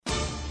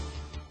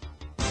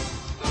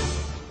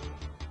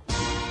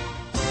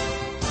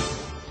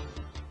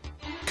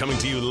Coming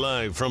to you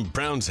live from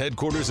Browns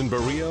headquarters in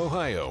Berea,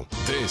 Ohio,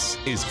 this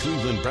is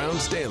Cleveland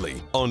Browns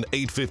Daily on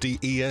 850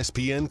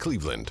 ESPN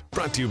Cleveland.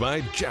 Brought to you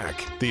by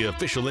Jack, the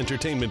official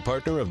entertainment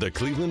partner of the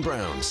Cleveland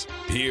Browns.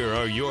 Here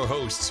are your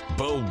hosts,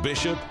 Beau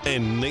Bishop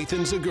and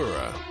Nathan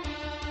Zagura.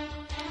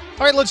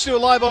 All right, let's do a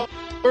live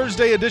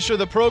Thursday edition of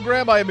the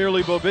program. I am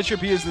merely Beau Bishop.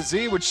 He is the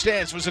Z, which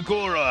stands for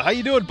Zagura. How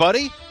you doing,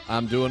 buddy?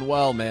 I'm doing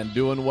well, man.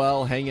 Doing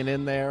well, hanging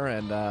in there,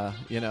 and,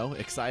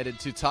 excited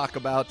to talk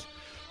about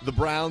the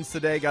Browns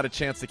today. Got a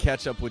chance to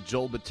catch up with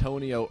Joel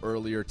Bitonio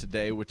earlier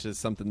today, which is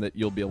something that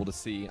you'll be able to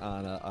see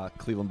on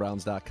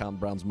clevelandbrowns.com,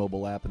 Browns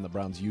mobile app, and the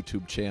Browns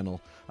YouTube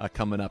channel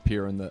coming up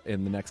here in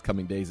the next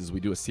coming days as we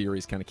do a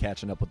series kind of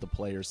catching up with the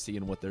players,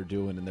 seeing what they're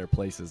doing in their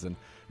places. And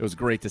it was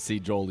great to see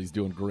Joel. He's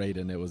doing great,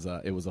 and it was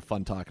a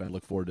fun talk, and I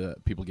look forward to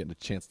people getting a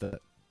chance to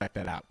check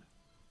that out.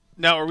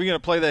 Now, are we going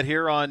to play that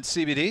here on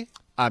CBD?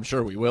 I'm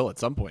sure we will at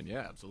some point.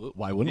 Yeah, absolutely.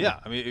 Why wouldn't we? Yeah,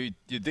 I mean,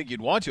 you'd think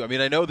you'd want to. I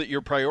mean, I know that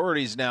your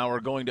priorities now are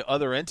going to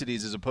other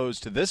entities as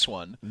opposed to this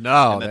one.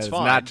 No, that's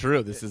fine. Not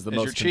true. This is the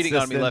most you're cheating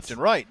consistent. on me left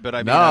and right, but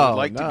I mean, I would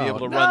like to be able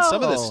to run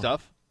some of this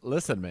stuff.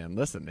 Listen, man,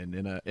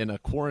 listen. In a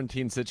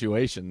quarantine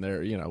situation,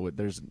 there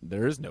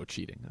is no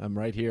cheating. I'm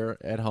right here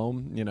at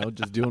home,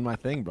 just doing my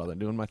thing, brother,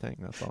 doing my thing.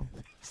 That's all.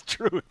 It's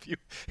true. If you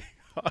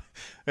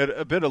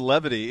a bit of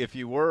levity, if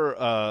you were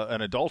an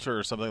adulterer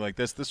or something like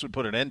this would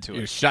put an end to it.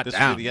 You're shut this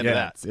down. Would be the end of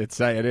that. It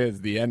is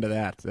the end of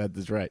that. That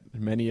is right.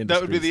 Many that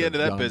would be the end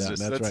of that gone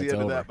business. Down. That's right. the end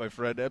over. of that, my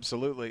friend.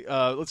 Absolutely.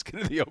 Let's get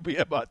into the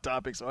OBM hot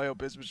topics. Ohio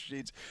Business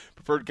Machines,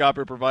 preferred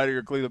copy provider,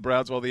 your Cleveland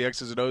Browns, all the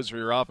X's and O's for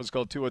your office.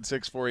 Call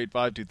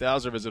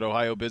 216-485-2000 or visit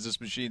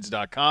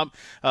ohiobusinessmachines.com.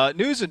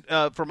 News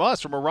from us,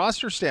 from a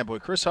roster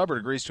standpoint, Chris Hubbard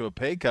agrees to a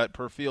pay cut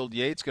per Field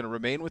Yates, going to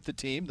remain with the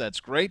team. That's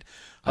great.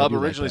 Hubb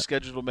originally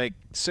scheduled to make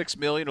 $6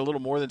 million, a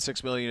little more than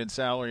 $6 million in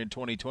salary in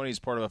 2020 as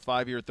part of a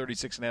 5-year,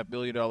 $36.5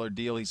 million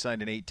deal he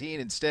signed in 2018.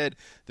 Instead,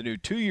 the new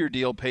 2-year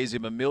deal pays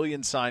him $1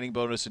 million signing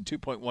bonus and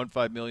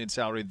 $2.15 million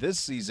salary this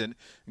season,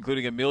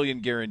 including $1 million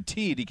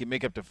guaranteed. He can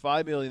make up to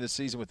 $5 million this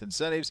season with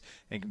incentives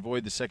and can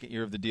void the second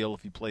year of the deal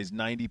if he plays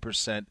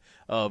 90%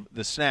 of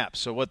the snaps.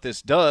 So what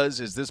this does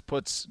is this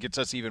gets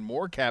us even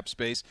more cap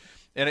space.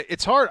 And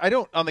it's hard.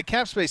 On the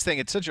cap space thing,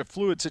 it's such a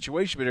fluid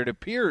situation, but it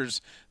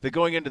appears that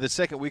going into the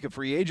second week of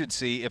free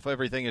agency, if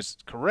everything is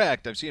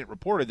correct, I've seen it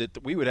reported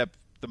that we would have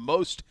the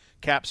most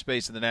cap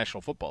space in the National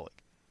Football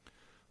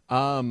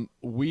League.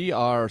 We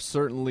are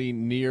certainly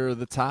near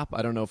the top.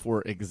 I don't know if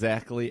we're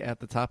exactly at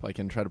the top. I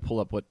can try to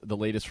pull up what the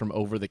latest from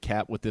Over the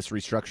Cap with this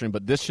restructuring,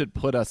 but this should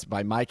put us,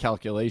 by my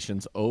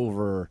calculations,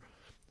 over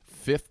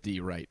 50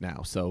 right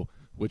now. So,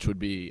 which would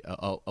be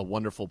a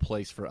wonderful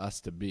place for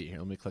us to be. Here,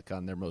 let me click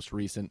on their most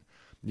recent.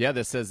 Yeah,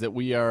 this says that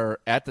we are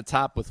at the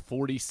top with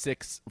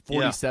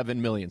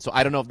 47 million. So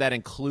I don't know if that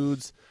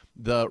includes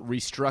the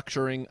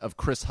restructuring of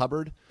Chris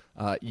Hubbard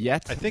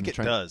yet. I think it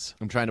does.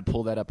 I'm trying to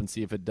pull that up and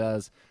see if it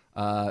does.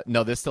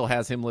 No, this still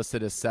has him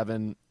listed as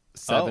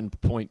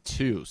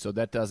 7.2. So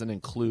that doesn't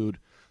include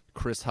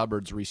Chris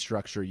Hubbard's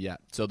restructure yet.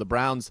 So the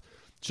Browns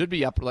should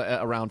be up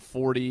around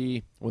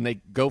 40 when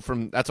they go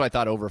from – that's what I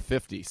thought, over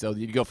 50. So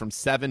you'd go from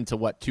 7 to,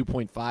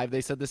 2.5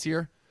 they said this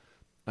year?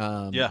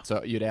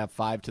 So you'd add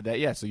 5 to that.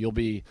 Yeah, so you'll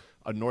be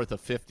north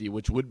of 50,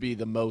 which would be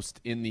the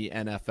most in the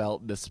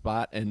NFL, this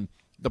spot. And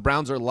the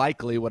Browns are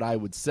likely, what I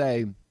would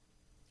say,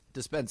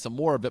 to spend some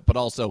more of it, but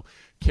also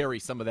carry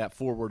some of that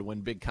forward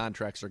when big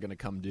contracts are going to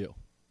come due.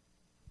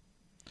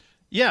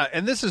 Yeah,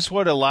 and this is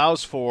what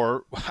allows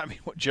for,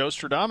 what Joe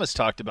Stradamus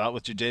talked about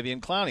with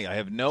Jadeveon Clowney. I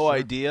have no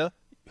idea.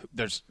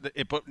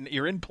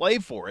 You're in play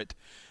for it,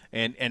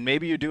 and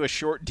maybe you do a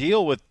short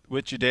deal with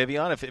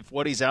Jadeveon if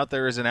what he's out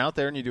there isn't out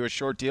there, and you do a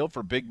short deal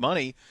for big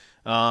money.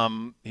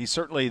 He's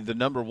certainly the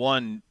number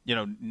one,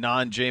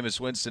 non-Jameis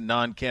Winston,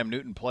 non-Cam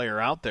Newton player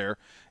out there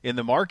in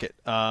the market.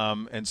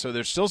 And so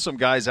there's still some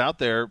guys out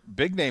there,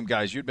 big-name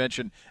guys you'd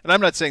mentioned. And I'm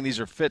not saying these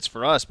are fits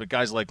for us, but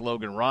guys like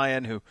Logan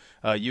Ryan, who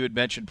you had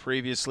mentioned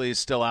previously, is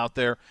still out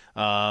there.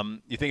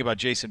 You think about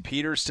Jason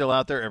Peters still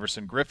out there,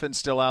 Everson Griffin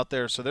still out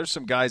there. So there's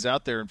some guys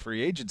out there in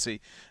free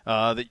agency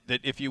that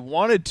if you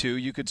wanted to,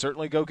 you could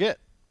certainly go get.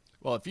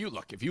 Well, if you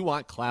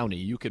want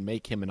Clowney, you can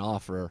make him an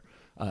offer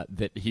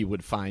that he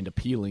would find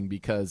appealing,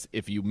 because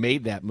if you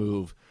made that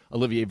move,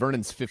 Olivier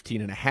Vernon's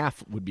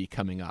 15.5 would be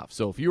coming off.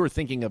 So if you were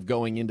thinking of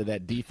going into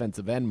that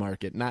defensive end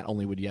market, not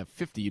only would you have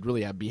 50, you'd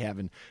really be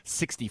having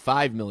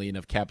 65 million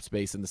of cap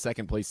space, and the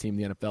second place team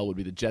in the NFL would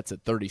be the Jets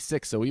at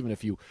 36. So even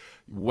if you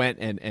went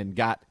and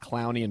got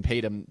Clowney and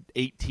paid him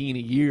 18 a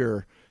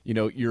year,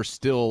 you're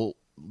still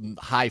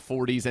high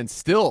 40s and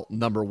still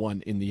number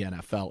one in the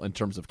NFL in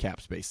terms of cap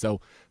space.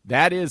 So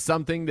that is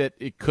something that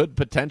it could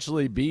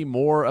potentially be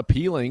more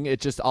appealing.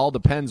 It just all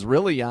depends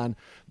really on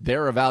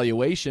their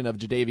evaluation of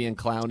Jadeveon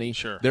Clowney.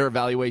 Sure. Their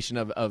evaluation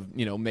of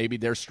maybe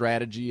their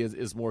strategy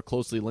is more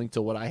closely linked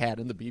to what I had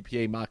in the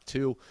BPA mock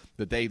 2,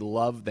 that they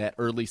love that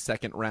early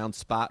second round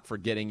spot for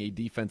getting a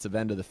defensive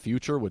end of the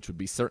future, which would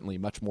be certainly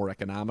much more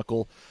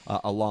economical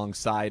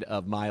alongside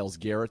of Myles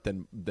Garrett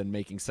than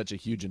making such a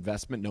huge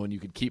investment, knowing you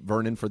could keep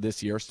Vernon for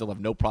this year year, still have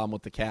no problem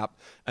with the cap,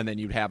 and then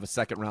you'd have a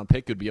second-round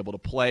pick who'd be able to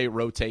play,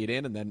 rotate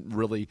in, and then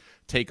really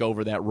take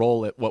over that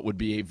role at what would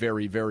be a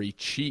very, very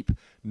cheap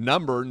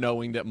number,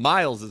 knowing that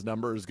Miles'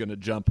 number is going to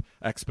jump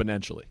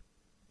exponentially.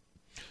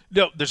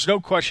 No, there's no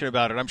question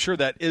about it. I'm sure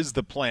that is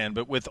the plan,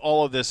 but with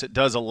all of this, it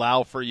does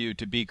allow for you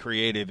to be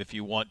creative if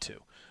you want to.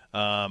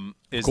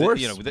 Of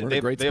course, we're in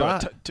a great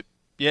spot.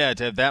 Yeah,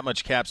 to have that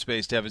much cap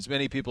space, to have as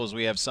many people as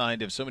we have signed,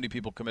 to have so many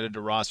people committed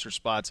to roster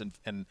spots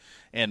and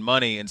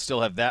money, and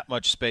still have that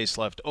much space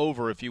left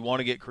over. If you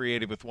want to get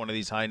creative with one of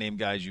these high-name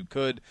guys, you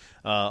could.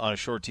 On a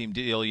short-team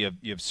deal,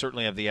 you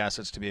certainly have the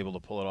assets to be able to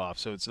pull it off.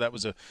 So that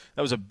was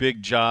a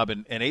big job,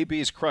 and AB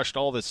has crushed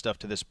all this stuff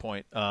to this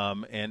point.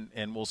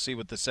 And we'll see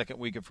what the second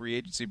week of free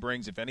agency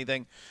brings, if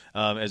anything,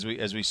 as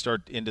we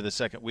start into the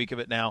second week of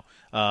it now.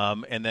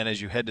 And then as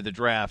you head to the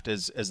draft,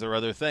 as there are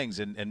other things,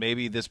 and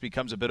maybe this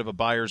becomes a bit of a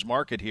buyer's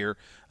market here,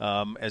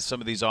 as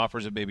some of these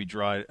offers have maybe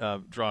dried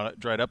up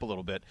a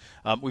little bit.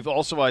 We've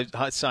also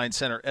signed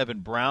center Evan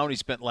Brown. He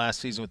spent last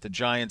season with the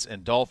Giants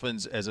and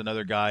Dolphins as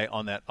another guy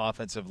on that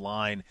offensive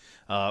line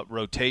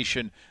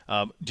rotation.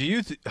 Do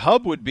you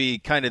Hub would be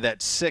kind of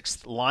that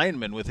sixth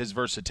lineman with his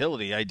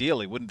versatility?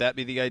 Ideally, wouldn't that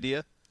be the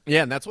idea?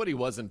 Yeah, and that's what he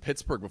was in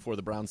Pittsburgh before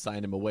the Browns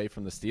signed him away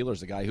from the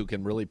Steelers, a guy who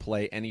can really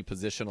play any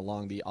position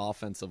along the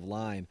offensive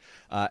line.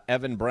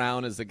 Evan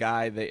Brown is a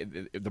guy,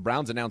 the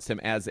Browns announced him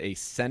as a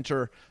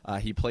center.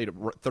 He played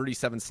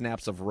 37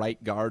 snaps of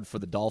right guard for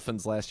the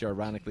Dolphins last year,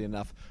 ironically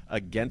enough,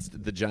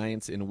 against the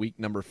Giants in week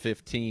number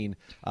 15.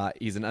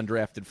 He's an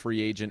undrafted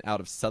free agent out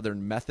of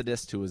Southern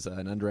Methodist, who was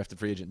an undrafted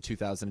free agent in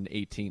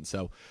 2018.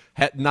 So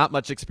not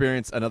much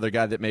experience, another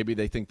guy that maybe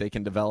they think they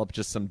can develop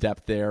just some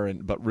depth there.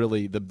 But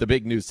really the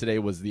big news today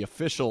was the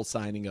official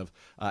signing of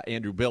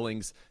Andrew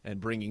Billings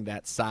and bringing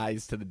that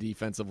size to the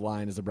defensive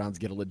line as the Browns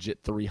get a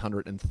legit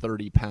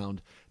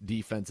 330-pound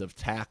defensive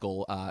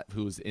tackle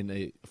who's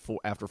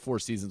after 4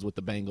 seasons with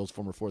the Bengals,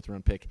 former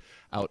 4th-round pick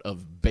out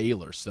of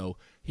Baylor. So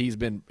he's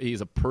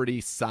a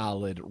pretty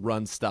solid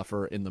run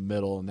stuffer in the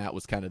middle, and that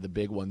was kind of the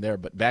big one there.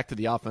 But back to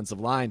the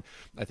offensive line,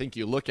 I think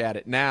you look at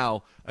it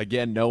now,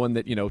 again, knowing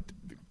that,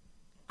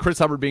 Chris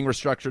Hubbard being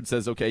restructured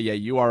says, okay, yeah,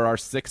 you are our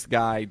sixth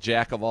guy,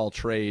 jack of all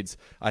trades.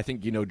 I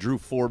think, Drew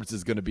Forbes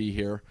is going to be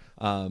here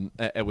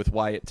with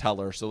Wyatt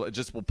Teller. So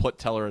we'll put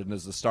Teller in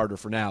as the starter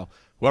for now.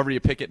 Whoever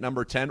you pick at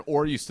number 10,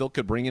 or you still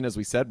could bring in, as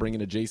we said,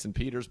 a Jason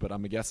Peters, but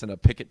I'm guessing a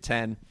pick at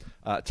 10.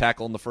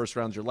 Tackle in the first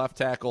round is your left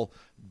tackle.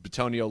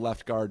 Bitonio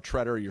left guard,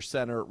 Treader your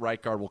center. Right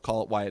guard, we'll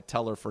call it Wyatt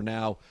Teller for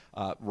now.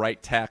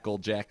 Right tackle,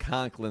 Jack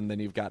Conklin. Then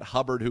you've got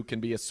Hubbard, who can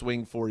be a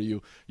swing for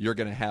you. You're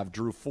going to have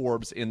Drew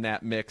Forbes in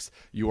that mix.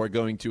 You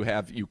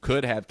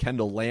could have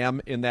Kendall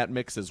Lamb in that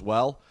mix as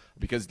well.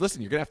 Because,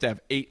 listen, you're going to have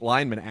 8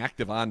 linemen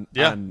active on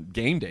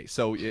game day.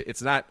 So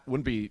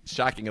wouldn't be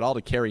shocking at all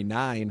to carry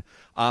 9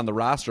 on the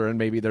roster, and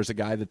maybe there's a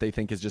guy that they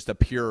think is just a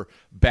pure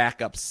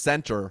backup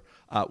center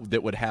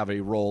that would have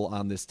a role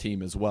on this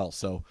team as well.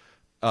 So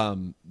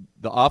the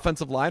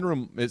offensive line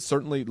room is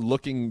certainly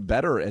looking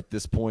better at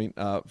this point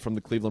from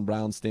the Cleveland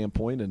Browns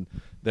standpoint, and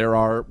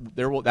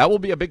that will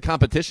be a big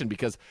competition,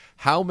 because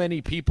how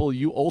many people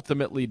you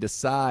ultimately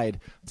decide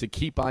to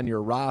keep on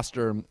your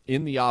roster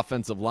in the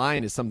offensive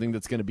line is something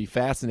that's going to be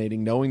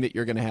fascinating, knowing that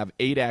you're going to have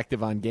 8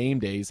 active on game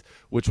days,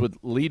 which would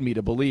lead me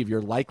to believe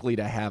you're likely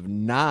to have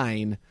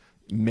 9,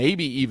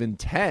 maybe even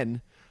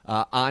 10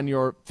 on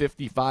your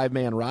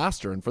 55-man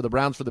roster. And for the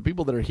Browns, for the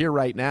people that are here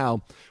right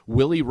now,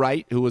 Willie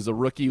Wright, who was a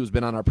rookie who's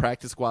been on our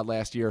practice squad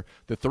last year,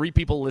 the 3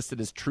 people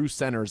listed as true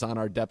centers on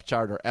our depth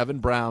chart are Evan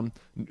Brown,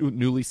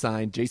 newly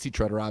signed, J.C.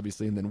 Treader,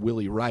 obviously, and then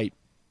Willie Wright.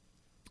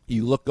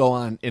 You go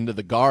on into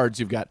the guards,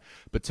 you've got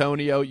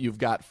Bitonio, you've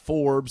got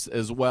Forbes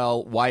as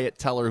well, Wyatt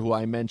Teller, who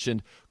I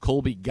mentioned,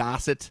 Colby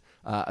Gossett,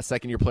 a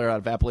second-year player out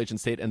of Appalachian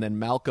State, and then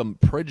Malcolm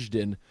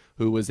Pridgeon,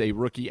 who was a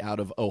rookie out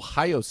of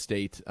Ohio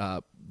State,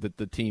 that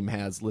the team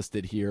has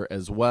listed here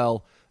as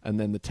well. And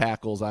then the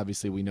tackles,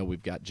 obviously, we know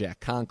we've got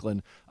Jack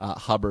Conklin,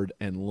 Hubbard,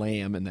 and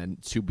Lamb, and then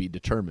to be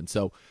determined.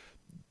 So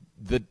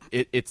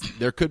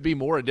there could be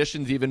more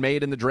additions even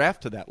made in the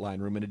draft to that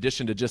line room, in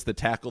addition to just the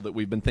tackle that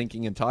we've been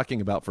thinking and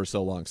talking about for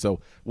so long.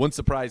 So wouldn't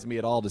surprise me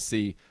at all to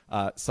see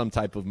some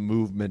type of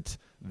movement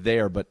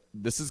there. But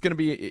this is going to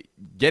be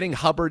getting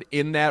Hubbard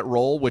in that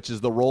role, which is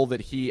the role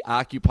that he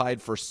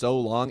occupied for so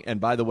long, and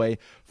by the way,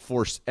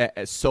 for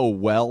so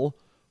well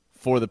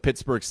for the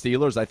Pittsburgh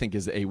Steelers, I think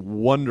is a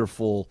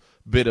wonderful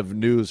bit of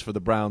news for the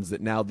Browns, that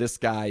now this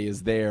guy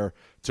is there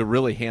to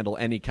really handle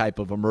any type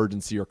of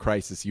emergency or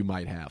crisis you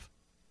might have.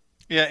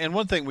 Yeah, and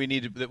one thing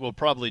that we'll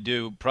probably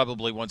do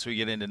once we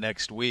get into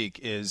next week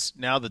is,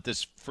 now that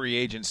this free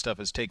agent stuff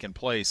has taken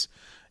place,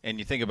 and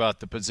you think about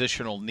the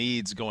positional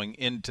needs going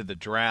into the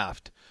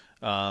draft,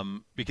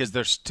 because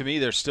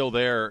they're still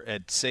there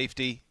at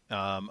safety,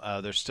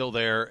 They're still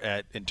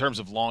there in terms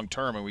of long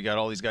term, and we got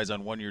all these guys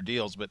on 1-year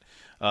deals. But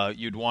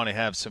you'd want to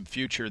have some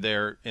future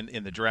there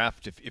in the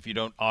draft if you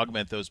don't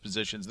augment those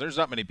positions. There's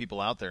not many people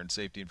out there in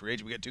safety and free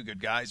agent. We got 2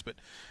 good guys, but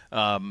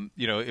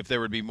if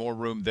there would be more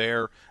room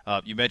there.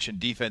 You mentioned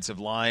defensive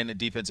line and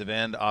defensive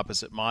end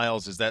opposite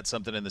Miles. Is that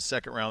something in the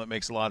second round that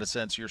makes a lot of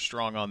sense? You're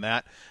strong on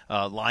that.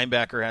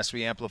 Linebacker has to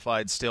be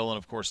amplified still, and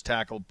of course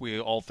tackle we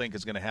all think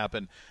is going to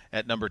happen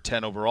at number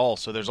 10 overall.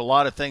 So there's a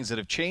lot of things that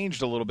have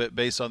changed a little bit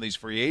based on these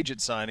free agent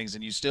signings,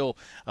 and you still,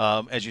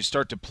 as you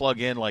start to plug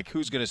in like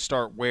who's going to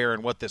start where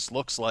and what this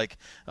looks like,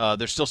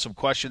 there's still some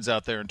questions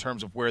out there in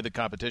terms of where the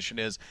competition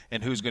is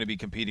and who's going to be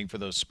competing for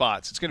those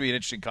spots. It's going to be an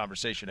interesting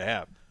conversation to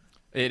have.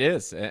 It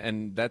is,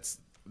 and that's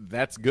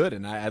good,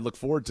 and I look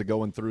forward to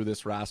going through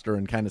this roster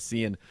and kind of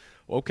seeing,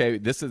 okay,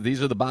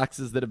 these are the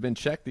boxes that have been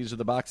checked. These are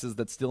the boxes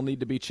that still need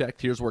to be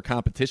checked. Here's where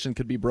competition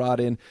could be brought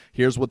in.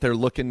 Here's what they're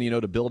looking,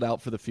 to build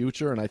out for the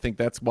future, and I think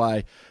that's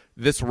why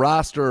this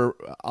roster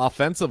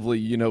offensively,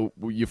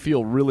 you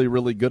feel really,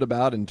 really good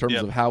about in terms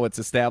of how it's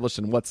established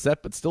and what's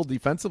set, but still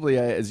defensively,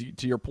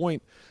 to your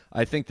point,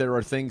 I think there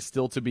are things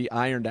still to be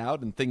ironed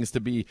out and things to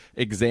be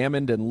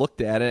examined and looked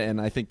at it, and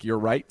I think you're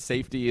right.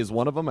 Safety is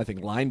one of them. I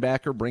think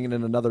linebacker, bringing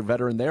in another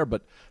veteran there,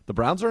 but the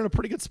Browns are in a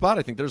pretty good spot.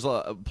 I think there's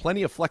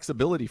plenty of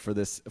flexibility for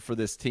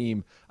this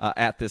team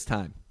at this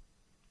time.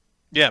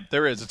 Yeah,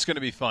 there is. It's going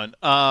to be fun.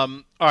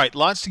 All right,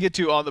 lots to get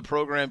to on the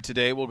program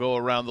today. We'll go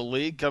around the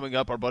league. Coming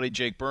up, our buddy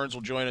Jake Burns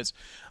will join us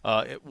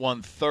at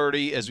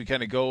 1:30 as we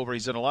kind of go over.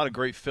 He's done a lot of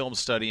great film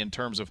study in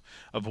terms of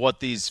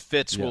what these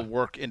fits will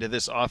work into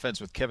this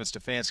offense with Kevin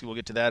Stefanski. We'll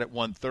get to that at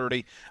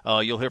 1:30.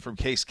 You'll hear from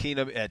Case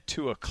Keenum at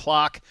 2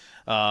 o'clock.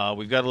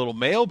 We've got a little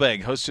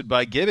mailbag hosted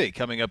by Gibby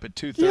coming up at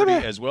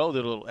 2:30 as well.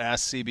 Did a little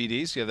Ask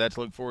CBD, so you have that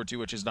to look forward to,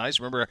 which is nice.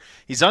 Remember,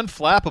 he's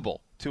unflappable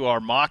to our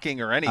mocking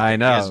or anything. I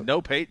know. He has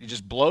no pay. He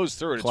just blows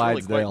through it. It's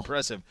really quite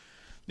impressive.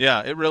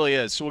 Yeah, it really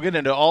is. So we'll get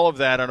into all of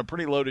that on a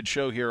pretty loaded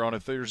show here on a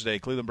Thursday.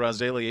 Cleveland Browns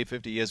Daily,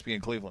 850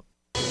 ESPN Cleveland.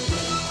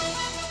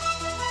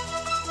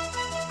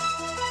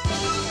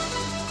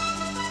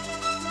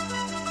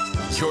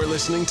 You're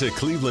listening to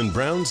Cleveland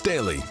Browns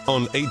Daily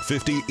on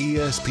 850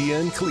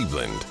 ESPN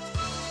Cleveland.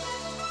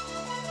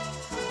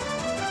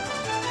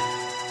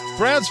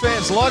 Browns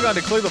fans, log on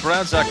to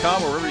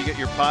clevelandbrowns.com or wherever you get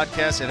your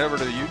podcasts. Head over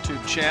to the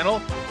YouTube channel,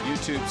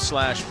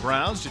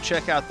 YouTube/Browns, to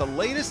check out the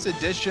latest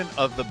edition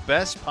of the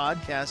best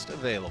podcast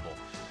available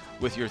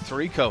with your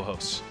 3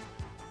 co-hosts,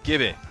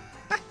 Gibby,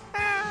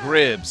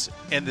 Gribbs,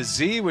 and the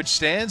Z, which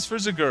stands for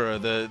Zagura,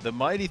 the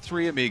mighty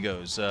 3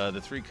 amigos, the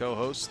 3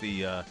 co-hosts,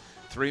 the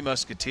 3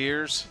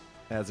 musketeers.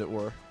 As it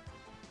were.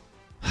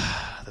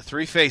 The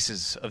 3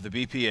 faces of the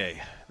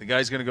BPA. The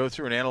guy's going to go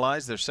through and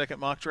analyze their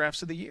second mock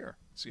drafts of the year.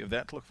 So you have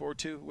that to look forward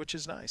to, which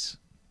is nice.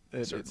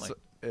 Certainly.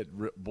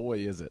 Boy,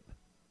 is it.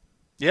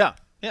 Yeah.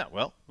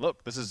 Well,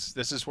 look, this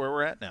is where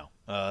we're at now.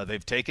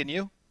 They've taken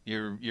you.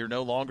 You're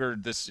no longer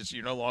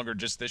You're no longer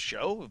just this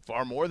show.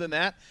 Far more than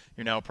that.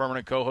 You're now a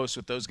permanent co-host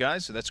with those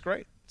guys. So that's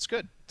great. It's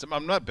good.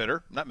 I'm not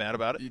bitter. I'm not mad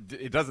about it.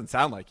 It doesn't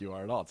sound like you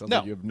are at all. It sounds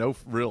like you have no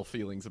real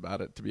feelings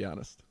about it, to be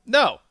honest.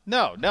 No.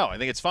 I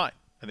think it's fine.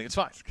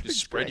 Just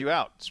spread you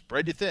out,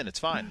 spread you thin. It's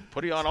fine.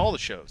 Put you on all the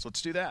shows.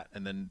 Let's do that,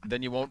 and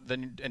then you won't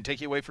and take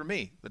you away from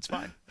me. That's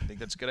fine. I think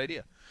that's a good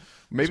idea.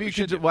 Maybe you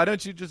should. Why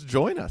don't you just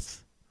join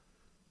us?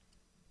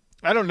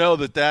 I don't know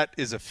that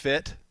is a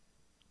fit.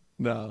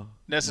 No,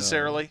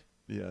 necessarily.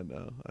 No. Yeah,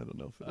 no, I don't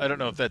know. I don't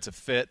know if that's a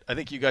fit. I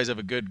think you guys have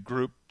a good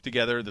group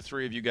together, the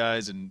 3 of you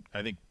guys, and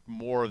I think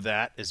more of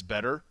that is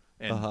better,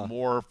 and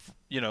more,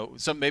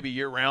 some maybe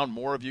year round,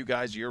 more of you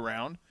guys year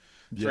round.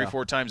 3 or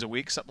 4 times a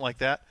week, something like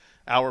that.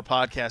 Hour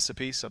podcasts a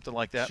piece, something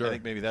like that. Sure, I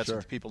think maybe that's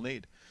what people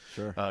need.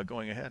 Sure.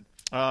 Going ahead.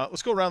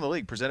 Let's go around the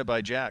league, presented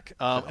by Jack.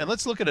 And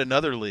let's look at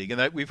another league.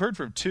 And we've heard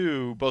from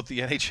 2, both the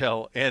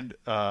NHL and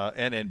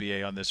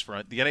NBA on this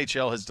front. The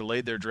NHL has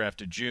delayed their draft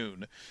to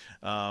June,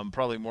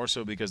 probably more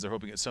so because they're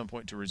hoping at some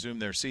point to resume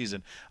their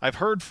season. I've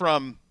heard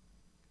from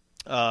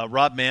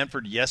Rob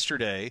Manfred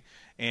yesterday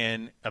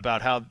and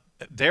about how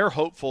they're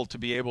hopeful to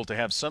be able to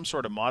have some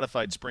sort of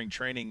modified spring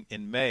training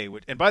in May.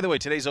 And by the way,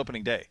 today's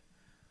opening day.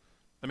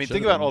 I mean,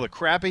 think about all the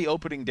crappy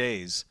opening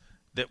days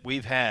that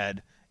we've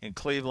had in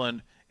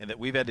Cleveland and that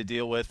we've had to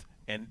deal with.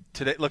 And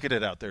today, look at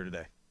it out there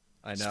today.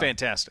 I know. It's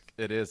fantastic.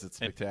 It is. It's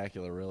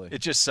spectacular, really. It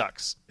just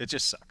sucks.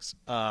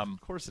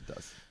 Of course it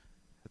does.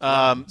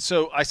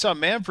 So I saw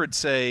Manfred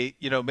say,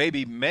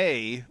 maybe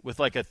May with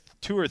like a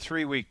 2 or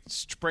 3 week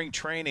spring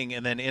training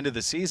and then into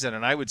the season.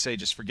 And I would say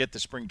just forget the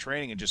spring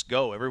training and just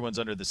go. Everyone's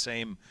under the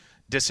same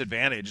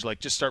disadvantage. Like,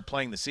 just start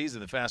playing the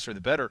season. The faster,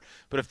 the better.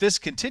 But if this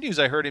continues,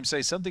 I heard him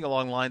say something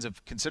along the lines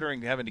of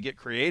considering having to get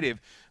creative,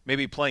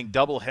 maybe playing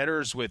double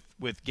headers with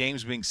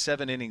games being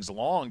 7 innings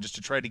long just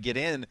to try to get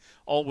in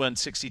all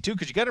 162.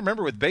 Because you got to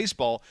remember, with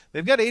baseball,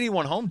 they've got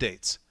 81 home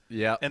dates.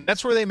 Yeah. And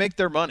that's where they make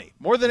their money.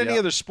 More than any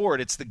other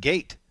sport, it's the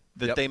gate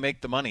that they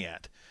make the money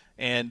at.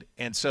 And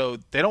so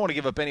they don't want to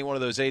give up any one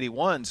of those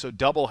 81. So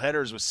double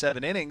headers with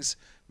 7 innings,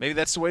 maybe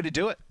that's the way to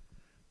do it.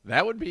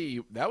 That would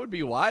be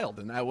wild.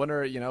 And I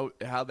wonder,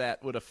 how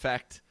that would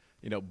affect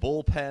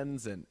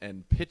bullpens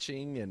and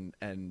pitching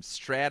and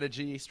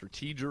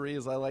strategery,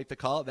 as I like to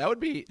call it. That would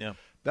be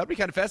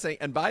kind of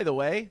fascinating. And by the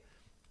way,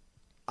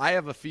 I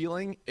have a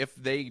feeling if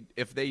they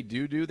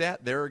do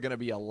that, there are going to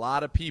be a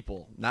lot of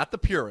people, not the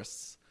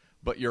purists,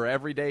 but your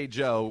everyday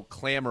Joe,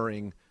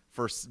 clamoring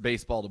for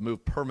baseball to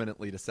move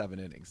permanently to 7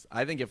 innings.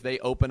 I think if they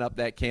open up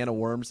that can of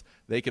worms,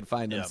 they could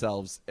find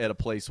themselves at a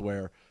place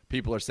where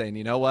people are saying,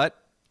 you know what,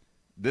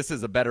 this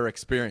is a better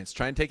experience.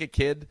 Try and take a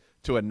kid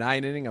to a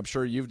 9-inning, I'm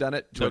sure you've done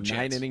it, to a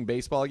 9-inning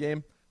baseball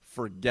game.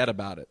 Forget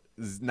about it.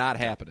 This is not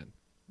happening.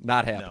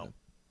 Not happening.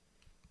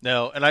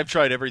 No, and I've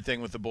tried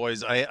everything with the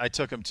boys. I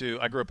took them to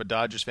 – I grew up a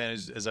Dodgers fan,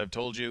 as I've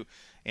told you,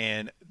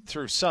 and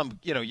through some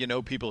 – you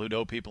know people who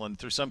know people, and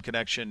through some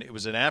connection, it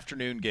was an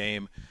afternoon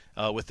game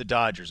with the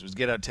Dodgers. It was a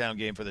get-out-of-town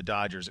game for the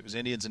Dodgers. It was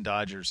Indians and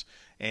Dodgers,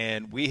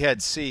 and we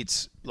had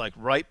seats like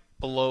right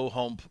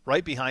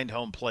behind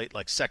home plate,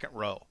 like second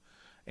row.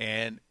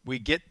 And we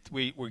get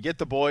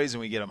the boys, and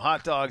we get them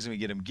hot dogs, and we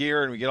get them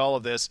gear, and we get all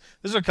of this.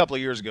 This was a couple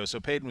of years ago, so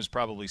Peyton was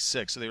probably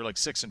 6, so they were like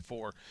 6 and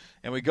 4.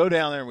 And we go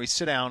down there, and we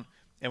sit down,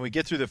 and we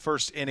get through the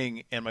first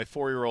inning, and my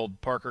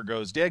 4-year-old Parker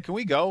goes, "Dad, can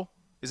we go?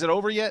 Is it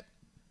over yet?"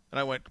 And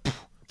I went,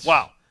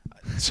 "Wow."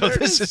 So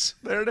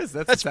there it is.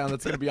 That's the sound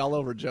that's going to be all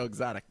over Joe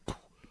Exotic.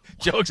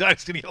 Joe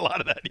Exotic's going to get a lot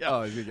of that. Yeah.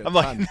 Oh, he's gonna get I'm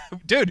like,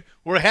 dude,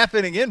 we're half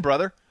inning in,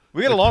 brother.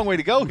 We got a long way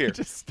to go here. We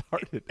just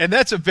started. And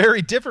that's a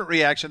very different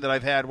reaction that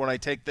I've had when I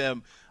take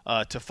them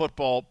to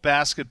football,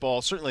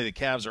 basketball. Certainly the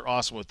Cavs are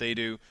awesome what they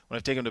do. When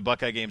I take them to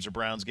Buckeye games or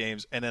Browns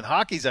games. And then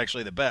hockey's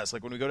actually the best.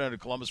 Like when we go down to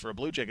Columbus for a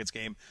Blue Jackets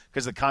game,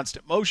 because the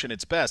constant motion,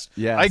 it's best.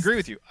 Yes. I agree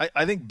with you.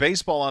 I think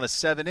baseball on a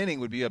 7-inning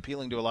would be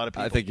appealing to a lot of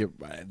people. I think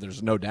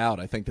there's no doubt.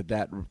 I think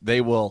that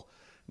they will,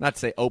 not to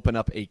say open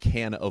up a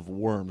can of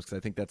worms, because I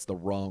think that's the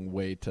wrong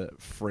way to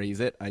phrase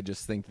it. I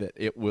just think that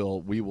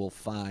we will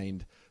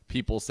find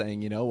people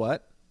saying, you know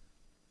what?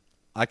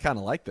 I kind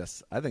of like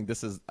this. I think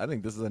this is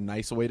a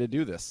nice way to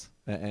do this,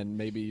 and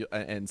maybe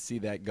see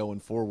that going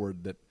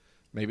forward, that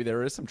maybe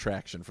there is some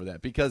traction for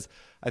that, because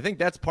I think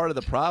that's part of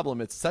the problem.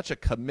 It's such a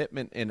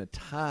commitment in a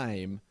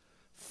time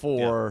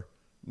for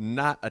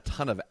not a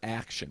ton of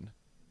action.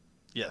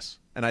 Yes.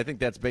 And I think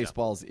that's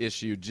baseball's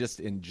issue just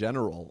in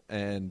general.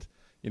 And,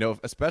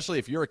 especially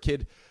if you're a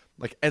kid,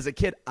 like as a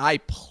kid, I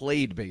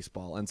played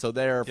baseball. And so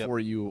therefore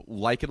you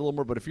like it a little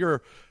more. But if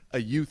you're a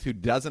youth who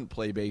doesn't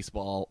play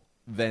baseball,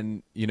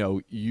 then,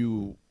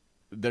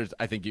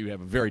 I think you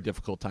have a very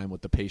difficult time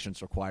with the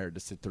patience required to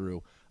sit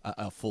through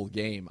a full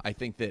game. I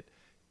think that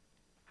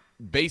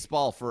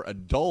baseball for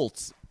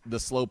adults, the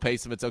slow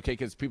pace of it's okay,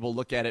 because people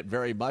look at it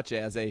very much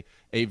as a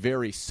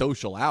very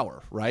social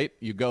hour, right?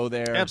 You go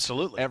there.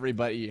 Absolutely.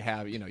 Everybody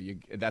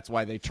that's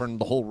why they turn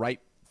the whole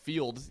right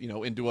field,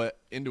 into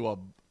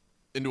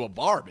a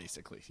bar,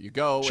 basically. You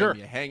go and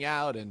you hang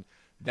out, and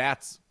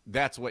that's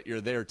what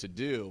you're there to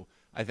do.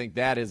 I think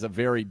that is a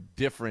very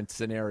different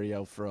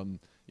scenario from,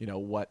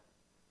 what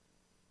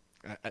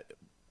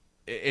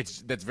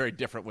that's very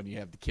different when you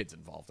have the kids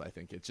involved. I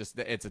think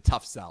it's a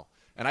tough sell.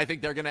 And I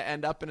think they're going to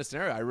end up in a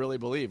scenario, I really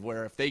believe,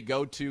 where if they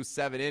go to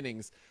 7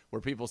 innings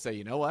where people say,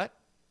 you know what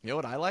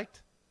I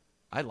liked?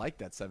 I liked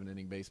that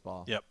 7-inning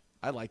baseball. Yep.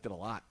 I liked it a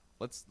lot.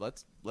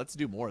 Let's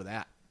do more of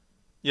that.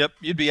 Yep.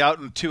 You'd be out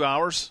in 2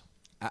 hours.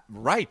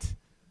 Right.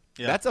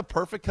 Yeah. That's a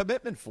perfect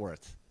commitment for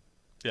it.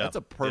 Yeah. That's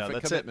a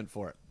perfect commitment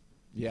for it.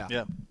 Yeah.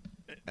 Yeah.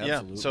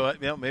 Absolutely. Yeah.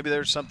 So, maybe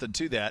there's something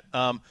to that.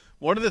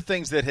 One of the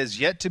things that has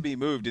yet to be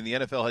moved, and the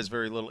NFL has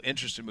very little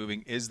interest in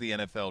moving, is the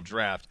NFL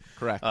draft.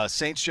 Correct.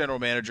 Saints general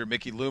manager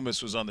Mickey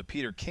Loomis was on the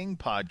Peter King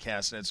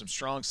podcast and had some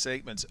strong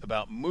statements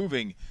about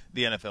moving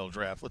the NFL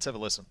draft. Let's have a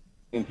listen.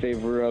 In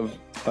favor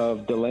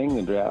of delaying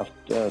the draft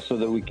so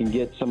that we can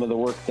get some of the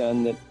work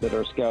done that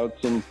our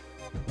scouts and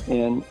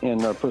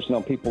our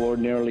personnel people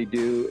ordinarily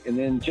do, and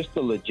then just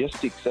the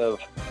logistics of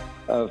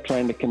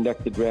trying to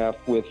conduct the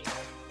draft with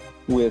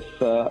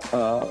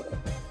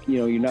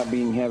you not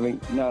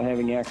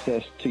having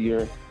access to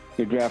your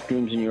draft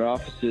rooms and your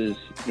offices,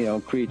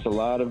 creates a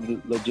lot of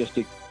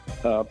logistic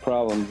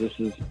problems. This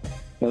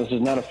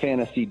is not a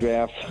fantasy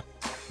draft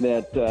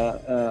that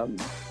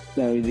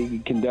you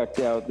conduct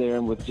out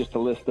there with just a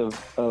list of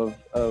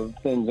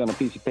things on a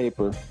piece of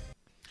paper.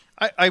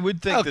 I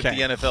would think that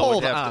the NFL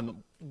would have on to.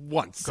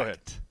 One second. Go ahead.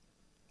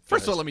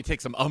 First of all, let me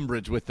take some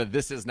umbrage with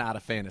this is not a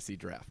fantasy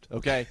draft,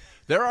 okay?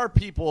 There are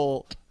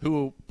people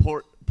who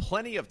put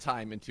plenty of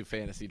time into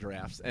fantasy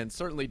drafts and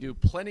certainly do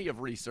plenty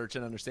of research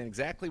and understand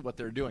exactly what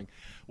they're doing.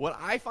 What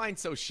I find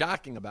so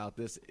shocking about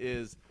this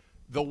is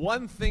the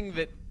one thing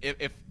that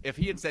if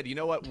he had said, you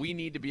know what, we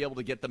need to be able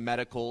to get the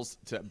medicals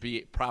to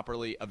be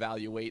properly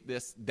evaluate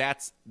this,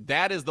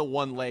 that is the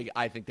one leg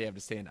I think they have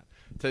to stand on.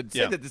 To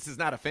say that this is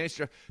not a fantasy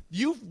draft,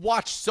 you've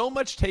watched so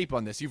much tape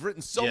on this. You've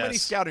written so many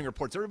scouting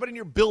reports. Everybody in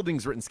your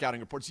building's written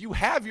scouting reports. You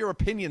have your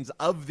opinions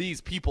of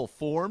these people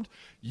formed.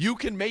 You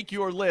can make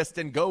your list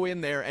and go in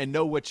there and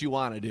know what you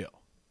want to do.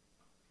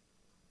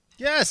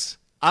 Yes.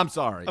 I'm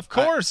sorry. Of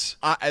course.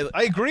 I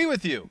agree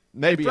with you.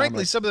 Maybe. And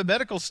frankly, some of the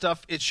medical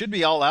stuff, it should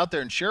be all out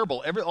there and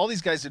shareable. All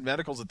these guys did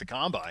medicals at the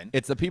Combine.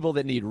 It's the people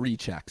that need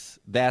rechecks.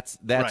 That's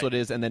Right. what it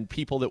is. And then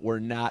people that were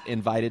not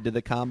invited to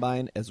the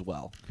Combine as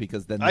well,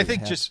 because then I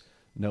think just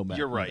no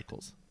you're right.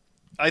 medicals.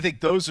 I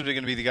think those are going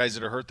to be the guys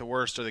that are hurt the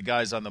worst, or the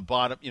guys on the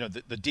bottom,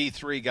 the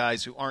D3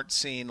 guys who aren't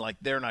seen, like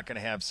they're not going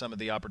to have some of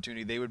the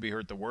opportunity. They would be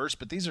hurt the worst.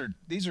 But these are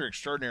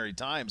extraordinary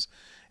times,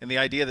 and the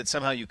idea that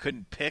somehow you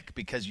couldn't pick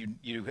because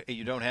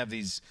you don't have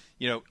these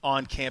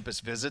on campus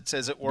visits,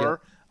 as it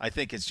were, Yeah. I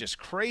think it's just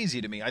crazy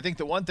to me. I think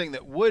the one thing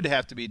that would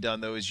have to be done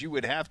though is you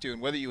would have to,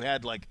 and whether you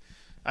had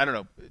I don't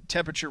know,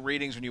 temperature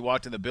readings when you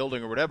walked in the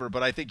building or whatever,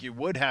 but I think you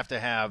would have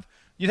to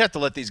you'd have to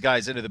let these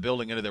guys into the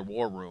building, into their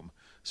war room,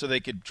 so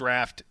they could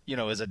draft,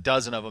 as a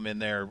dozen of them in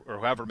there, or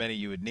however many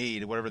you would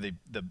need, whatever the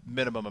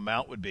minimum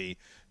amount would be,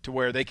 to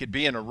where they could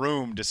be in a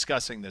room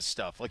discussing this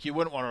stuff. Like, you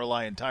wouldn't want to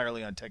rely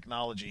entirely on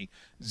technology,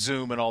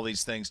 Zoom and all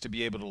these things to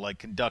be able to,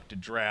 conduct a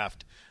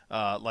draft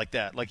like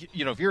that. Like,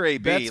 if you're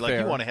AB, That's you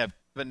fair. want to have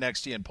Kevin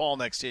next to you and Paul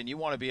next to you, and you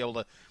want to be able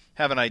to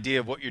have an idea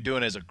of what you're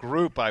doing as a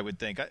group, I would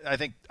think. I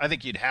think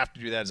you'd have to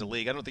do that as a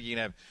league. I don't think you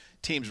can have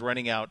teams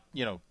renting out,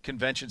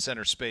 convention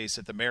center space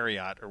at the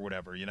Marriott or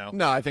whatever,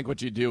 No, I think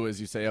what you do is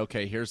you say,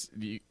 okay,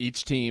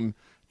 each team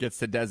gets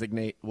to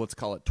designate, let's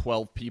call it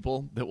 12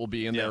 people that will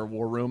be in their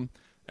war room,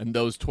 and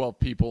those 12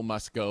 people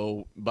must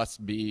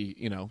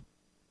be,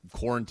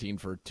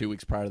 quarantined for 2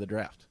 weeks prior to the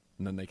draft,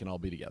 and then they can all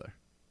be together.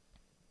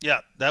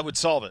 Yeah, that would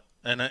solve it,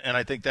 and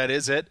I think that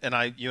is it.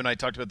 And you and I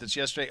talked about this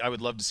yesterday. I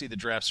would love to see the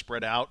draft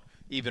spread out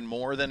even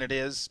more than it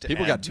is.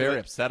 People got very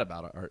upset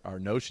about our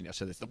notion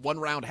yesterday. The one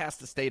round has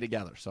to stay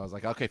together. So I was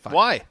like, okay, fine.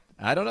 Why?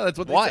 I don't know. That's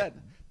what they Why? said.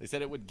 They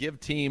said it would give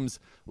teams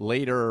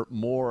later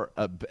more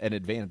an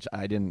advantage.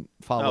 I didn't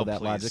follow that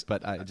please. logic,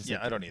 but I just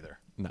I don't either.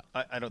 No,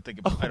 I don't think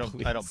Oh, I don't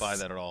buy please.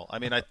 that at all. I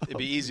mean, it'd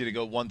be easy to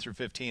go 1 through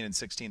 15 and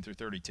 16 through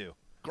 32.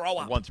 Grow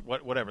up.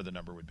 Whatever the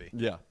number would be.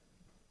 Yeah,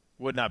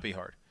 Would not be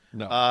hard.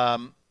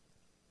 no.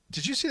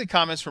 Did you see the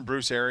comments from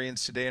Bruce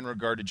Arians today in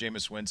regard to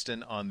Jameis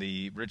Winston on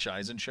the Rich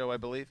Eisen show, I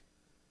believe?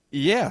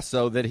 Yeah,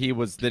 so that he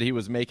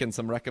was making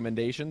some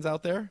recommendations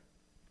out there.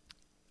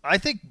 I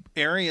think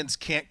Arians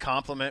can't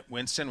compliment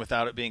Winston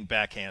without it being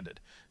backhanded.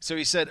 So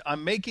he said,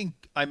 I'm making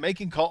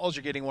calls.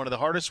 You're getting one of the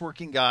hardest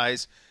working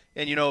guys.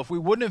 And, if we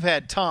wouldn't have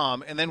had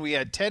Tom and then we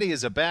had Teddy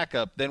as a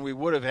backup, then we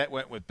would have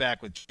went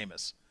back with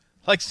Jameis.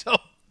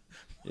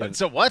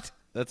 So what?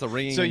 That's a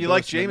ringing. So you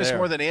like endorsement Jameis there.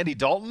 more than Andy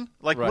Dalton?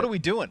 Right. What are we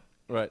doing?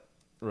 Right.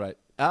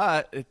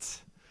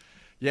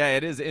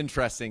 It is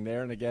interesting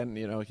there. And again,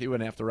 he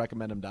wouldn't have to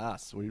recommend him to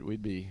us. We're Are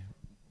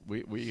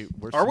we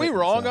smitten,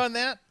 wrong so. on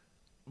that?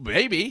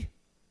 Maybe.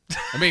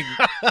 I mean,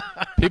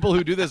 people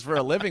who do this for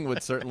a living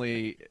would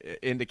certainly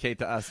indicate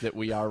to us that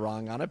we are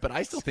wrong on it, but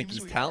I still think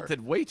Seems he's we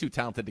talented, way too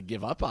talented to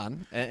give up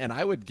on. And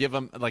I would give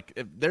him,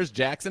 if there's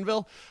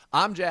Jacksonville,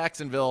 I'm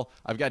Jacksonville.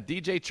 I've got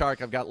DJ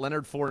Chark. I've got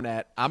Leonard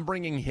Fournette. I'm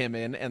bringing him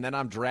in, and then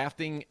I'm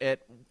drafting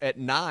at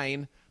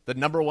 9 the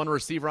number 1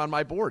 receiver on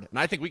my board. And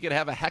I think we could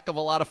have a heck of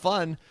a lot of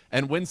fun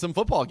and win some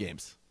football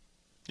games.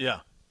 Yeah.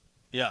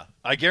 Yeah.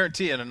 I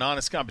guarantee in an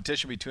honest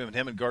competition between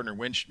him and Gardner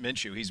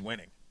Minshew, he's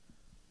winning.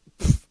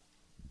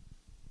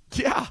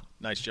 Yeah.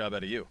 Nice job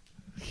out of you.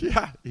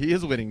 Yeah, he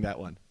is winning that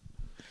one.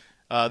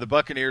 The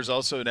Buccaneers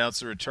also announced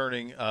the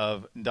returning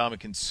of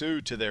Ndamukong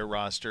Suh to their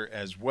roster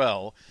as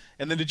well.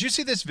 And then did you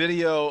see this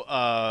video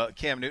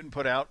Cam Newton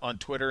put out on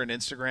Twitter and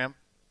Instagram?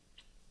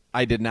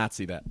 I did not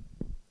see that.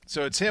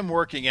 So it's him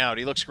working out.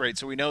 He looks great.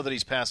 So we know that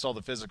he's passed all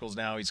the physicals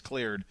now. He's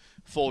cleared,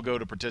 full go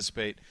to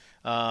participate.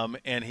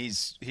 And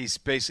he's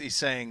basically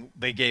saying,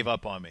 they gave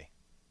up on me.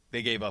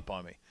 They gave up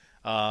on me.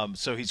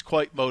 So he's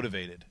quite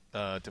motivated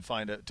to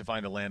find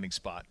a landing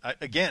spot.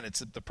 Again, it's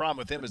the problem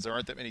with him is there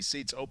aren't that many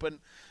seats open.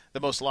 The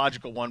most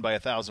logical one by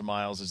 1,000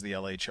 miles is the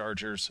LA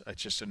Chargers.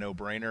 It's just a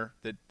no-brainer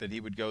that he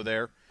would go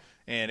there.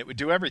 And it would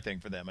do everything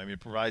for them. I mean,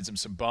 it provides them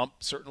some bump,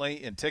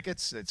 certainly, in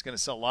tickets. It's going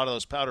to sell a lot of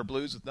those powder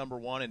blues with number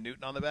 1 and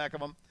Newton on the back of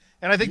them.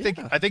 And I think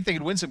they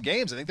could win some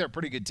games. I think they're a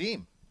pretty good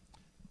team.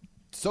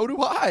 So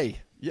do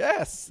I.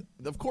 Yes,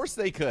 of course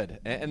they could,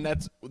 and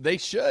they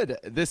should.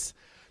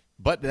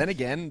 But then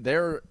again,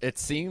 it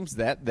seems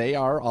that they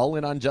are all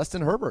in on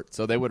Justin Herbert,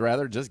 so they would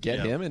rather just get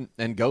him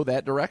and go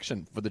that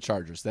direction for the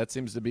Chargers. That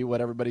seems to be what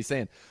everybody's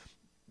saying.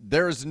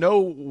 There's no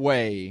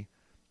way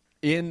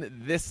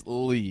in this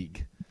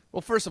league. Well,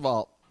 first of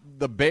all,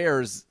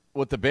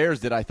 what the Bears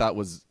did I thought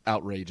was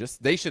outrageous.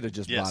 They should have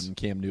just brought in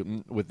Cam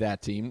Newton with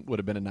that team. Would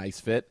have been a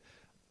nice fit.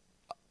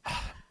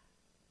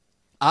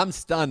 I'm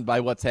stunned by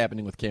what's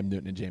happening with Cam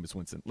Newton and Jameis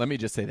Winston. Let me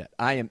just say that.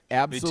 I am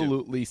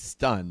absolutely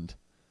stunned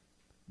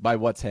by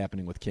what's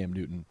happening with Cam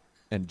Newton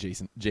and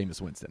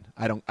Jameis Winston.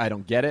 I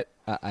don't get it.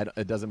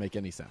 It doesn't make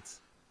any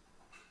sense.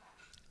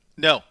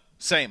 No,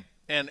 same.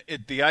 And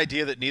the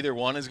idea that neither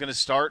one is going to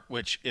start,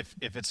 which if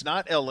it's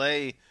not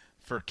L.A.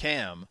 for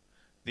Cam,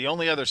 the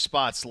only other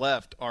spots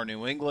left are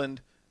New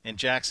England and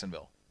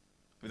Jacksonville.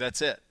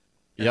 That's it.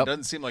 And It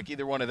doesn't seem like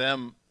either one of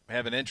them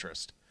have an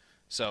interest.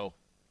 So,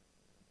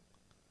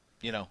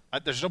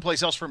 there's no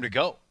place else for him to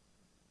go.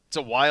 It's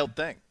a wild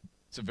thing.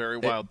 It's a very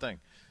wild thing.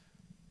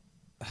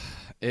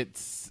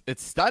 It's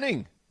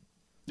stunning.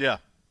 Yeah.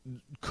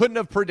 Couldn't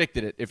have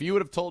predicted it. If you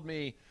would have told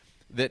me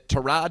that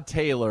Tyrod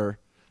Taylor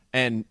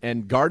and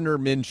Gardner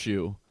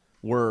Minshew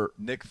were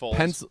Nick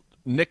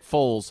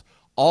Foles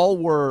all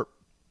were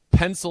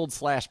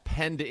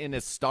penciled/penned in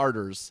as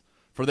starters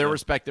for their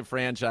respective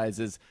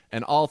franchises,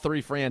 and all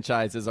three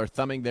franchises are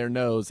thumbing their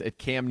nose at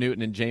Cam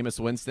Newton and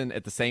Jameis Winston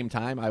at the same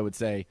time, I would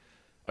say,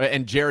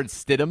 and Jared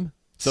Stidham.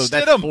 So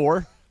that's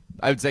 4.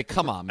 I would say,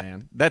 come on,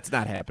 man. That's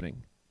not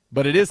happening.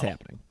 But it is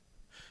happening.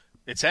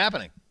 It's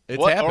happening.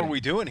 What are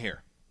we doing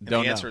here? And the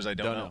answer is I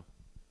don't know.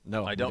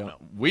 No, I don't know.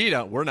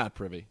 We're not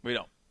privy. We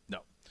don't.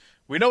 No.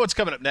 We know what's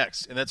coming up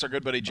next, and that's our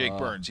good buddy Jake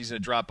Burns. He's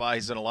going to drop by.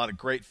 He's done a lot of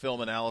great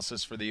film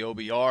analysis for the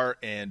OBR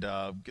and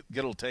get a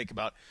little take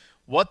about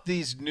what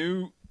these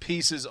new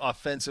pieces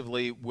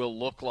offensively will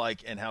look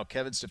like and how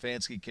Kevin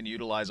Stefanski can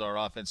utilize our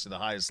offense to the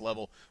highest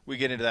level. We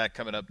get into that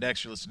coming up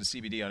next. You're listening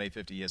to CBD on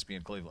 850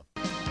 ESPN Cleveland.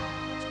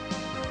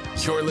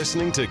 You're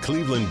listening to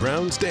Cleveland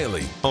Browns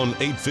Daily on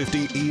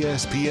 850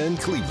 ESPN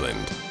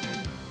Cleveland.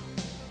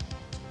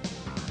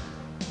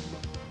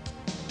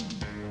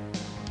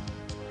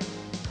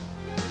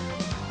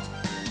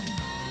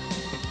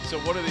 So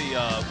one of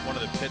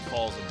the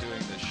pitfalls of doing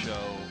this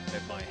show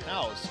at my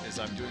house is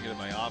I'm doing it in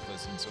my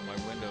office, and so my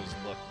windows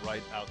look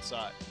right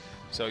outside.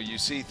 So you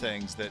see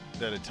things that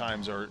at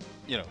times are,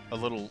 a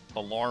little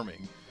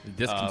alarming.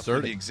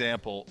 Disconcerting. For the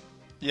example,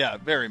 yeah,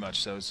 very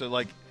much so. So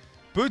like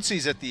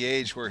Bootsy's at the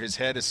age where his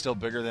head is still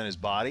bigger than his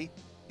body,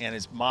 and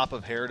his mop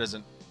of hair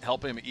doesn't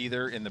help him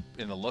either in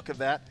the look of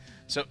that.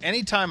 So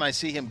anytime I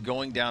see him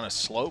going down a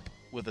slope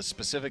with a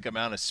specific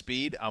amount of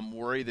speed, I'm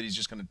worried that he's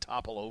just going to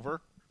topple over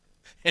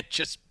and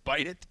just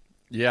bite it.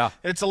 Yeah.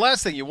 And it's the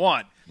last thing you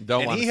want.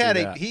 Don't want to see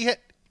that. He had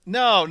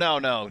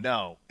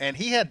no. And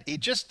he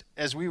just,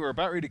 as we were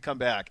about ready to come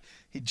back,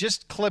 he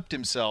just clipped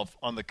himself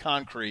on the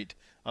concrete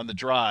on the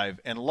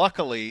drive, and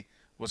luckily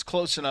was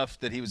close enough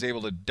that he was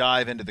able to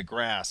dive into the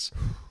grass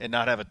and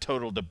not have a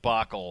total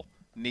debacle,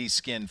 knee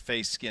skin,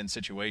 face skin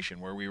situation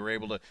where we were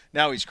able to.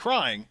 Now he's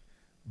crying,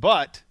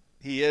 but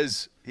he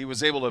was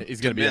able to. He's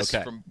going to be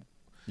okay.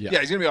 Yeah,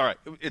 he's going to be all right.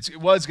 It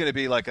was going to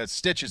be like a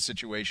stitches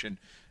situation,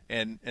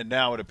 and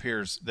now it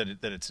appears that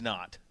it's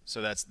not.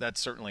 So that's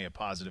certainly a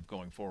positive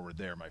going forward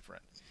there, my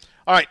friend.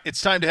 All right, it's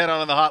time to head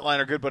on the hotline.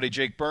 Our good buddy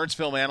Jake Burns,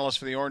 film analyst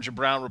for the Orange and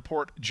Brown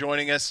Report,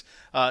 joining us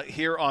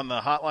here on the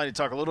hotline to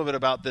talk a little bit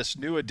about this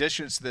new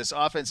additions to this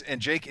offense. And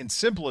Jake, in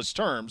simplest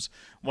terms,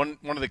 one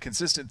of the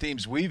consistent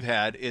themes we've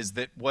had is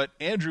that what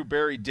Andrew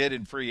Berry did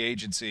in free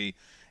agency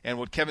and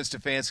what Kevin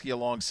Stefanski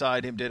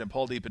alongside him did and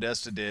Paul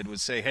DePodesta did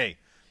was say, hey,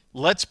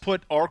 let's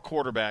put our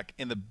quarterback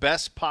in the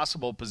best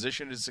possible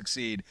position to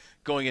succeed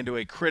going into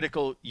a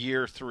critical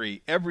year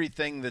 3.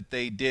 Everything that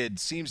they did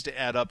seems to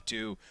add up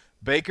to,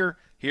 Baker,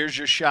 here's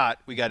your shot.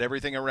 We got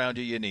everything around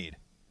you need.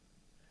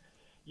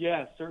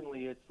 Yeah,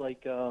 certainly. It's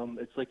like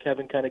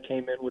Kevin kind of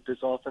came in with this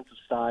offensive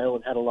style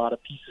and had a lot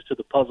of pieces to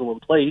the puzzle in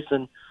place.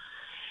 And,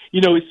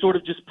 he's sort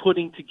of just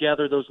putting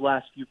together those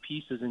last few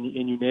pieces, and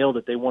you nailed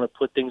it. They want to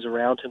put things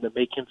around him that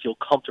make him feel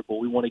comfortable.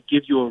 We want to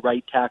give you a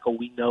right tackle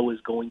we know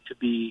is going to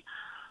be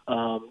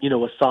a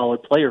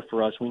solid player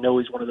for us. We know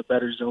he's one of the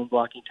better zone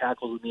blocking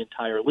tackles in the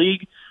entire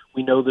league.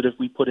 We know that if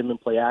we put him in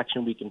play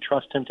action, we can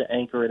trust him to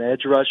anchor an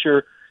edge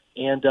rusher.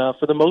 And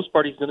for the most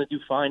part, he's going to do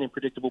fine in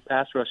predictable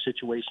pass rush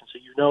situations.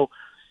 So,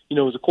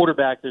 as a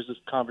quarterback, there's this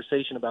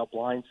conversation about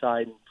blind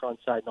side and front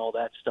side and all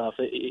that stuff.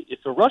 If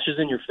the rush is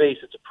in your face,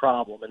 it's a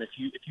problem. And if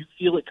you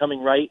feel it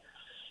coming right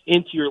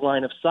into your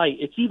line of sight,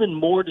 it's even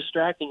more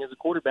distracting as a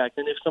quarterback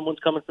than if someone's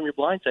coming from your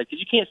blind side, because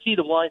you can't see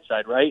the blind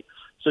side, right?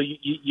 So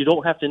you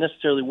don't have to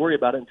necessarily worry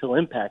about it until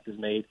impact is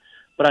made.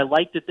 But I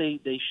like that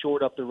they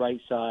shored up the right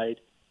side,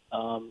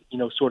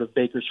 sort of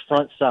Baker's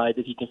front side,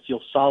 that he can feel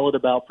solid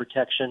about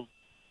protection,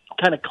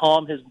 kind of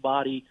calm his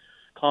body,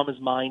 calm his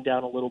mind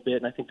down a little bit.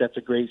 And I think that's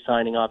a great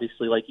signing,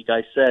 obviously, like you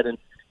guys said. And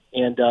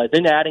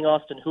then adding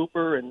Austin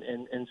Hooper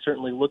and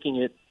certainly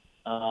looking at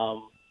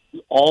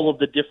all of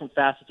the different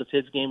facets of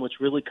his game, which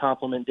really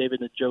complement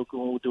David Njoku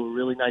and will do a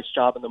really nice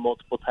job in the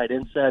multiple tight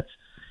end sets.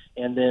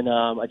 And then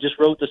I just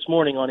wrote this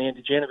morning on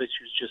Andy Janovich,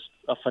 who's just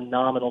a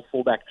phenomenal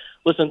fullback.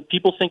 Listen,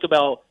 people think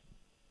about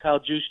Kyle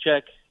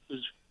Juszczyk,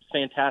 who's a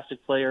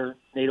fantastic player,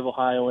 native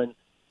Ohioan,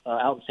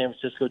 out in San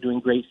Francisco doing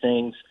great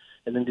things.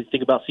 And then they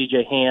think about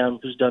C.J. Ham,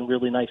 who's done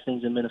really nice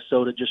things in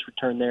Minnesota, just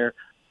returned there.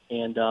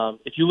 And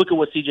if you look at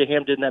what C.J.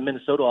 Ham did in that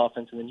Minnesota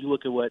offense, and then you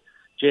look at what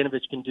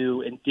Janovich can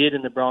do and did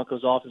in the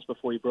Broncos offense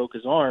before he broke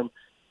his arm,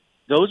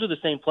 those are the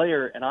same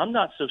player, and I'm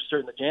not so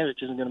certain that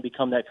Janovich isn't going to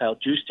become that Kyle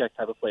Juszczyk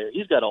type of player.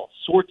 He's got all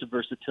sorts of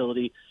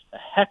versatility, a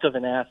heck of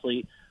an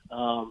athlete,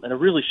 and a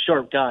really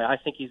sharp guy. I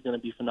think he's going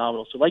to be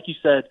phenomenal. So like you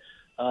said,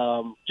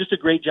 just a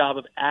great job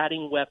of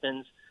adding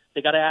weapons.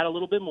 They got to add a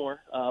little bit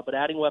more, but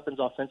adding weapons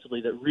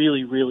offensively that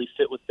really, really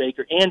fit with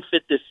Baker and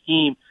fit this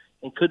scheme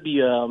and could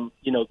be,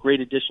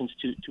 great additions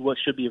to what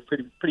should be a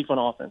pretty fun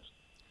offense.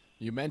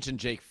 You mentioned,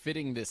 Jake,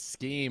 fitting this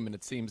scheme, and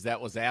it seems that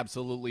was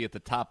absolutely at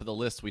the top of the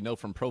list. We know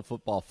from Pro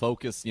Football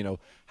Focus,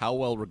 how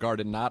well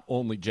regarded not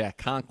only Jack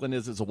Conklin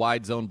is as a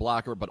wide zone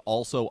blocker, but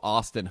also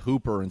Austin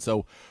Hooper. And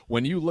so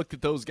when you looked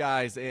at those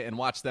guys and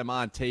watched them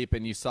on tape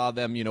and you saw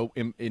them,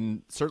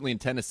 in certainly in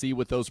Tennessee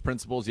with those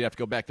principles, you have to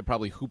go back to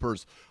probably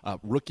Hooper's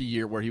rookie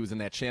year where he was in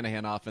that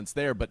Shanahan offense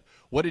there. But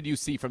what did you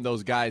see from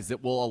those guys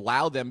that will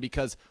allow them?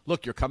 Because,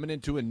 look, you're coming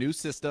into a new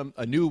system,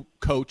 a new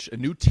coach, a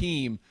new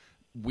team.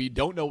 We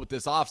don't know what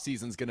this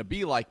offseason is going to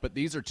be like, but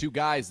these are two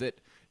guys that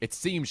it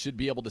seems should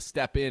be able to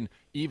step in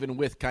even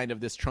with kind of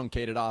this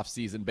truncated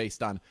offseason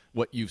based on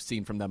what you've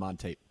seen from them on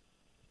tape.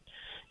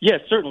 Yeah,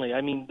 certainly.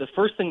 I mean, the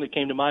first thing that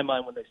came to my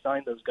mind when they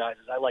signed those guys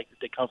is I like that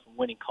they come from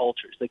winning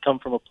cultures. They come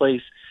from a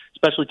place,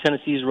 especially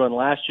Tennessee's run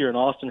last year and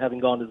Austin having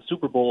gone to the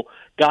Super Bowl,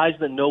 guys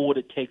that know what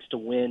it takes to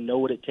win, know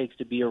what it takes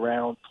to be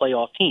around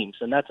playoff teams,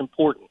 and that's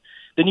important.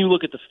 Then you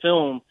look at the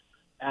film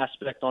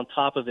aspect on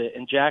top of it,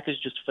 and Jack is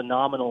just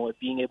phenomenal at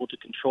being able to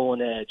control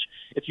an edge.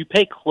 If you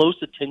pay close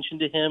attention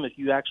to him, if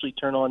you actually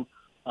turn on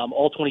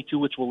All 22,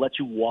 which will let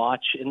you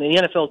watch, and the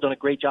NFL has done a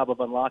great job of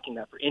unlocking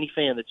that for any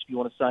fan that you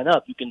want to sign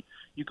up. You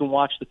can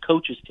watch the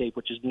coach's tape,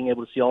 which is being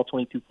able to see all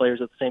 22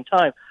 players at the same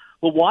time.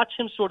 But watch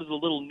him sort of the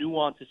little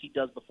nuances he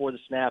does before the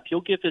snap.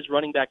 He'll give his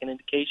running back an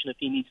indication if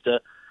he needs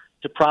to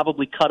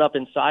probably cut up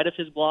inside of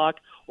his block,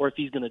 or if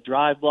he's going to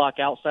drive block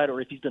outside,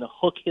 or if he's going to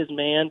hook his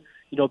man.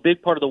 A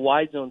big part of the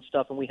wide zone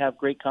stuff, and we have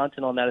great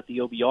content on that at the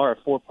OBR,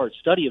 a 4-part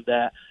study of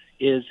that,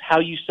 is how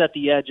you set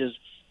the edges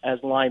as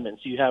linemen.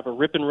 So you have a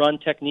rip and run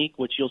technique,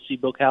 which you'll see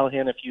Bill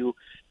Callahan, if you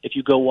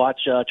go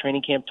watch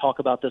training camp, talk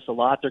about this a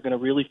lot. They're going to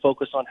really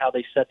focus on how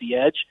they set the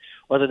edge,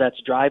 whether that's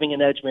driving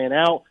an edge man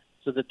out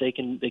so that they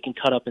can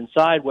cut up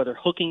inside, whether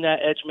hooking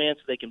that edge man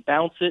so they can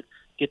bounce it,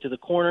 get to the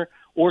corner,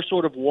 or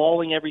sort of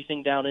walling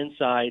everything down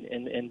inside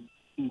and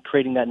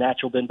creating that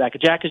natural bend back.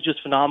 Jack is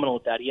just phenomenal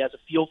at that. He has a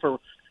feel for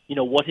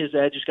what his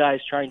edge guy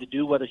is trying to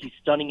do, whether he's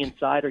stunning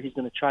inside or he's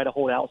going to try to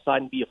hold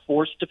outside and be a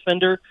force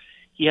defender.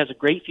 He has a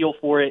great feel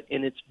for it,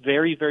 and it's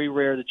very, very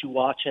rare that you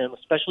watch him,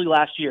 especially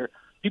last year.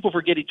 People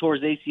forget he tore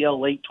his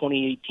ACL late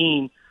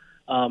 2018,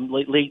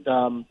 late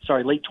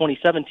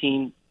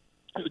 2017.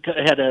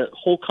 Had a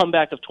whole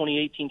comeback of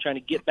 2018 trying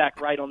to get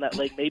back right on that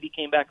leg. Maybe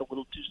came back a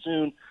little too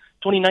soon.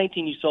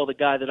 2019, you saw the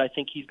guy that I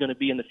think he's going to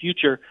be in the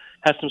future,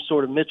 has some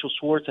sort of Mitchell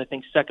Schwartz, I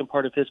think, second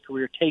part of his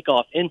career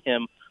takeoff in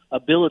him,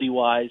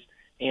 ability-wise.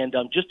 And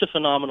just a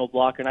phenomenal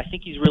blocker. And I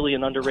think he's really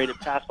an underrated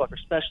pass blocker,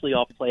 especially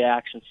off play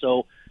action.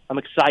 So I'm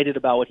excited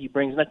about what he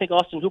brings. And I think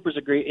Austin Hooper's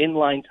a great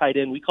inline tight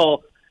end. We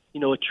call,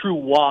 a true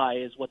Y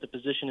is what the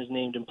position is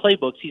named in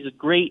playbooks. He's a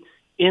great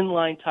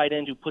inline tight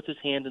end who puts his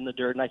hand in the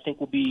dirt, and I think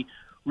will be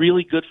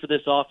really good for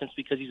this offense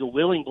because he's a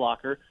willing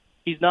blocker.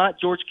 He's not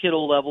George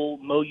Kittle level,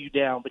 mow you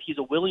down, but he's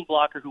a willing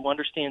blocker who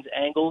understands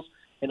angles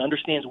and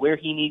understands where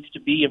he needs to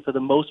be, and for the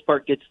most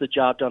part gets the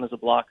job done as a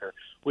blocker,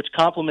 which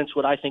complements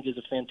what I think is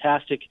a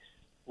fantastic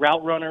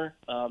route runner,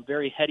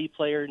 very heady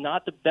player,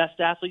 not the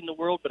best athlete in the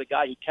world, but a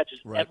guy who catches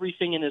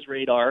everything in his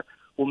radar,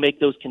 will make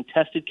those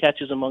contested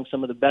catches among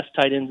some of the best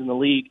tight ends in the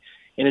league,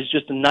 and is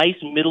just a nice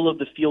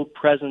middle-of-the-field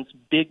presence,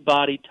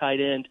 big-bodied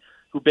tight end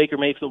who Baker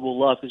Mayfield will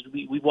love, because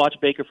we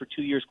watched Baker for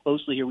 2 years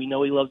closely here. We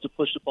know he loves to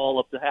push the ball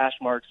up the hash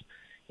marks,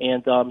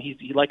 and he's,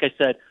 like I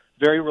said,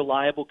 very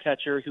reliable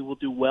catcher who will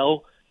do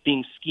well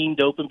being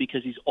schemed open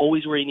because he's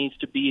always where he needs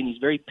to be, and he's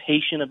very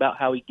patient about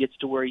how he gets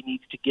to where he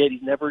needs to get.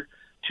 He's never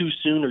too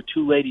soon or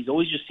too late. He's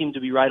always just seemed to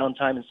be right on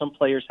time, and some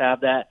players have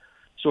that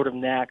sort of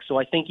knack. So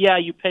I think,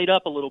 you paid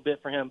up a little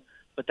bit for him,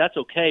 but that's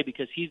okay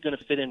because he's going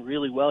to fit in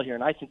really well here,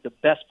 and I think the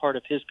best part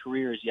of his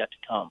career is yet to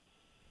come.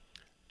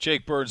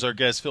 Jake Burns, our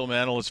guest film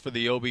analyst for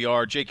the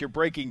OBR. Jake, you're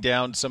breaking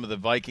down some of the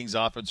Vikings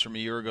offense from a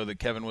year ago that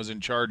Kevin was in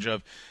charge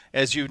of.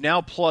 As you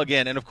now plug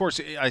in, and of course,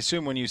 I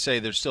assume when you say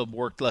there's still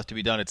work left to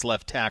be done, it's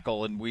left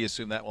tackle, and we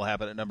assume that will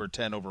happen at number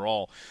 10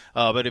 overall.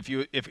 But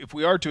if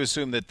we are to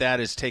assume that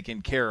is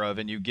taken care of,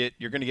 and you're going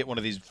to get one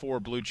of these 4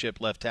 blue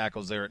chip left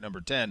tackles there at number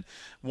 10,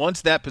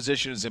 once that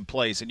position is in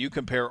place, and you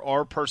compare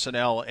our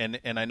personnel, and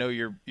I know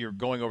you're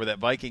going over that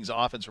Vikings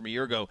offense from a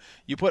year ago,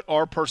 you put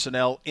our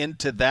personnel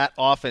into that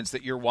offense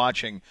that you're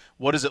watching.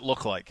 What does it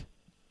look like?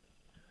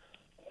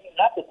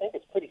 I have to think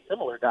it's pretty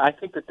similar. I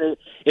think that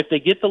if they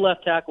get the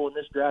left tackle in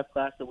this draft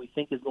class that we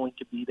think is going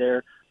to be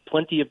there,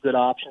 plenty of good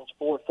options,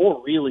 four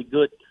really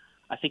good,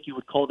 I think you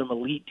would call them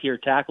elite tier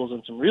tackles,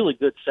 and some really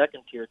good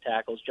second tier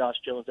tackles, Josh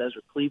Jones,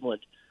 Ezra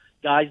Cleveland,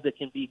 guys that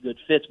can be good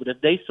fits. But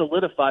if they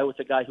solidify with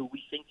a guy who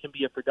we think can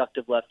be a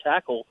productive left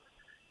tackle,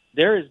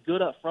 they're as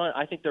good up front.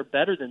 I think they're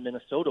better than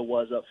Minnesota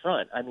was up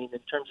front. I mean, in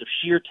terms of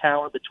sheer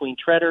talent between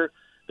Treader,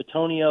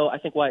 Bitonio, I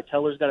think Wyatt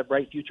Teller's got a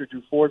bright future.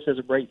 Drew Forbes has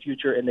a bright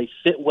future, and they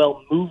fit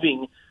well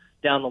moving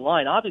down the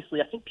line.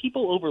 Obviously, I think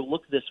people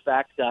overlook this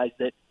fact, guys,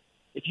 that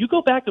if you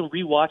go back and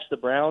rewatch the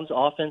Browns'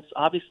 offense,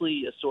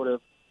 obviously a sort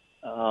of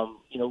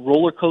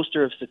roller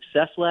coaster of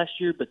success last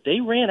year, but they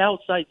ran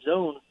outside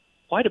zone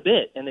quite a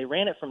bit, and they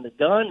ran it from the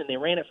gun, and they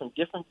ran it from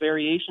different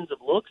variations of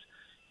looks,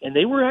 and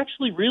they were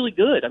actually really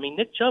good. I mean,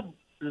 Nick Chubb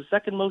was the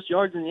second most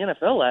yards in the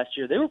NFL last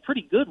year. They were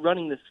pretty good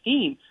running the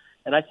scheme.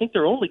 And I think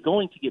they're only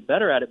going to get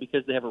better at it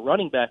because they have a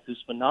running back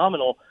who's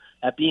phenomenal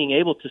at being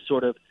able to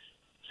sort of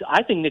 – so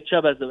I think Nick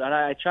Chubb has and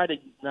I try to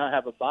not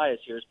have a bias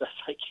here as best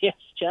I can.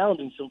 It's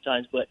challenging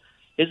sometimes, but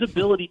his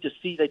ability to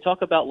see – they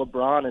talk about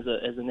LeBron as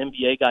an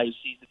NBA guy who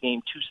sees the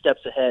game 2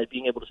 steps ahead,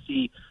 being able to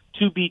see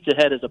 2 beats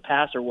ahead as a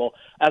passer. Well,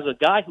 as a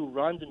guy who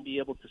runs and be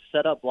able to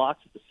set up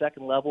blocks at the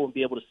second level and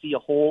be able to see a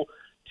whole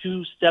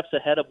 2 steps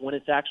ahead of when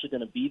it's actually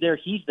going to be there,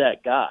 he's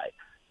that guy.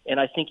 And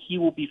I think he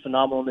will be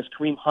phenomenal in this.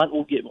 Kareem Hunt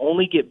will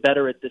only get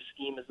better at this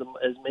scheme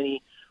as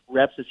many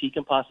reps as he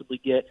can possibly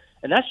get.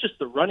 And that's just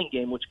the running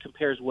game, which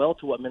compares well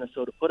to what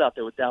Minnesota put out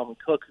there with Dalvin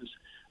Cook, who's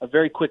a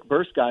very quick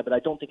burst guy, but I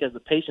don't think has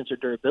the patience or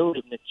durability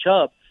of Nick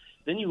Chubb.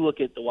 Then you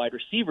look at the wide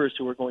receivers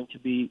who are going to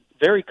be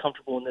very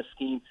comfortable in this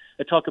scheme.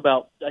 I talk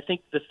about, I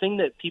think the thing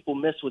that people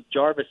miss with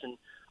Jarvis and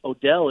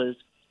Odell is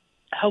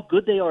how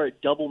good they are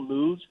at double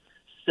moves,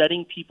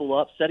 setting people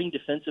up, setting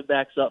defensive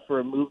backs up for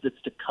a move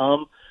that's to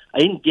come. I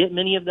didn't get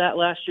many of that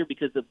last year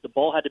because the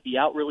ball had to be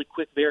out really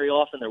quick very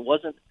often. There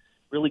wasn't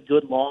really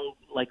good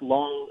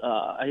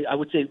I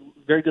would say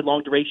very good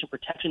long duration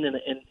protection in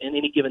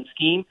any given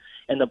scheme.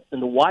 And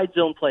the wide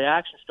zone play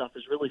action stuff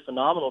is really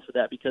phenomenal for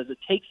that because it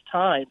takes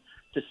time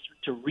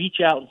to reach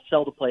out and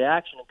sell the play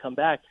action and come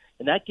back.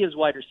 And that gives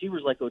wide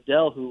receivers like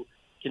Odell, who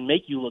can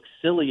make you look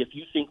silly if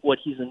you think what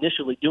he's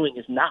initially doing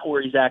is not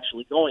where he's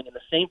actually going. And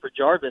the same for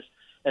Jarvis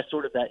as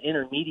sort of that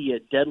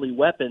intermediate deadly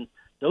weapon.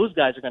 Those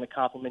guys are going to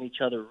complement each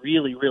other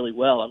really, really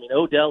well. I mean,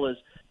 Odell is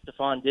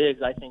Stephon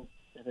Diggs, I think,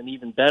 at an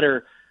even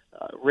better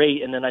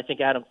rate. And then I think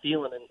Adam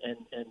Thielen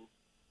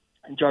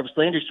and Jarvis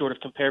Landry sort of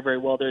compare very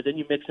well there. Then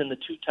you mix in the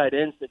 2 tight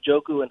ends,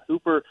 Njoku and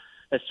Hooper,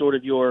 as sort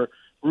of your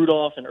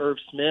Rudolph and Irv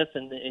Smith,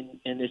 and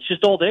it's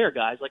just all there,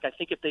 guys. Like, I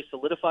think if they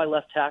solidify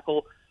left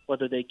tackle,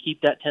 whether they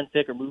keep that 10th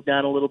pick or move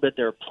down a little bit,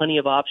 there are plenty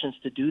of options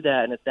to do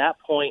that. And at that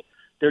point,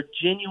 there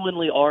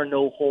genuinely are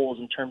no holes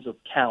in terms of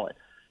talent.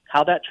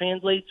 How that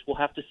translates, we'll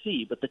have to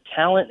see. But the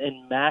talent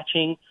and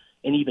matching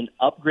and even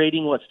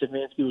upgrading what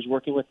Stefanski was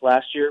working with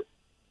last year,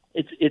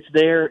 it's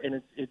there,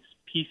 and it's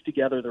pieced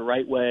together the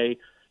right way,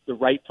 the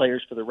right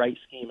players for the right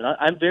scheme. And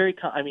I'm very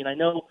I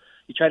know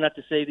you try not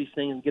to say these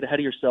things and get ahead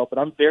of yourself, but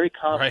I'm very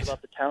confident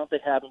about the talent they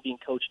have and being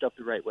coached up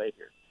the right way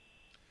here.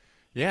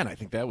 Yeah, and I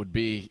think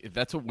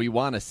that's what we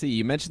want to see.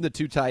 You mentioned the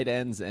 2 tight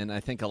ends, and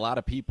I think a lot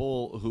of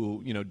people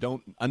who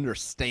don't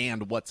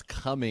understand what's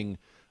coming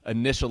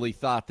initially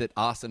thought that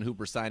Austin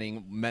Hooper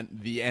signing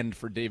meant the end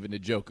for David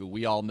Njoku.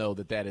 We all know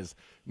that is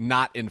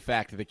not, in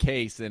fact, the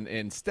case, and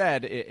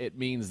instead it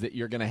means that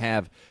you're going to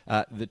have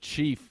the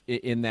chief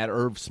in that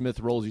Irv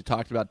Smith role you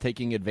talked about,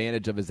 taking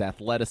advantage of his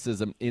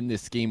athleticism in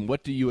this scheme.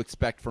 What do you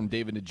expect from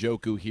David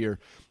Njoku here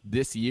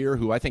this year,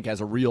 who I think has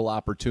a real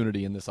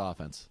opportunity in this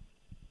offense?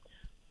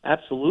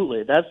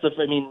 Absolutely.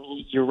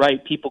 You're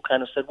right. People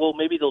kind of said, well,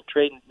 maybe they'll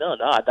trade. No,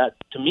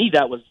 to me,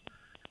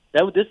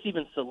 this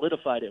even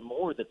solidified it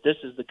more that this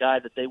is the guy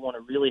that they want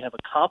to really have a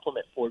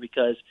compliment for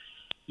because,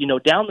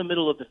 down the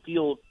middle of the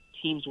field,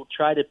 teams will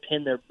try to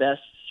pin their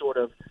best sort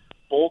of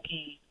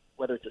bulky,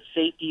 whether it's a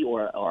safety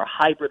or a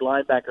hybrid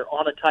linebacker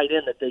on a tight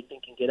end that they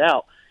think can get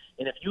out.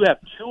 And if you have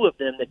 2 of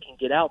them that can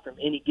get out from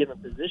any given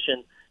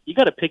position, you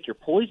got to pick your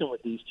poison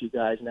with these 2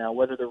 guys now,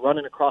 whether they're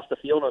running across the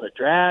field on a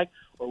drag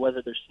or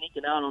whether they're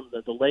sneaking out on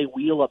the delay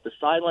wheel up the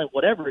sideline,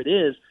 whatever it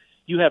is,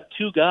 you have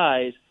 2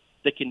 guys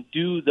that can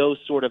do those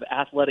sort of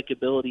athletic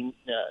ability,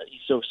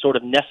 sort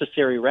of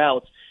necessary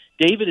routes.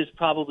 David is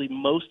probably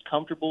most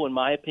comfortable, in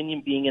my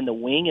opinion, being in the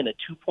wing in a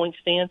 2-point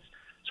stance.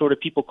 Sort of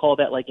people call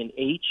that like an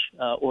H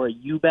or a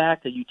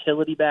U-back, a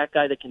utility back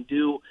guy that can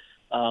do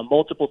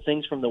multiple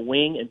things from the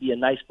wing and be a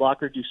nice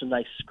blocker, do some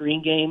nice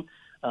screen game.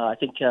 I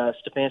think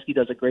Stefanski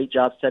does a great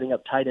job setting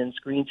up tight end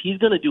screens. He's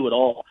going to do it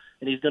all,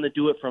 and he's going to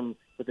do it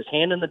with his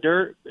hand in the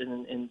dirt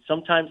and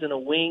sometimes in a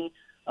wing,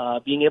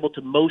 being able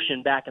to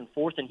motion back and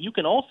forth. And you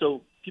can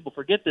also, people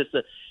forget this,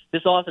 that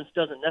this offense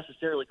doesn't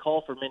necessarily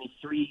call for many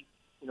 3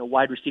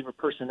 wide receiver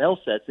personnel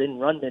sets. They didn't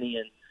run many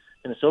in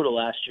Minnesota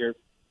last year.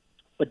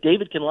 But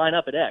David can line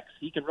up at X.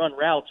 He can run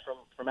routes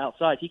from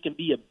outside. He can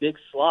be a big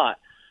slot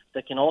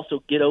that can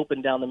also get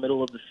open down the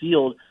middle of the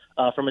field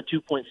from a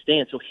 2-point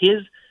stance. So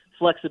his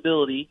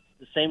flexibility,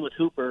 the same with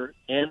Hooper,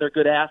 and they're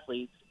good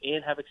athletes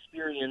and have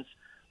experience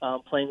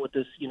playing with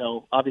this,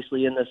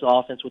 obviously in this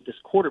offense with this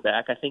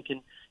quarterback, I think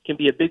can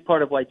be a big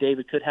part of why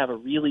David could have a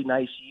really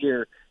nice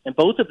year, and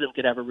both of them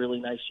could have a really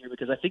nice year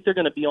because I think they're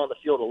going to be on the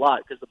field a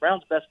lot because the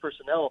Browns' best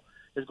personnel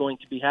is going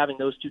to be having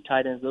those 2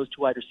 tight ends, those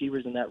 2 wide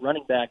receivers, and that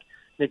running back,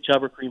 Nick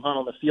Chubb or Kareem Hunt,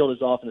 on the field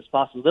as often as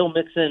possible. They'll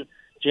mix in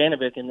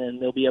Janovic, and then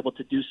they'll be able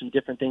to do some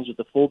different things with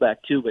the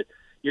fullback too. But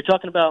you're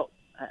talking about,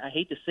 I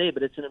hate to say it,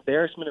 but it's an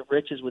embarrassment of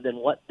riches within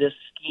what this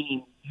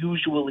scheme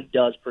usually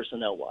does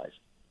personnel-wise.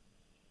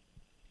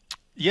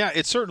 Yeah,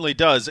 it certainly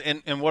does.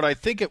 And what I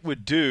think it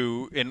would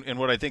do, and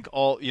what I think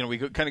we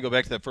kind of go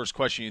back to that first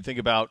question. You think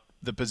about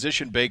the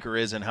position Baker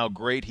is and how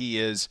great he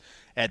is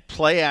at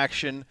play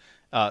action,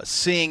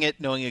 seeing it,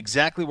 knowing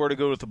exactly where to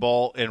go with the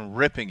ball, and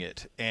ripping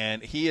it.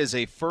 And he is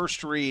a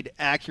first-read,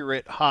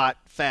 accurate, hot,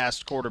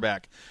 fast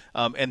quarterback.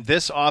 And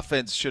this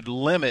offense should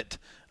limit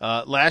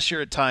Last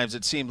year, at times,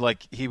 it seemed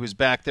like he was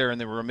back there, and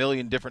there were a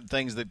million different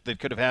things that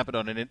could have happened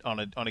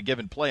on a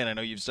given play. And I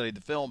know you've studied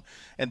the film,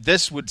 and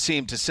this would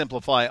seem to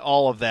simplify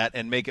all of that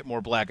and make it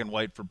more black and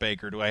white for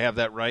Baker. Do I have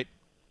that right?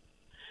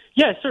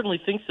 Yeah, I certainly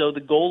think so.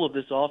 The goal of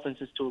this offense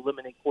is to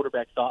eliminate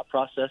quarterback thought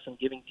process and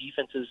giving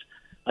defenses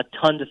a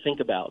ton to think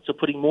about. So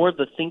putting more of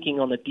the thinking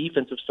on the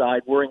defensive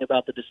side, worrying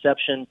about the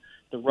deception,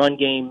 the run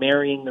game,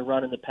 marrying the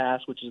run and the pass,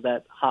 which is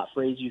that hot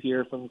phrase you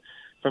hear from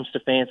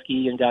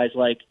Stefanski and guys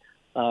like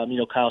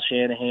Kyle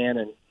Shanahan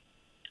and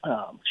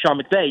Sean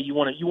McVay. You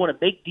want to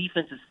make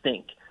defenses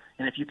think,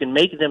 and if you can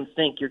make them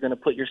think, you're going to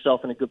put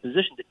yourself in a good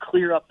position to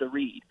clear up the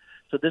read.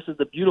 So this is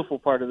the beautiful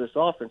part of this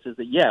offense is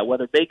that,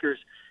 whether Baker's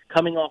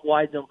coming off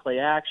wide zone play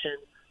action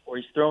or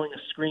he's throwing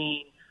a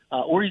screen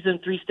or he's in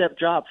three-step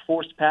drop,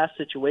 forced pass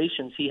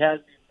situations, he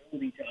has the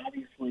ability to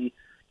obviously,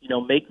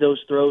 make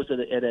those throws at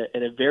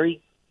a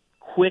very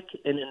quick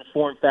and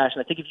informed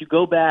fashion. I think if you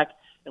go back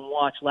and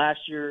watch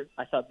last year,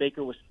 I thought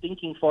Baker was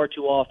thinking far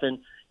too often,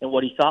 and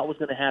what he thought was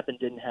going to happen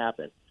didn't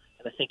happen.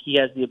 And I think he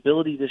has the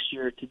ability this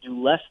year to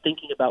do less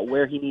thinking about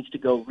where he needs to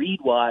go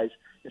read-wise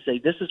and say,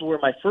 this is where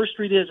my first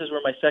read is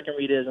where my second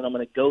read is, and I'm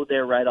going to go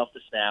there right off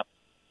the snap.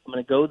 I'm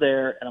going to go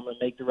there, and I'm going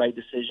to make the right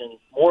decision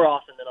more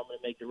often than I'm going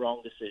to make the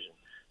wrong decision.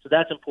 So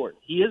that's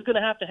important. He is going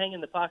to have to hang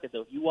in the pocket,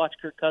 though. If you watch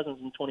Kirk Cousins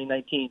in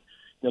 2019,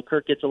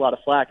 Kirk gets a lot of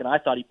flack, and I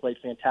thought he played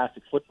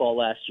fantastic football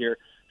last year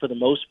for the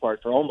most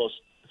part, for almost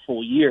the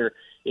full year,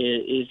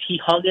 is he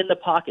hung in the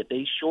pocket.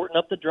 They shortened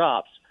up the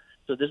drops.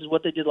 So this is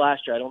what they did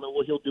last year. I don't know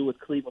what he'll do with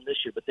Cleveland this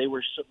year, but they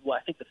were, I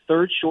think, the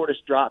third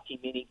shortest drop team,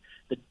 meaning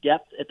the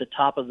depth at the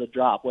top of the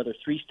drop, whether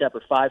three-step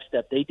or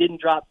five-step. They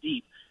didn't drop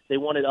deep. They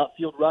wanted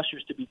upfield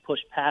rushers to be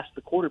pushed past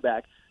the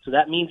quarterback. So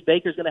that means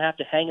Baker's going to have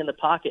to hang in the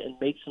pocket and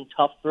make some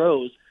tough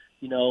throws,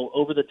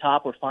 over the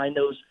top or find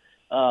those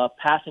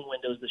passing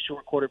windows, the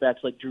short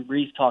quarterbacks like Drew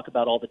Brees talk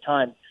about all the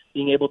time,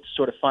 being able to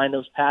sort of find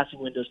those passing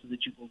windows so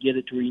that you can get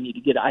it to where you need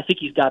to get it. I think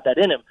he's got that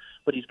in him,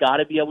 but he's got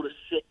to be able to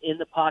sit in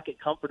the pocket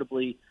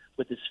comfortably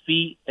with his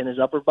feet and his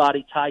upper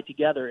body tied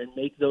together and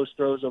make those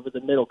throws over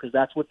the middle, because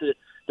that's what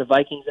the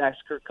Vikings asked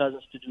Kirk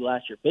Cousins to do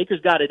last year.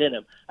 Baker's got it in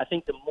him. I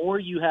think the more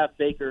you have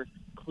Baker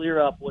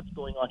clear up what's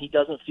going on, he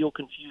doesn't feel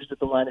confused at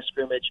the line of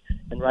scrimmage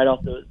and right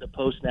off the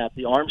post snap.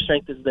 The arm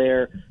strength is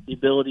there, the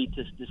ability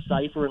to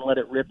decipher and let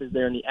it rip is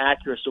there, and the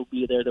accuracy will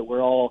be there that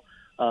we're all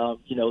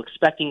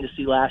expecting to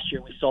see last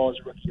year. We saw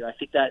his rookie year. I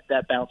think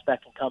that bounce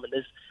back can come, and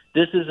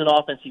this is an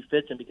offense he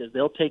fits in because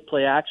they'll take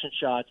play action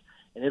shots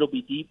and it'll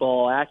be deep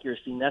ball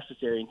accuracy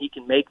necessary, and he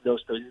can make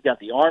those throws. He's got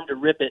the arm to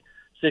rip it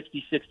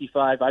 60,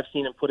 65. I've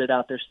seen him put it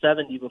out there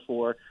 70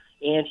 before,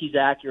 and he's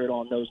accurate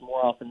on those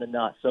more often than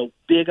not. So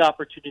big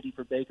opportunity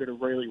for Baker to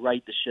really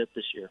right the ship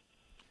this year.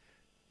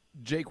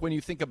 Jake, when you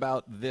think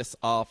about this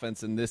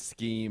offense and this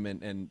scheme,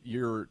 and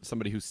you're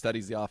somebody who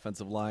studies the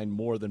offensive line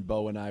more than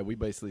Beau and I, we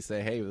basically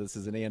say, hey, this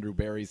is in Andrew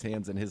Berry's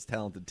hands and his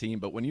talented team.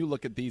 But when you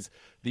look at these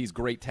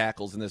great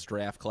tackles in this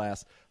draft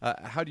class,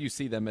 how do you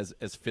see them as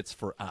fits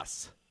for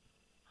us?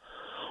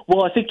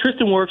 Well, I think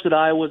Tristan Wirfs at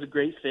Iowa is a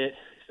great fit.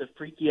 He's a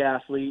freaky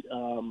athlete.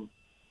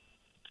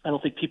 I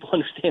don't think people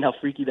understand how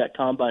freaky that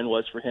combine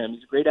was for him.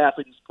 He's a great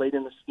athlete. He's played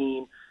in the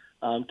scheme,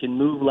 can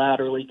move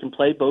laterally, can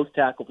play both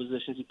tackle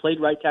positions. He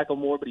played right tackle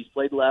more, but he's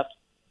played left.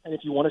 And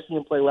if you want to see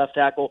him play left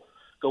tackle,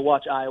 go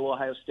watch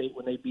Ohio State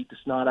when they beat the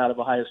snot out of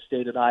Ohio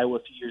State at Iowa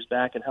a few years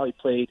back and how he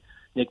played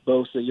Nick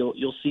Bosa.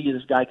 You'll see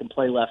this guy can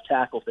play left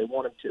tackle if they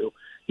want him to.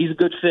 He's a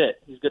good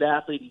fit. He's a good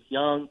athlete. He's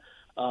young.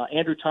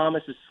 Andrew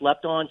Thomas is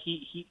slept on.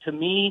 He to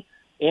me,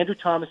 Andrew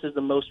Thomas is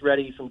the most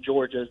ready from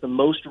Georgia, is the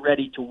most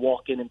ready to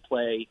walk in and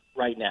play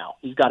right now.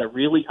 He's got a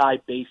really high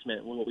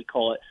basement, what we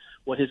call it,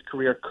 what his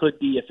career could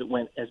be if it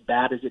went as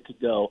bad as it could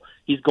go.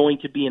 He's going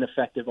to be an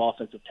effective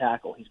offensive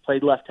tackle. He's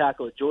played left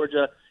tackle at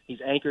Georgia. He's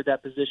anchored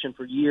that position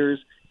for years.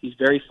 He's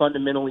very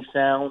fundamentally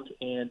sound,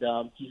 and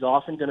he's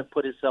often going to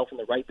put himself in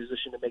the right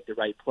position to make the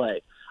right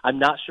play. I'm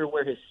not sure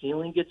where his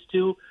ceiling gets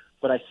to,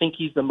 but I think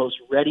he's the most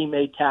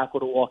ready-made tackle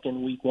to walk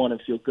in week one and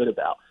feel good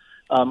about.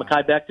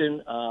 Mekhi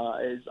Becton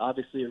is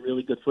obviously a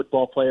really good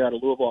football player out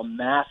of Louisville, a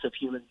massive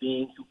human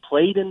being who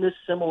played in this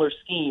similar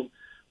scheme,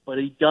 but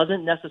he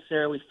doesn't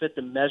necessarily fit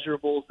the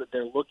measurables that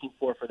they're looking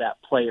for that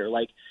player.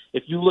 Like,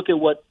 if you look at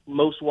what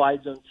most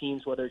wide zone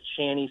teams, whether it's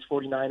Shanny's,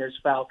 49ers,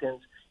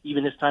 Falcons,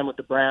 even his time with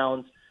the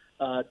Browns,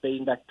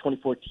 dating back to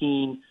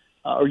 2014,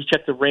 or you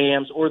check the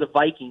Rams or the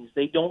Vikings,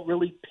 they don't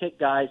really pick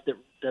guys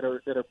that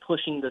are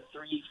pushing the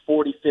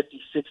 340,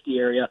 50, 60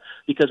 area,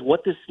 because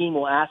what this scheme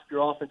will ask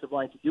your offensive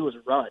line to do is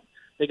run.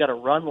 They got to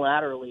run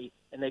laterally,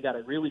 and they got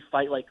to really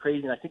fight like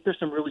crazy. And I think there's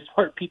some really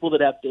smart people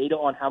that have data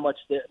on how much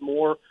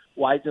more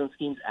wide zone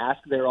schemes ask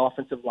their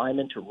offensive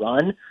linemen to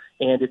run,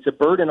 and it's a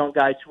burden on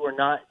guys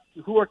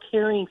who are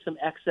carrying some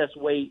excess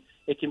weight.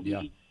 It can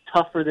be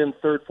tough for them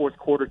third, fourth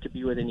quarter to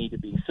be where they need to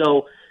be.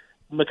 So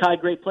Mekhi,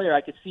 great player.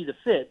 I could see the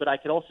fit, but I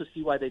could also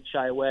see why they'd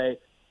shy away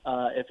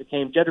if it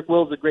came. Jedrick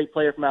Wills is a great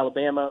player from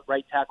Alabama,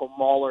 right tackle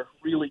mauler,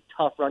 really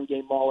tough run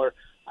game mauler.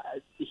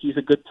 He's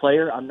a good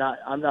player. I'm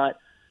not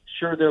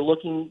sure they're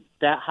looking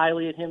that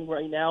highly at him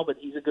right now, but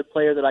he's a good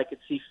player that I could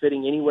see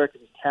fitting anywhere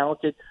because he's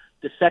talented.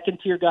 The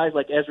second-tier guys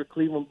like Ezra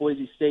Cleveland,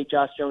 Boise State,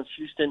 Josh Jones,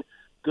 Houston,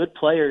 good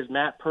players.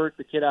 Matt Perk,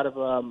 the kid out of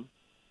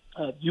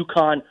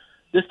UConn.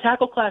 This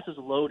tackle class is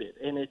loaded,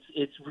 and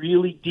it's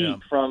really deep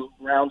from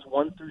rounds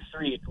 1 through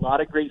 3. It's a lot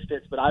of great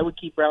fits, but I would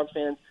keep Browns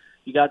fans.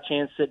 You got a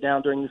chance to sit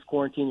down during this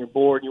quarantine, you're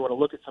bored, and you want to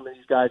look at some of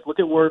these guys. Look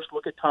at Wirfs,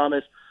 look at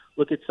Thomas,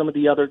 look at some of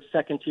the other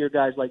second-tier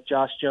guys like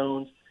Josh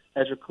Jones,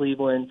 Ezra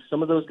Cleveland,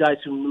 some of those guys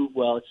who move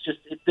well. It's just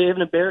they have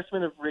an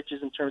embarrassment of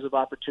riches in terms of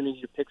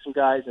opportunity to pick some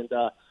guys, and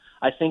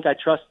I think I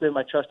trust them.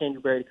 I trust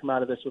Andrew Berry to come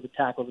out of this with a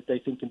tackle that they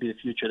think can be the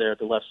future there at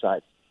the left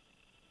side.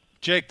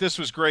 Jake, this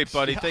was great,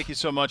 buddy. Thank you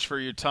so much for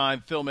your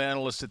time. Film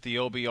analyst at the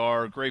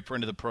OBR, great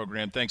friend of the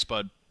program. Thanks,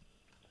 bud.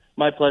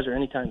 My pleasure.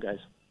 Anytime, guys.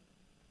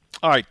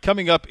 All right,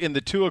 coming up in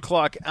the 2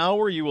 o'clock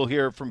hour, you will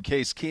hear from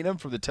Case Keenum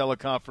from the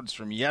teleconference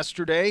from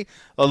yesterday.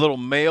 A little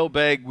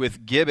mailbag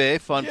with Gibby.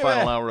 Fun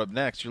final hour up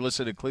next. You're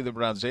listening to Cleveland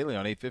Browns Daily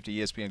on 850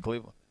 ESPN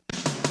Cleveland.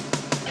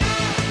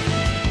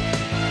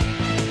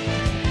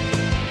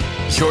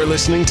 You're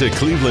listening to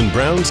Cleveland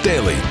Browns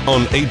Daily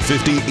on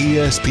 850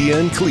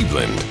 ESPN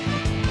Cleveland.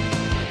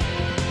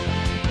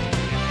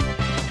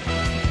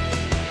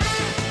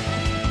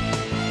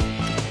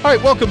 All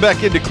right, welcome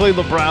back into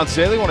Cleveland Browns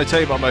Daily. I want to tell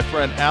you about my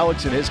friend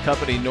Alex and his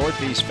company,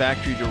 Northeast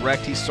Factory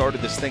Direct. He started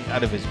this thing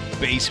out of his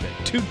basement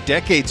 2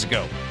 decades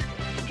ago.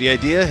 The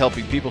idea,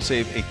 helping people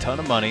save a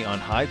ton of money on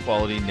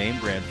high-quality,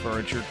 name-brand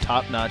furniture,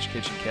 top-notch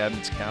kitchen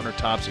cabinets,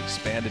 countertops,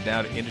 expanded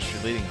down to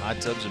industry-leading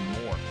hot tubs, and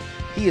more.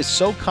 He is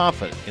so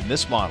confident in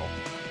this model,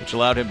 which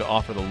allowed him to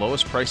offer the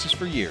lowest prices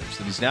for years,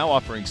 that he's now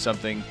offering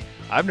something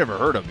I've never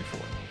heard of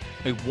before.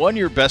 A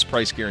 1-year best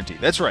price guarantee.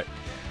 That's right.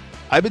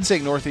 I've been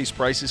saying Northeast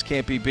prices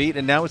can't be beat,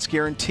 and now it's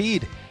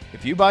guaranteed.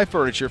 If you buy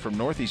furniture from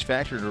Northeast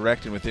Factory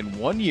Direct and within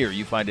 1 year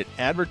you find it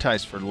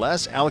advertised for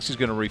less, Alex is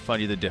going to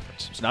refund you the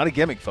difference. It's not a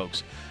gimmick,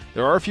 folks.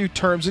 There are a few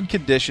terms and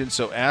conditions,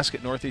 so ask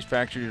at Northeast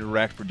Factory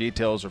Direct for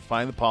details or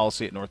find the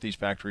policy at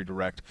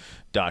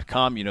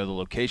northeastfactorydirect.com. You know the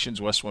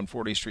locations, West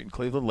 140th Street in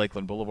Cleveland,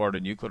 Lakeland Boulevard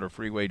in Euclid, or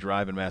Freeway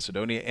Drive in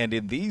Macedonia. And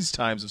in these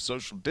times of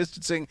social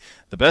distancing,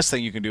 the best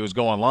thing you can do is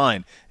go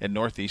online at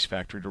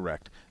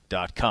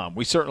northeastfactorydirect.com.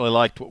 We certainly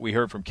liked what we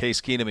heard from Case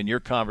Keenum in your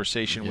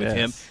conversation with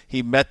him.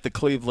 He met the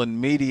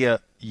Cleveland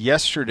media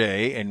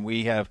yesterday, and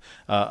we have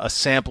a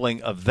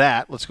sampling of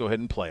that. Let's go ahead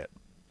and play it.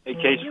 Hey,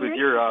 Case, with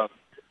your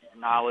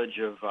knowledge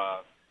of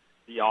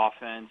the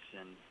offense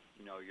and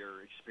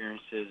your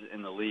experiences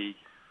in the league,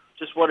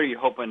 just what are you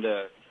hoping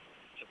to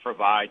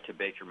provide to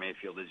Baker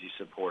Mayfield as you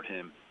support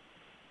him?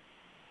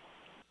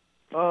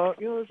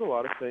 There's a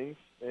lot of things,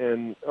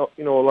 and a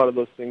lot of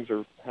those things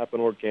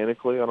happen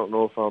organically. I don't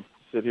know if I'll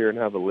sit here and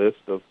have a list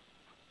of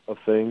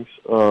things.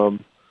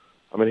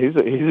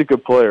 He's a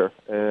good player,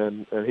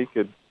 and he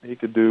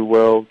could do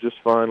well just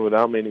fine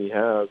without me, and he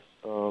has.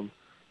 And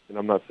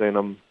I'm not saying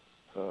I'm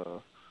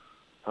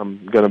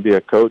going to be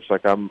a coach.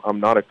 Like I'm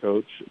not a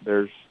coach.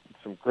 There's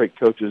some great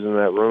coaches in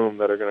that room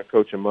that are going to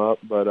coach him up,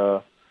 but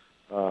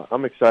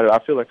I'm excited. I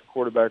feel like the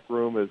quarterback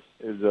room is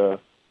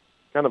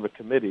kind of a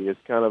committee. It's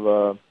kind of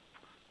a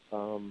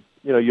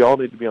you all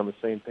need to be on the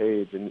same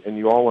page, and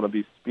you all want to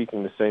be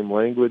speaking the same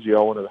language. You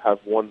all want to have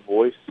one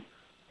voice.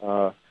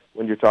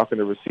 When you're talking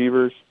to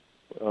receivers,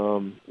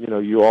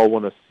 you all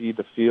want to see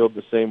the field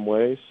the same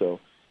way. So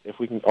if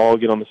we can all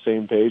get on the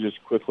same page as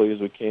quickly as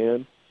we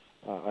can,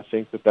 I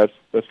think that's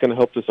going to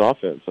help this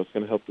offense. That's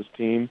going to help this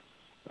team,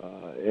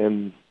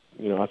 and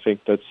I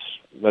think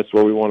that's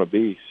where we want to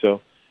be.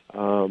 So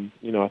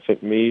I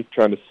think me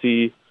trying to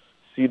see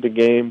the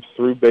game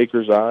through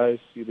Baker's eyes,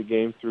 see the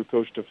game through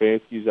Coach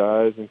Stefanski's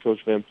eyes and Coach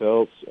Van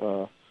Pelt's.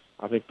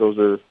 I think those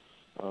are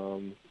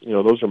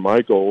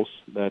my goals.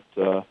 That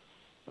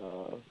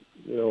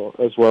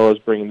as well as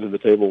bringing to the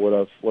table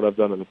what I've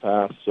done in the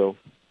past. So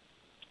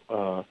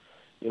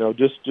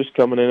just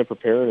coming in and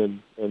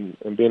preparing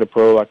and being a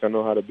pro like I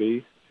know how to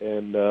be,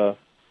 and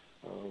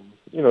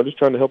just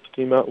trying to help the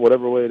team out in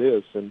whatever way it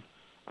is. And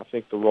I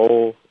think the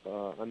role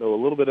I know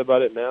a little bit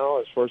about it now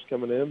as far as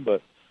coming in,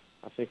 but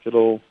I think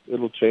it'll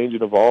change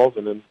and evolve,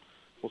 and then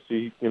we'll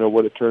see,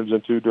 what it turns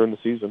into during the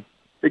season.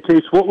 Hey,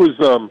 Case, what was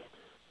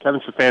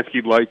Kevin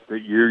Stefanski like the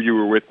year you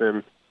were with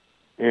him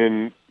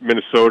in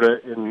Minnesota,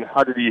 and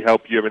how did he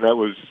help you? I mean, that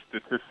was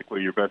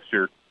statistically your best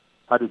year.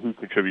 How did he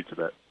contribute to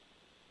that?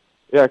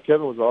 Yeah,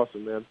 Kevin was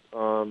awesome, man.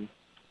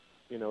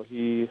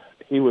 He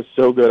was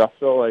so good. I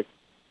felt like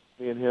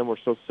me and him were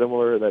so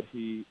similar that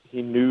he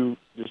knew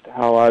just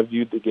how I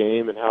viewed the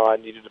game and how I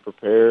needed to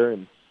prepare,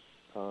 and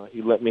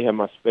he let me have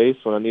my space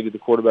when I needed the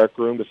quarterback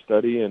room to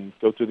study and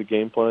go through the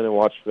game plan and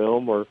watch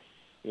film, or,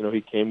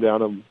 he came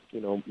down and,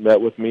 met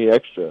with me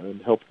extra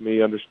and helped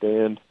me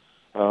understand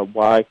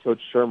why Coach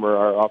Shermer,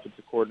 our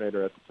offensive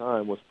coordinator at the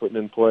time, was putting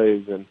in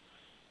plays. And,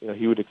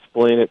 he would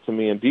explain it to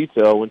me in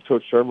detail when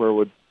Coach Shermer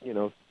would,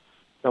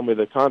 tell me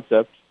the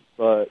concept,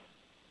 but,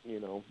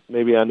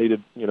 maybe I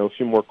needed, a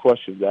few more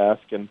questions to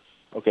ask. And,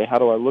 okay, how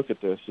do I look at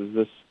this? Is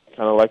this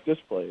kind of like this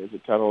play? Is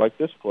it kind of like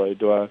this play?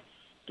 Do I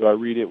do I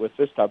read it with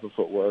this type of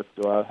footwork?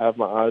 Do I have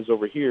my eyes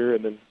over here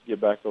and then get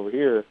back over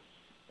here?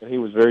 And he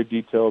was very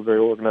detailed, very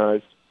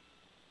organized,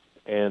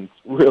 and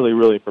really,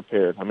 really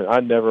prepared. I mean, I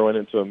never went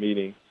into a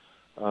meeting.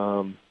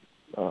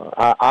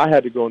 I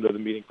had to go into the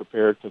meeting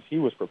prepared because he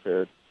was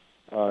prepared,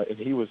 and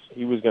he was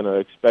going to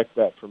expect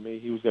that from me.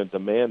 He was going to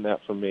demand that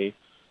from me,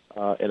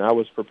 and I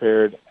was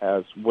prepared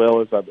as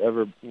well as I've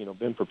ever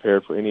been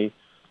prepared for any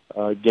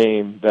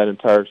game that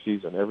entire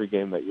season. Every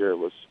game that year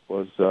was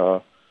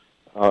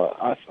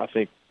I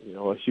think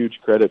a huge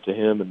credit to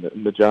him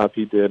and the job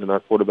he did in our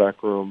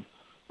quarterback room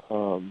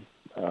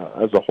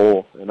as a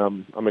whole. And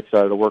I'm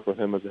excited to work with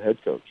him as a head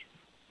coach.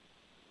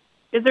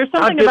 Is there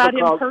something about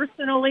him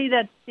personally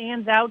that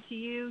stands out to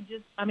you?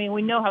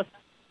 We know how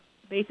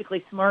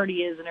basically smart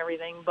he is and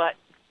everything, but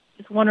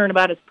just wondering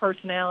about his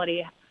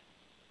personality.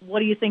 What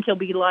do you think he'll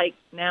be like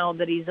now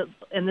that he's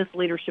in this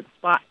leadership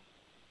spot?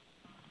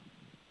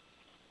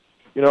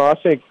 I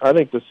think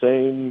the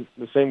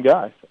same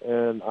guy,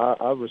 and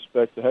I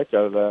respect the heck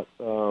out of that.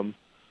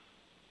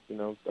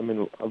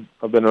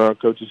 I've been around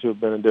coaches who have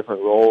been in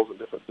different roles and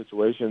different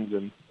situations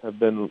and have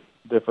been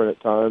different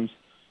at times.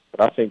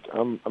 But I think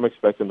I'm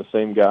expecting the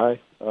same guy.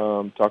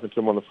 Talking to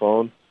him on the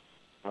phone,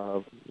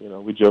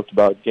 we joked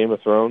about Game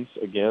of Thrones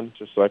again,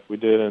 just like we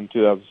did in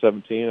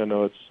 2017. I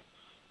know it's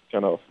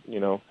kind of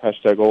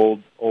hashtag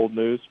old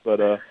news, but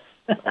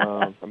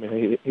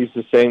he's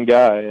the same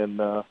guy, and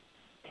the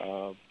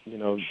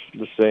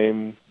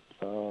same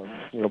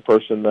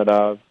person that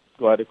I'm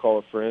glad to call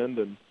a friend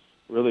and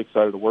really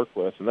excited to work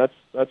with. And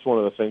that's one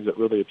of the things that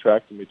really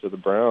attracted me to the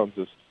Browns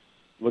is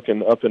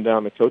looking up and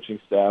down the coaching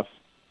staff.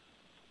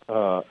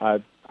 I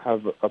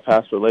have a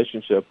past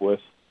relationship with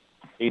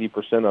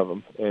 80% of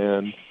them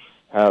and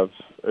have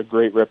a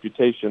great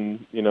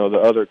reputation.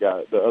 The other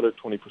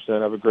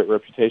 20% have a great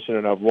reputation,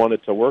 and I've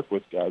wanted to work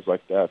with guys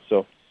like that.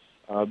 So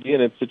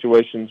being in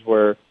situations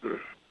where,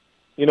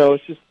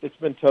 it's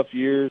been tough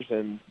years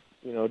and,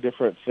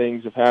 different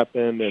things have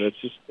happened, and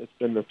it's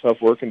been a tough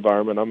work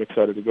environment. I'm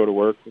excited to go to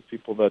work with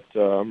people that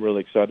I'm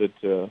really excited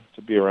to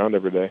be around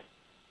every day.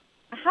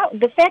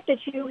 The fact that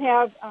you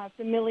have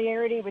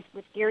familiarity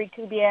with Gary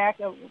Kubiak,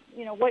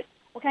 what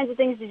kinds of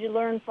things did you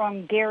learn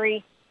from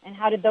Gary, and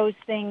how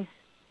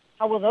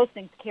will those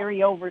things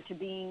carry over to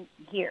being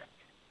here?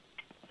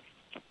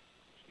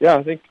 Yeah,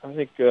 I think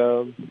that's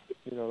going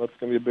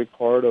to be a big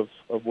part of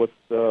what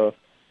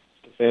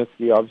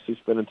Stefanski, obviously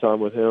spending time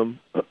with him,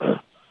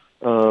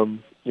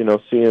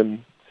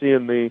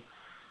 seeing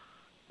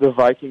the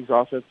Vikings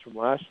offense from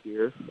last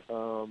year.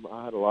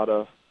 I had a lot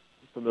of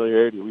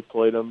familiarity. We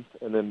played them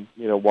and then,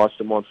 watched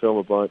them on film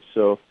a bunch.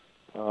 So,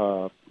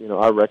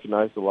 I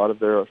recognized a lot of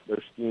their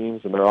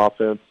schemes and their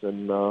offense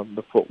and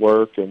the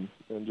footwork and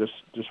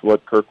just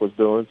what Kirk was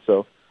doing.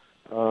 So,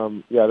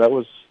 that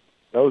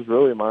was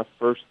really my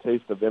first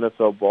taste of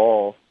NFL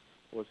ball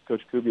was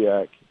Coach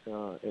Kubiak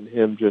and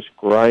him just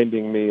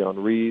grinding me on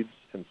reads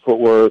and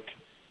footwork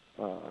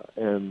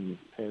and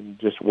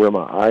just where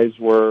my eyes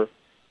were.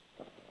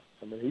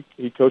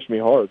 He coached me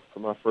hard for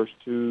my first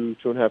two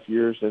and a half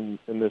years in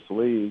this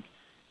league,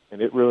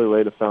 and it really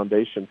laid a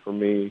foundation for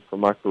me for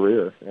my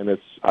career. And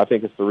I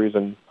think it's the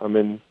reason I'm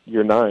in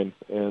year 9.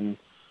 And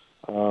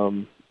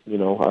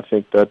I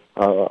think that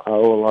I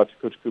owe a lot to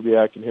Coach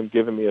Kubiak and him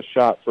giving me a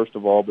shot first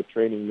of all, but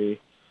training me.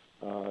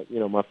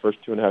 My first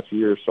 2.5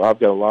 years. So I've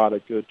got a lot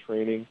of good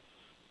training,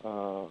 a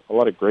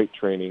lot of great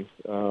training.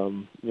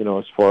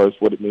 As far as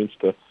what it means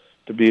to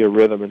be a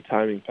rhythm and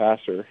timing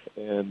passer,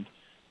 and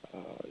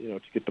to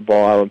get the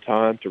ball out on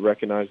time, to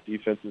recognize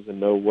defenses and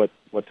know what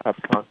type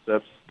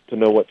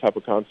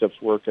of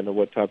concepts work and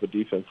what type of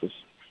defenses.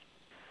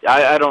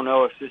 I don't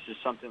know if this is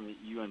something that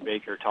you and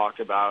Baker talked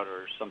about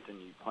or something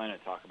you plan to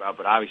talk about,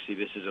 but obviously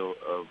this is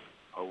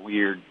a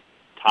weird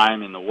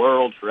time in the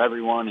world for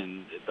everyone,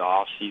 and the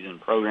off-season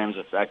programs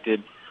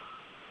affected.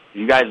 Are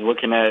you guys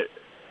looking at,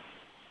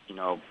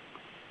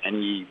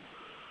 any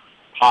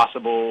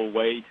possible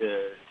way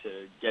to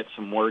get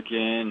some work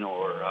in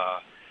or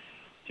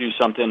do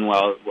something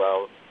while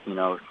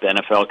the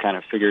NFL kind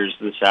of figures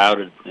this out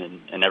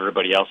and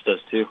everybody else does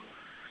too?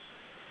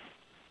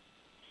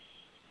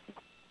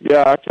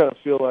 Yeah, I kind of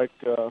feel like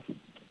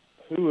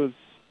who was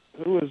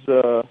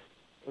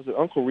it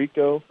Uncle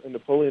Rico in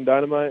Napoleon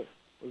Dynamite?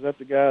 Was that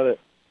the guy that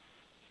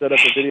set up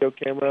a video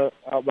camera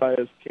out by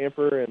his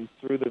camper and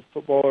threw the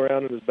football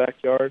around in his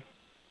backyard?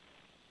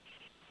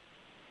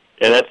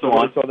 Yeah, that's the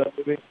one. Saw that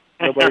movie?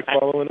 Nobody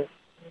following it?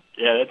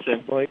 Yeah, that's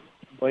it.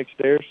 Blank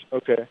Stairs?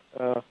 Okay.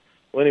 Well,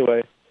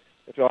 anyway,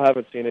 if y'all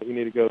haven't seen it, you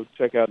need to go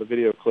check out the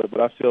video clip.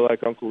 But I feel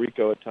like Uncle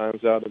Rico at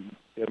times out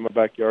in my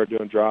backyard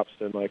doing drops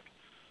and,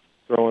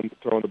 throwing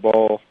the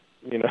ball,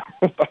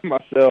 by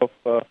myself.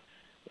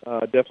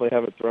 Definitely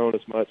haven't thrown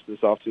as much this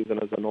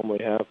offseason as I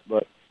normally have.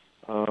 But,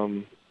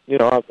 I'm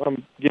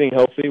getting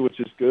healthy, which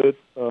is good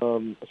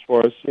as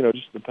far as,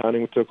 just the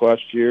pounding we took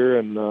last year.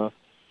 And,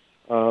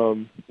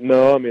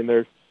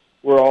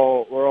 we're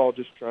all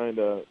just trying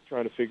to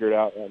figure it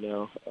out right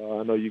now.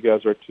 I know you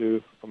guys are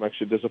too. I'm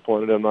actually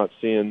disappointed I'm not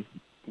seeing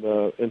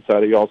the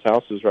inside of y'all's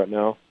houses right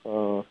now.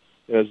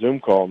 a Zoom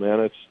call, man.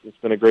 It's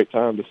been a great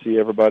time to see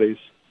everybody's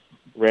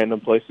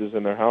random places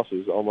in their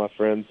houses. All my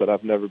friends that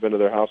I've never been to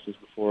their houses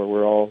before,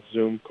 we're all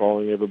Zoom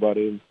calling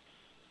everybody and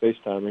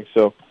FaceTiming.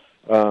 So,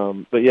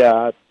 but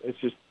yeah, it's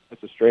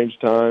a strange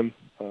time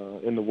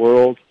in the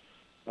world.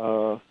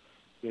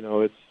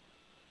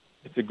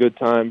 It's a good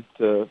time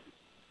to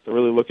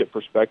really look at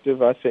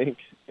perspective, I think,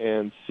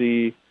 and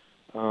see,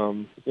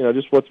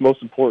 just what's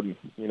most important.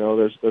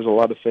 There's a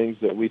lot of things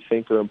that we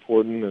think are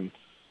important in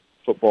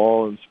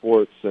football and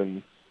sports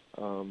and,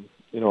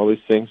 all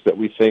these things that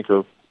we think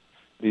are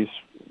these,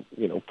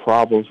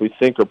 problems we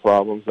think are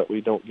problems that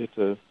we don't get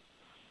to,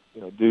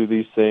 do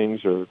these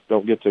things or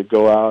don't get to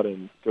go out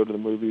and go to the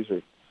movies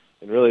and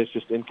really it's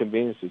just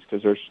inconveniences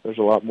because there's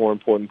a lot more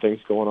important things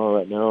going on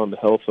right now in the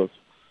health of,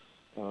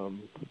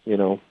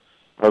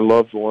 our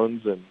loved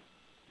ones and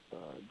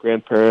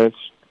grandparents,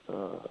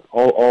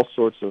 all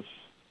sorts of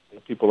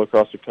people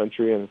across the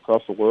country and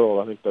across the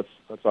world. I think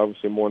that's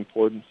obviously more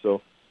important.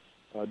 So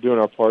doing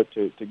our part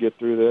to get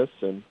through this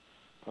and,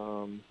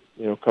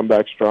 come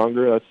back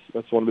stronger.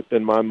 That's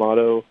been my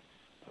motto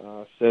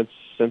since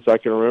I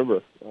can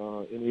remember.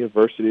 Any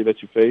adversity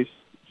that you face,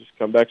 just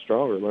come back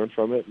stronger, learn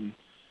from it, and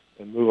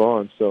move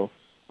on. So,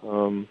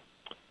 I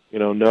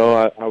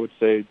would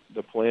say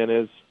the plan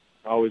is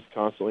always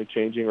constantly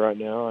changing right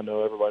now. I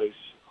know everybody's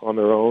on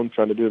their own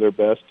trying to do their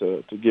best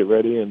to get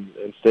ready and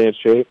stay in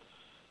shape.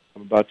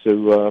 I'm about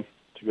to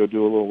go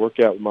do a little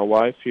workout with my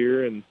wife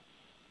here in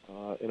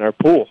our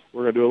pool.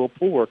 We're going to do a little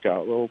pool workout,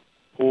 a little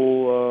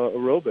pool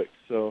aerobics.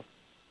 So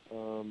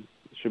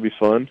it should be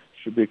fun.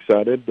 Should be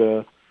excited.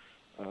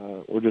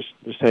 We're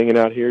just hanging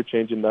out here,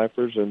 changing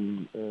diapers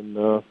and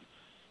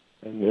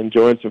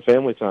enjoying some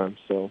family time.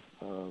 So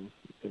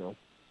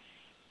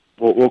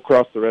we'll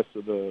cross the rest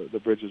of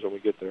the bridges when we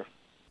get there.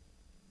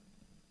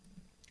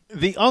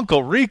 The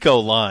Uncle Rico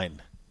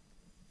line,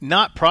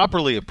 not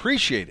properly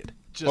appreciated.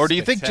 Or do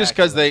you think just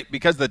because of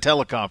the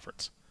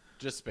teleconference?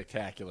 Just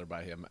spectacular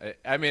by him.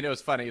 I mean, it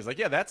was funny. He's like,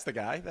 yeah, that's the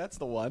guy. That's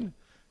the one.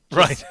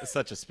 Right.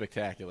 Such a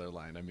spectacular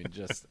line. I mean,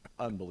 just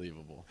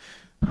unbelievable.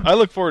 I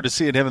look forward to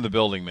seeing him in the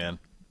building, man.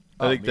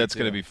 I think that's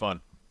going to be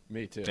fun.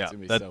 Me too. Yeah, it's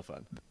going to be so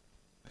fun.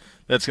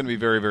 That's going to be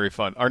very, very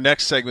fun. Our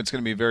next segment's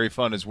going to be very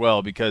fun as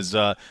well because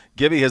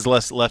Gibby has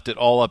left it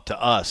all up to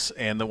us.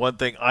 And the one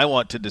thing I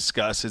want to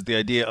discuss is the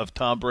idea of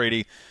Tom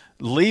Brady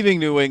leaving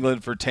New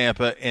England for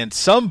Tampa and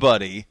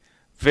somebody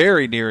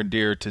very near and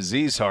dear to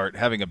Z's heart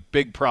having a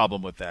big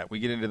problem with that. We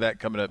get into that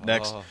coming up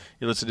next.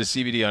 You listen to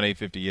CBD on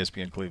 850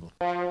 ESPN Cleveland.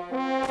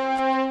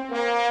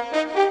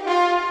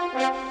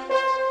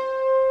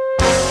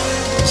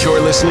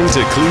 You're listening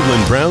to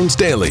Cleveland Browns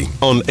Daily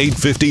on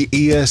 850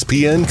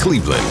 ESPN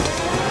Cleveland.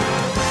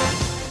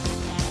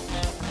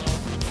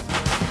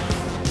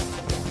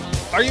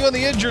 Are you on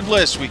the injured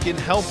list? We can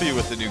help you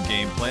with the new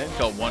game plan.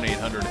 Call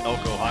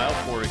 1-800-ELK-OHIO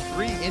for a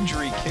free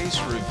injury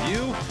case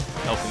review.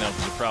 Helping out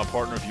is a proud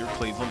partner of your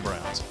Cleveland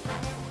Browns.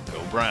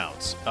 Go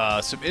Browns.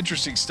 Some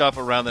interesting stuff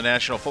around the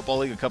National Football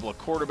League. A couple of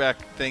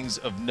quarterback things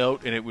of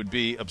note, and it would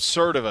be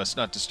absurd of us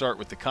not to start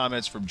with the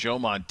comments from Joe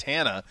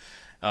Montana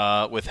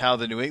with how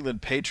the New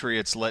England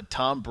Patriots let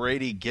Tom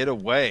Brady get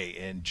away.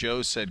 And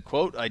Joe said,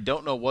 quote, "I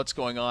don't know what's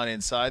going on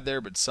inside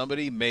there, but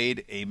somebody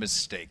made a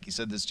mistake." He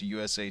said this to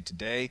USA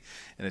Today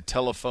in a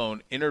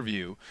telephone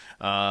interview.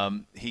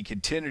 He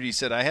continued, he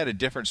said, "I had a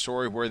different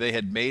story where they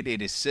had made a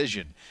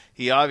decision.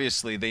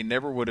 They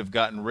never would have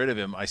gotten rid of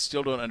him. I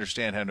still don't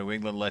understand how New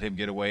England let him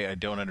get away. I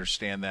don't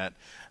understand that,"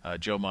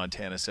 Joe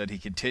Montana said. He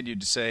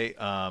continued to say,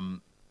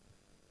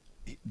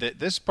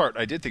 this part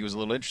I did think was a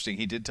little interesting.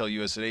 He did tell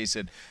USA Today, he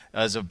said,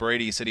 as of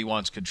Brady, he said he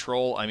wants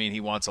control. I mean,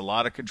 he wants a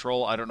lot of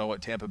control. I don't know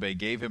what Tampa Bay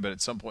gave him, but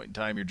at some point in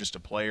time, you're just a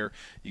player.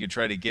 You can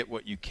try to get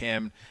what you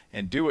can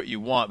and do what you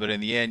want, but in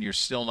the end, you're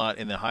still not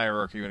in the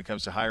hierarchy when it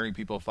comes to hiring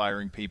people,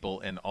 firing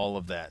people, and all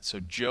of that. So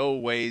Joe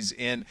weighs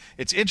in.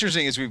 It's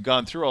interesting as we've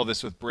gone through all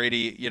this with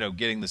Brady,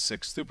 getting the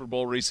 6th Super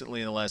Bowl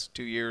recently in the last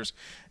 2 years,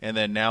 and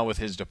then now with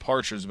his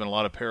departure, there's been a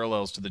lot of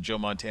parallels to the Joe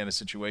Montana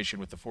situation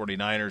with the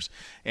 49ers.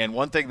 And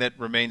one thing that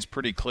remains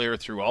pretty clear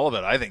through all of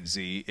it, I think,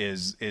 Z,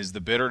 is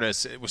the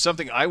bitterness. It was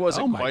something I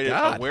wasn't quite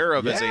aware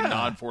of as a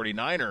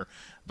non-49er,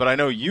 but I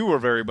know you were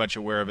very much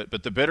aware of it.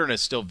 But the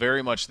bitterness still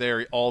very much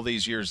there all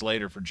these years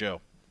later for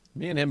Joe.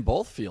 Me and him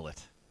both feel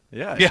it.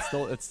 Yeah,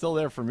 it's still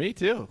there for me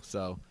too.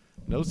 So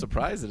no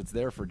surprise that it's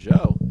there for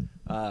Joe.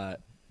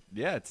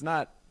 It's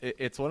not.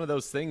 It's one of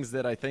those things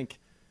that I think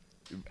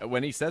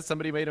when he says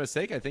somebody made a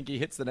mistake, I think he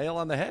hits the nail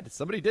on the head.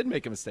 Somebody did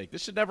make a mistake.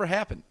 This should never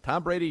happen.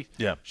 Tom Brady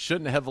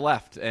shouldn't have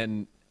left.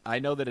 And I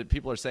know that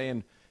people are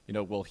saying,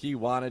 well, he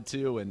wanted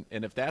to, and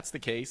if that's the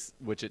case,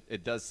 which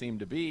it does seem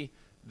to be,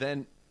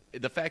 then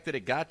the fact that it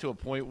got to a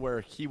point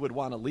where he would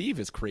want to leave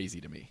is crazy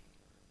to me.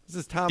 This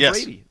is Tom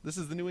Brady. This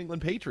is the New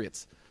England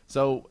Patriots.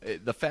 So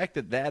the fact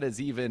that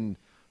is even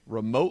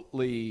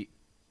remotely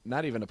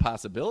not even a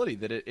possibility,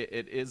 that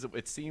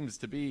it seems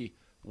to be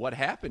what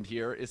happened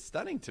here, is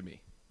stunning to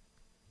me.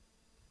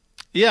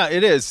 Yeah,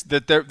 it is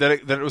that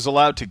it was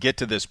allowed to get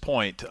to this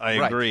point. I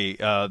Right. agree.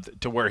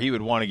 To where he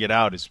would want to get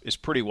out is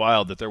pretty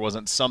wild. That there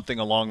wasn't something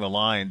along the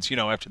lines,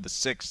 after the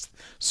 6th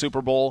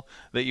Super Bowl,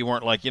 that you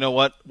weren't like,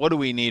 what do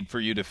we need for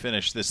you to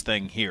finish this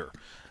thing here?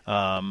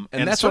 And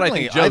that's what I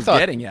think Joe's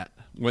getting at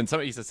when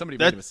somebody says somebody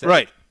made a mistake.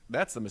 Right.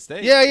 That's the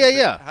mistake.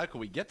 Yeah. How could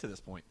we get to this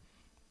point?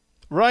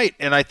 Right,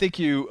 and I think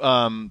it's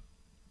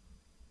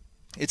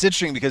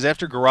interesting because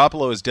after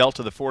Garoppolo was dealt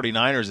to the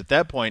 49ers, at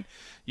that point,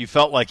 you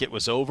felt like it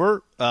was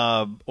over,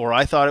 or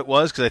I thought it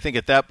was, because I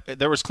think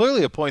there was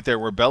clearly a point there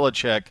where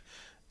Belichick,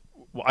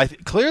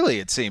 clearly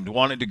it seemed,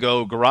 wanted to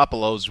go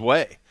Garoppolo's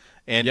way.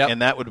 And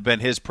that would have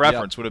been his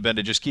preference, would have been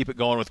to just keep it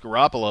going with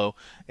Garoppolo,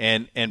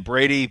 and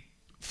Brady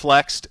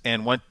flexed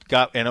and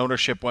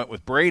ownership went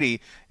with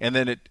Brady, and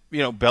then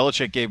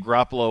Belichick gave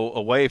Garoppolo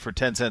away for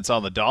 10 cents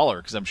on the dollar,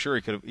 because I'm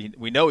sure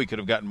we know he could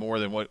have gotten more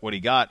than what he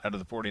got out of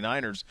the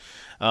 49ers.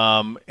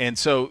 And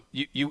so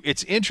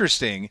it's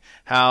interesting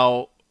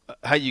how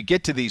you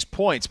get to these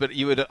points, but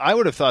I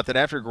would have thought that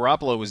after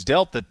Garoppolo was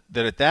dealt, that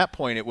at that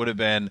point it would have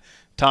been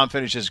Tom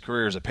finished his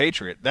career as a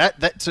Patriot.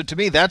 So to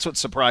me, that's what's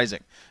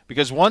surprising,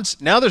 because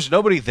now there's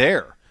nobody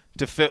there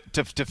to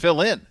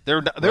fill in.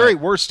 They're a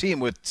worse team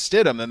with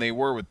Stidham than they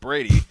were with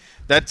Brady.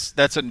 That's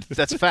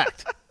a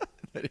fact.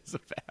 That is a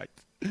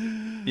fact.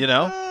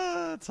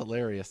 It's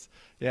hilarious.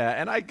 Yeah,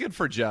 and good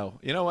for Joe.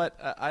 You know what?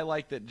 I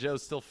like that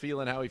Joe's still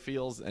feeling how he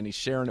feels, and he's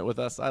sharing it with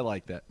us. I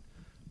like that,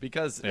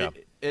 because there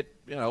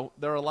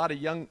are a lot of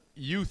young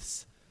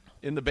youths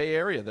in the Bay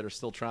Area that are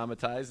still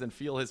traumatized and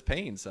feel his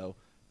pain. So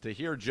to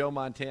hear Joe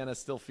Montana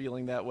still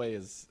feeling that way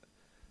is,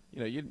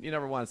 you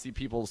never want to see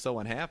people so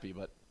unhappy,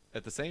 but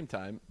at the same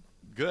time,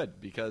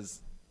 good,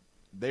 because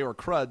they were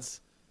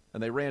cruds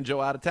and they ran Joe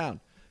out of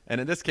town.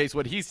 And in this case,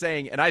 what he's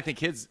saying, and I think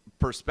his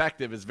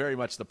perspective is very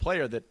much the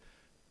player, that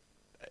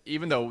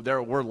even though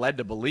we're led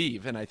to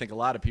believe, and I think a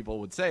lot of people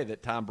would say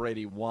that Tom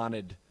Brady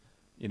wanted,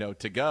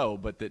 to go,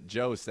 but that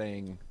Joe's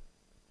saying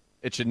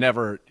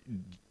no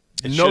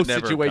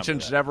situation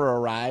should ever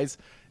arise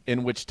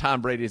in which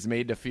Tom Brady is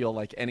made to feel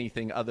like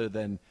anything other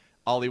than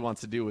all he wants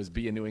to do is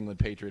be a New England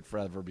Patriot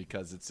forever,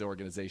 because it's the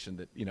organization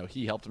that,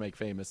 he helped make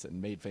famous and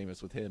made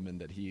famous with him,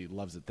 and that he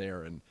loves it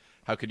there. And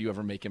how could you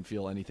ever make him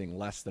feel anything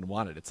less than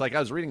wanted? It's like I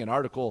was reading an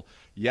article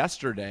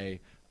yesterday.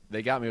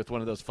 They got me with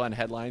one of those fun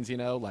headlines,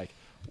 like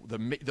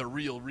the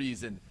real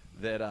reason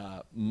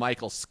that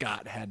Michael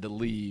Scott had to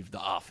leave The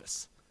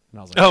Office. And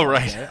I was like,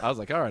 right. Okay. I was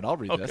like, all right, I'll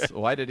read Okay. this.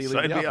 Why did he leave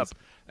Sign The me Office? up.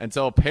 And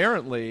so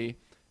apparently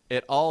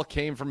it all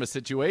came from a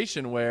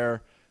situation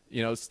where,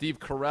 Steve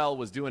Carell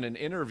was doing an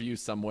interview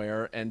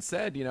somewhere and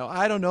said,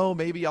 I don't know,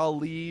 maybe I'll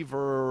leave,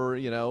 or,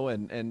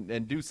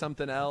 and do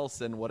something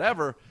else and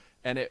whatever.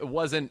 And it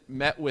wasn't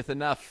met with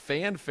enough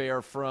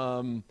fanfare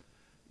from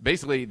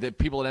basically the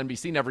people at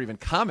NBC never even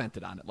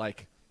commented on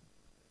it.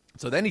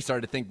 So then he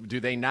started to think,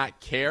 do they not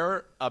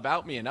care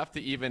about me enough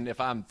to even,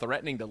 if I'm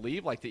threatening to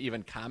leave, to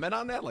even comment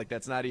on that?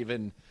 That's not even.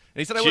 And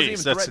he said I wasn't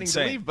even threatening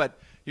to leave, but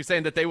he's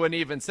saying that they wouldn't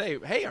even say,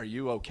 hey, are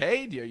you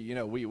okay? Do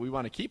you, we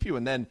want to keep you.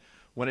 And then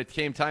when it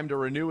came time to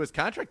renew his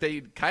contract,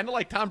 they kind of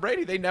like Tom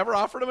Brady, they never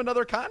offered him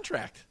another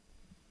contract.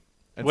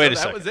 And Wait a that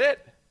second. was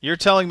it. You're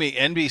telling me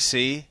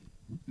NBC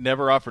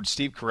never offered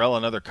Steve Carell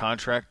another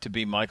contract to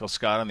be Michael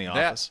Scott on The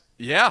Office?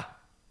 Yeah.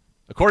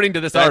 According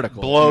to this That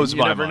article. blows you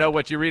my never mind. know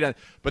what you read on.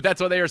 But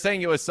that's what they were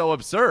saying. It was so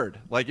absurd.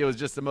 It was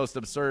just the most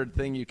absurd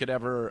thing you could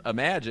ever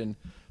imagine.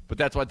 But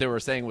that's what they were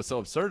saying was so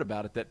absurd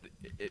about it, that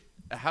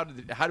how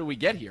do we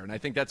get here? And I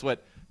think that's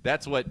what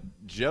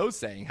Joe's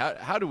saying.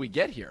 How do we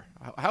get here?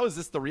 How is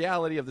this the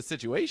reality of the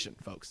situation,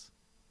 folks?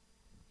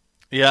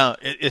 Yeah,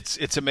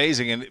 it's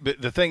amazing,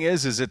 but the thing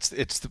is it's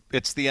the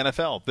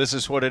NFL. This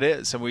is what it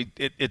is, and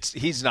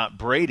he's not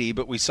Brady,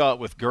 but we saw it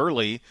with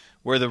Gurley,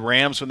 where the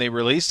Rams, when they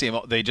released him,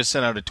 they just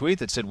sent out a tweet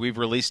that said, "We've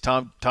released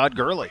Todd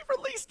Gurley." We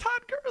released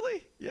Todd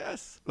Gurley.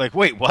 Yes.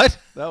 Wait, what?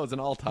 That was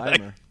an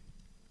all-timer.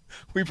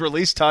 We've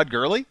released Todd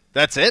Gurley.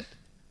 That's it.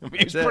 I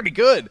mean, he's That's it. pretty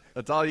good.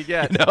 That's all you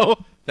get.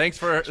 Thanks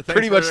for your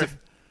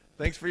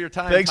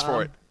time. Thanks Tom.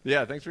 for it.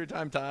 Yeah, thanks for your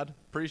time, Todd.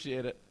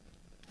 Appreciate it.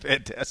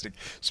 Fantastic.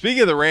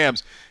 Speaking of the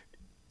Rams.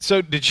 So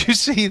did you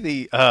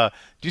see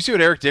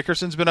what Eric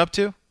Dickerson's been up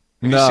to?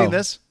 Have you seen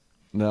this?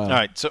 No. All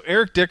right. So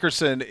Eric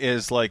Dickerson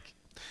is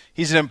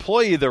he's an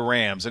employee of the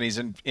Rams, and he's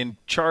in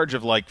charge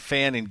of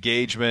fan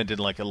engagement and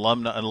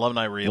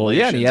alumni relations. Well,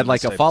 yeah, and he had a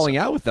a falling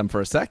out with them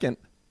for a second.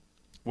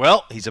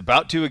 Well, he's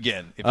about to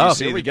again. If you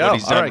see here we what go.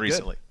 he's done All right,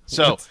 recently. good.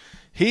 So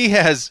he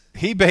has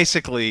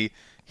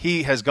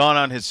gone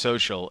on his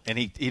social, and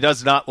he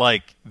does not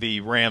like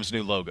the Rams'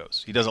 new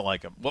logos. He doesn't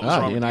like them. What was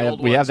wrong with the old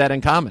we ones? have that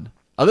in common.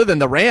 Other than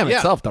the Ram Yeah.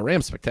 itself, the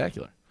Ram's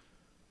spectacular.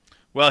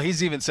 Well,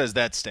 he's even says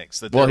that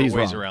stinks. That there are he's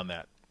ways wrong. around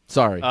that.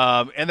 Sorry.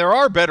 And there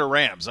are better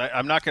Rams.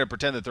 I'm not going to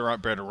pretend that there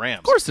aren't better Rams.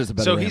 Of course there's a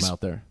better Ram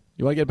out there.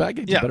 You want to get back?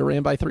 Get a better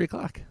Ram by 3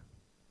 o'clock.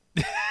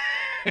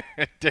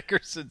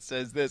 Dickerson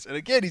says this. And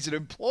again, he's an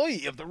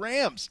employee of the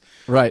Rams.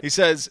 Right. He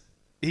says,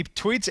 he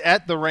tweets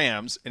at the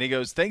Rams, and he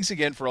goes, "Thanks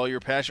again for all your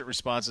passionate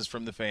responses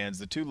from the fans.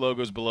 The 2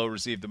 logos below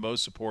received the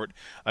most support.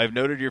 I've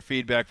noted your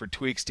feedback for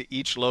tweaks to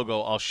each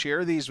logo. I'll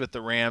share these with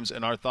the Rams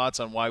and our thoughts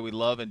on why we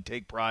love and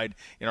take pride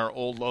in our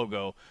old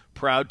logo.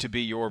 Proud to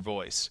be your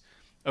voice."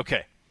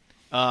 Okay.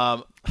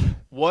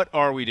 What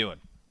are we doing?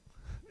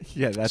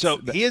 Yeah,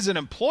 he is an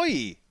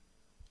employee.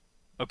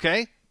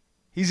 Okay?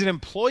 He's an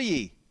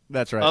employee.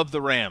 That's right. Of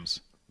the Rams.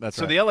 That's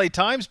so right. the LA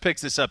Times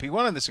picks this up. He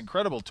went on this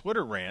incredible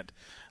Twitter rant.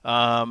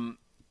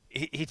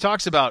 He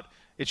talks about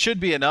it should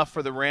be enough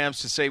for the Rams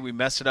to say we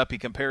messed it up. He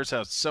compares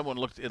how someone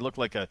looked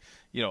like a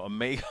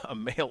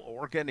male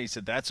organ. He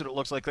said that's what it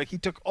looks like. Like he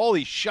took all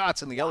these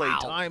shots in the LA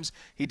Times.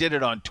 He did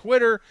it on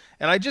Twitter,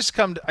 and I just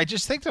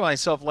think to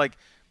myself, like,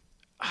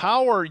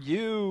 how are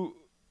you?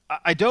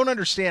 I don't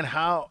understand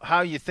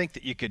how you think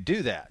that you could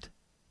do that.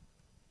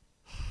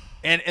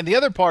 And the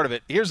other part of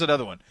it, here's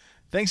another one.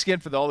 Thanks again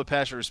for all the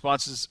passionate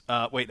responses.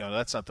 Wait, no,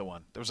 that's not the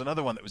one. There was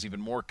another one that was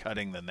even more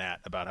cutting than that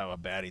about how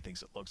bad he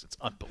thinks it looks. It's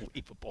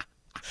unbelievable.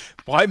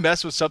 Why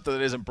mess with something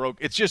that isn't broke?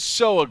 It's just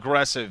so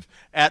aggressive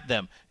at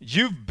them.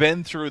 You've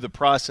been through the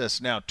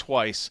process now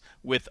twice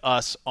with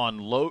us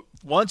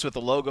once with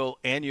the logo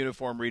and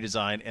uniform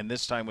redesign, and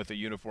this time with a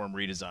uniform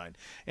redesign.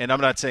 And I'm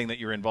not saying that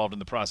you're involved in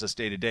the process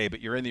day to day, but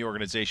you're in the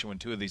organization when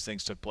 2 of these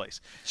things took place.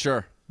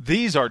 Sure.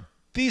 These are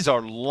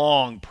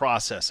long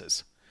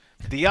processes.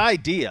 The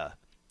idea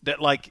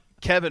that, like,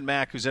 Kevin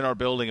Mack, who's in our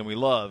building and we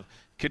love,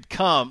 could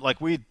come, like,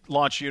 we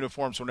launch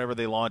uniforms whenever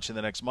they launch in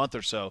the next month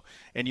or so,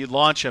 and you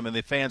launch them and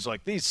the fans are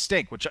like, these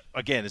stink, which,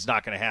 again, is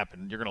not going to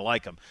happen. You're going to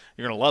like them.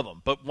 You're going to love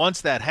them. But once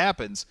that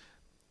happens,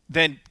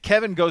 then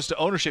Kevin goes to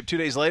ownership 2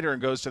 days later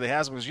and goes to the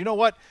Haslam and goes, you know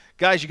what,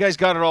 guys, you guys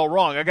got it all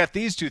wrong. I got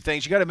these 2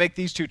 things. You got to make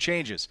these 2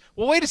 changes.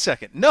 Well, wait a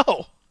second.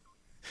 No.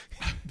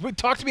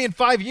 Talk to me in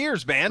 5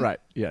 years, man. Right.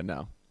 Yeah,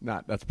 no.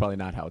 That's probably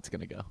not how it's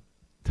going to go.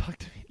 Talk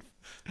to me.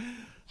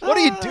 What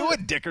are you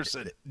doing,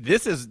 Dickerson?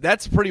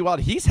 That's pretty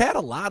wild. He's had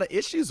a lot of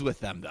issues with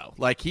them, though.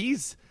 Like,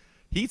 he's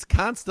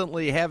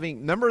constantly having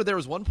 – remember there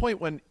was one point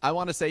when I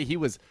want to say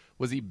was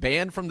he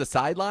banned from the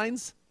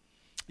sidelines?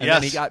 And yes.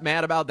 Then he got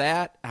mad about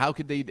that. How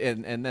could they –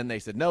 and then they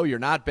said, no, you're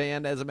not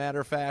banned, as a matter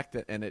of fact.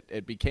 And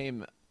it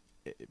became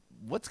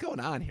what's going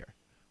on here?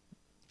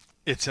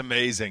 It's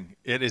amazing.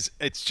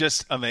 It's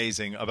just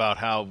amazing about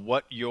how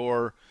what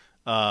your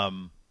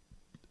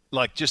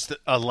like just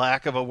a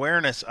lack of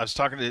awareness. I was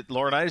talking to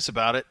Laurinaitis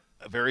about it.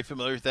 Very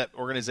familiar with that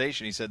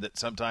organization. He said that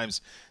sometimes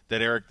that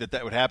Eric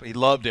that would happen. He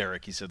loved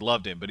Eric. He said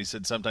loved him, but he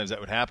said sometimes that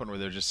would happen where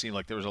there just seemed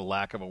like there was a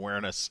lack of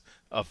awareness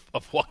of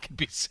what could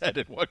be said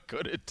and what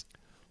couldn't.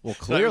 Well,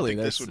 clearly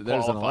there's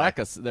a lack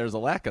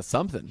of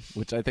something,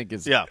 which I think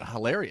is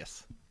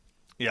hilarious.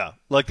 Yeah,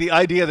 like the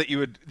idea that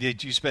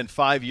you spend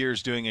 5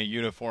 years doing a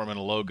uniform and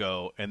a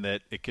logo, and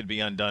that it could be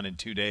undone in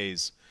 2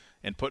 days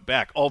and put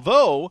back.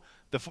 Although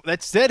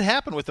that did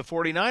happen with the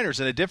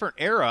 49ers in a different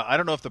era. I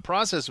don't know if the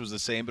process was the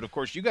same, but of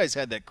course you guys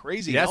had that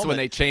crazy. Yes, helmet, when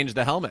they changed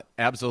the helmet,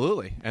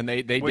 absolutely, and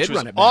they did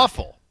run it back.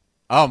 Awful.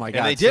 Oh my God,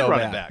 and they did run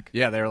bad. it back.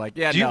 Yeah, they were like,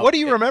 What do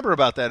you remember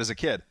about that as a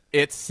kid?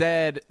 It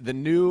said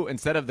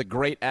instead of the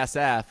great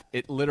SF,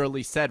 it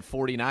literally said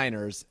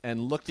 49ers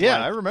and looked like.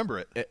 Yeah, I remember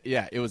it.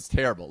 It was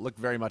terrible. It looked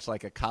very much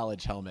like a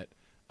college helmet.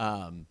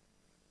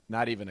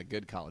 Not even a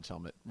good college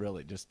helmet,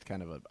 really, just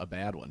kind of a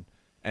bad one.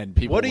 And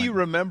people. What do you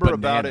remember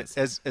about it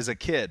as a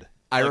kid?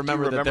 I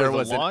remember that there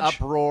was an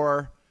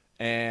uproar,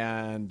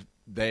 and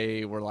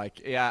they were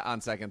like, yeah, on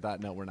second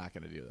thought, no, we're not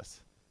going to do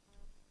this.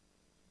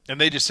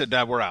 And they just said,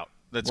 nah, we're out.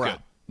 We're good.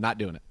 Out. Not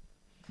doing it.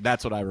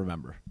 That's what I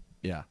remember.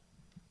 Yeah.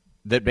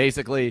 That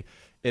basically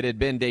it had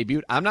been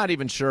debuted. I'm not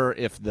even sure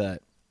if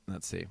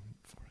let's see.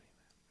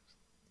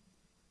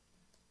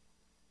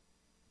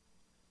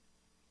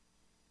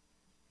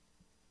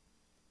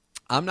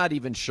 I'm not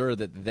even sure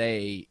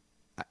that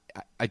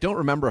I don't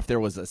remember if there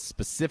was a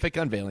specific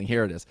unveiling.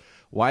 Here it is.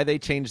 Why they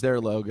changed their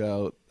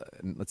logo.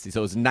 Let's see. So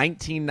it was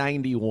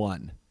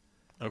 1991.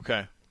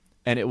 Okay.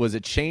 And it was a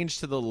change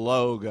to the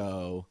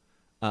logo.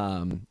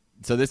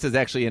 So this is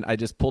actually, I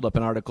just pulled up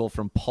an article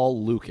from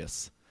Paul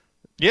Lucas.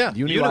 Yeah.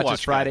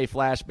 Uniwatch's Friday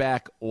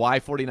flashback. Why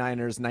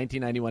 49ers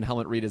 1991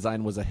 helmet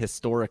redesign was a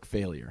historic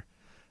failure.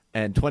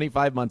 And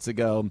 25 months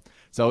ago,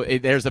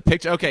 there's a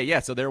picture. Okay,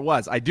 yeah, so there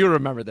was. I do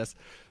remember this.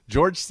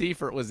 George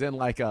Seifert was in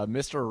like a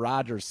Mr.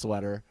 Rogers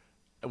sweater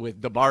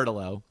with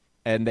DeBartolo,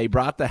 and they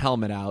brought the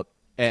helmet out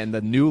and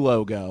the new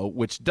logo,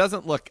 which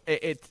doesn't look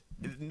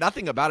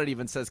nothing about it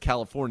even says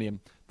California.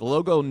 The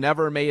logo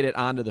never made it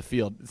onto the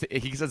field.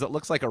 He says it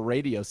looks like a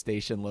radio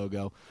station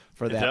logo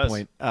for that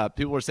point.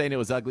 People were saying it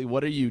was ugly.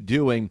 What are you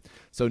doing?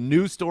 So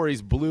news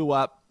stories blew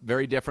up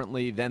very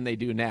differently than they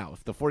do now.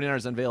 If the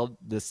 49ers unveiled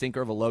the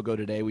sinker of a logo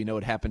today, we know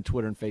it happened.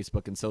 Twitter and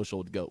Facebook and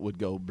social would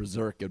go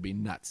berserk. It would be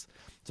nuts.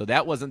 So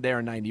that wasn't there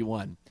in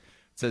 91.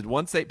 It said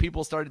once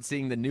people started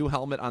seeing the new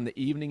helmet on the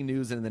evening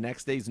news and in the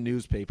next day's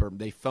newspaper,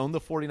 they phoned the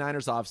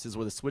 49ers offices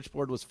where the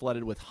switchboard was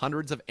flooded with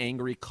hundreds of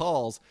angry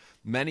calls,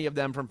 many of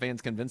them from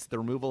fans convinced the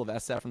removal of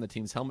SF from the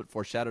team's helmet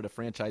foreshadowed a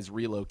franchise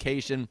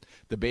relocation.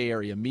 The Bay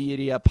Area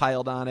media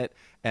piled on it,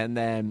 and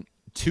then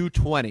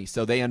 2/20.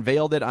 So they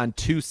unveiled it on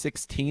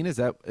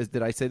 2/16.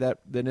 Did I say that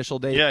the initial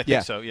date? Yeah, I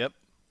think so. Yep.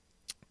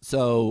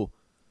 So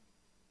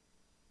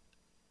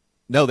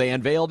no, they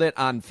unveiled it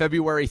on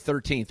February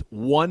 13th.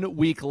 1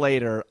 week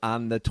later,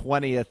 on the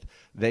 20th,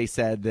 they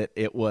said that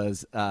it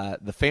was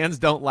the fans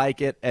don't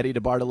like it. Eddie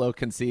DeBartolo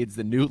concedes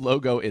the new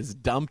logo is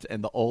dumped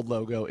and the old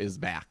logo is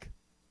back.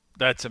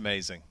 That's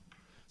amazing.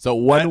 So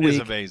That is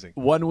amazing.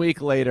 1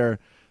 week later,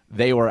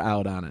 they were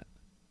out on it.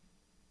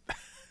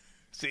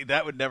 See,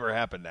 that would never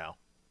happen now.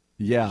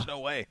 Yeah. There's no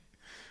way.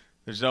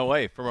 There's no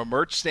way. From a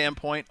merch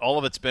standpoint, all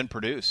of it's been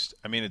produced.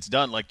 I mean, it's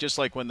done. Just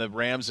like when the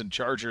Rams and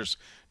Chargers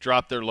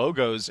dropped their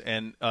logos,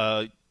 and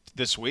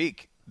this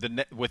week,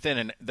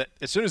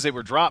 as soon as they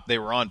were dropped, they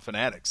were on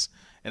Fanatics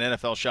and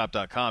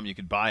NFLShop.com. You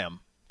could buy them,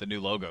 the new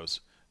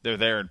logos. They're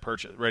there and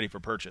ready for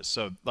purchase.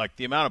 So,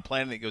 the amount of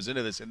planning that goes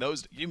into this, and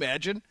those, can you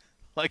imagine,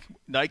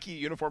 Nike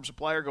uniform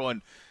supplier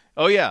going,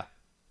 "Oh yeah,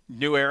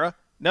 new era."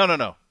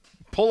 No.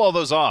 Pull all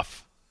those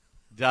off.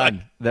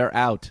 Done. They're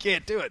out.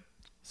 Can't do it.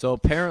 So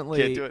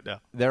apparently Can't do it now.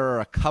 There are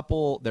a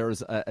couple. There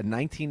was a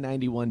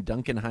 1991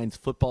 Duncan Hines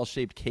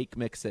football-shaped cake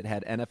mix that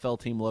had NFL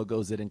team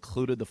logos that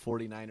included the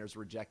 49ers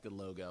rejected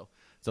logo.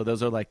 So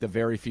those are the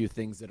very few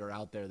things that are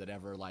out there that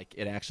ever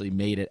it actually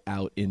made it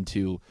out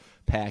into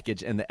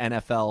package. And the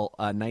NFL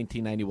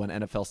 1991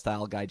 NFL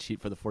style guide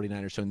sheet for the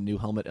 49ers showing the new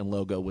helmet and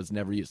logo was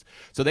never used.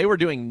 So they were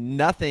doing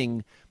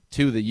nothing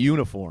to the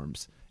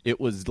uniforms. It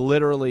was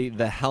literally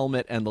the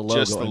helmet and the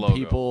logo. Just the and logo.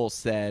 People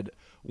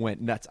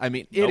went nuts. I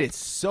mean, it is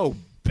so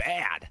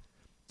bad.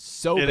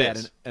 So It bad.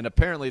 is. And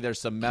apparently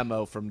there's some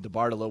memo from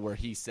DeBartolo where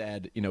he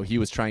said, he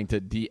was trying to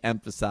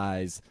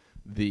de-emphasize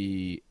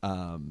the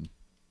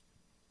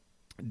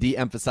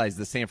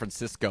San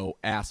Francisco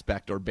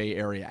aspect or Bay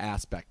Area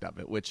aspect of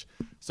it,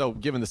 so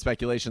given the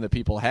speculation that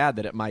people had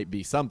that it might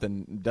be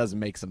something, doesn't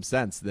make some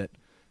sense that,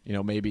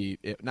 maybe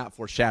not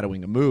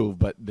foreshadowing a move,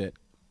 but that,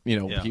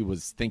 he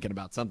was thinking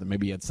about something.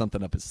 Maybe he had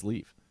something up his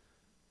sleeve.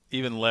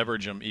 Even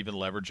leverage him,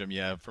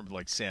 yeah, from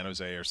San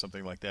Jose or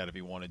something like that if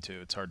he wanted to.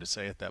 It's hard to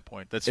say at that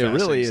point. That's fascinating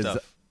really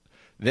stuff.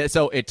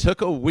 So it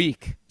took a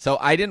week. So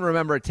I didn't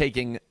remember it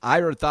taking – I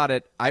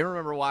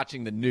remember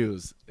watching the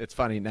news. It's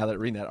funny now that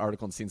reading that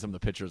article and seeing some of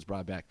the pictures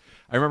brought back.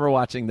 I remember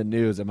watching the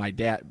news, and my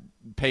dad,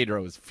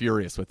 Pedro, was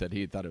furious with it.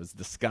 He thought it was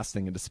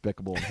disgusting and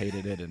despicable and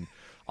hated it and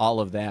all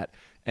of that.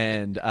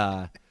 And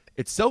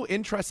it's so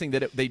interesting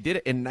that they did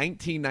it in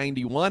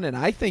 1991, and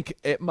I think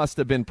it must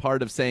have been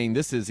part of saying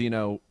this is,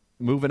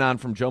 moving on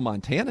from Joe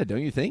Montana,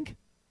 don't you think?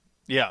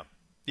 Yeah.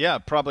 Yeah,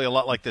 probably a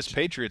lot like this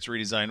Patriots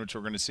redesign, which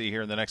we're going to see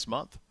here in the next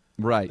month.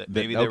 Right.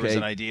 Maybe there was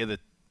an idea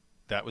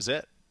that was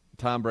it.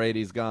 Tom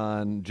Brady's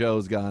gone.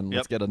 Joe's gone.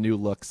 Let's get a new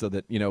look so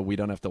that, we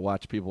don't have to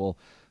watch people,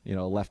 a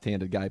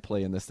left-handed guy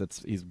play in this.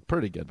 He's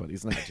pretty good, but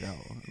he's not Joe.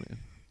 I mean,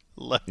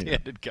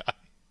 left-handed guy.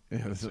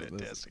 Yeah, this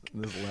fantastic.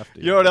 This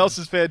lefty. You know what else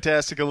is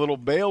fantastic? A little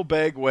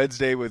mailbag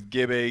Wednesday with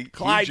Gibby.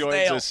 He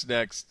joins us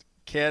next.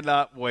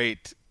 Cannot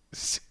wait.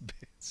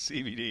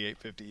 CBD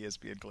 850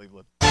 ESPN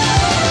Cleveland.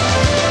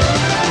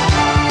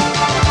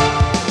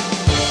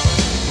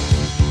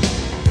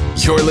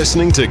 You're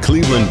listening to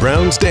Cleveland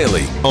Browns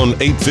Daily on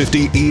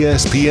 850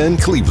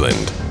 ESPN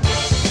Cleveland.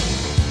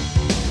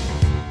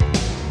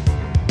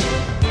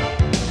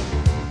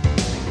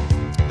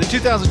 The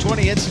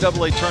 2020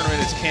 NCAA tournament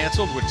is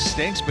canceled, which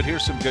stinks, but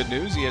here's some good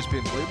news.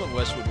 ESPN Cleveland,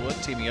 Westwood One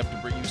teaming up to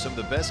bring you some of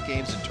the best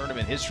games in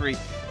tournament history.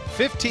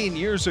 15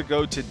 years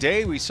ago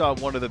today, we saw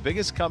one of the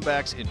biggest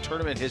comebacks in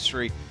tournament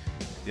history,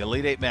 the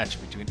Elite Eight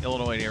match between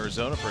Illinois and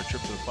Arizona for a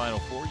trip to the Final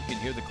Four. You can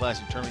hear the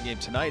Classic Tournament game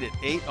tonight at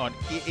 8 on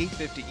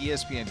 850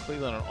 ESPN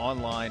Cleveland and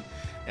online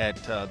at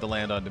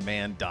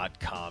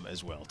thelandondemand.com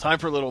as well. Time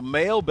for a little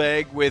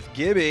mailbag with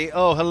Gibby.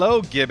 Oh,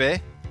 hello, Gibby.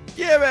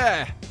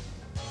 Gibby!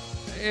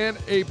 And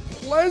a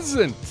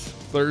pleasant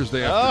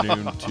Thursday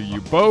afternoon to you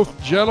both,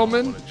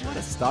 gentlemen. What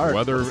a start.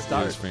 Weather What a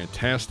start. is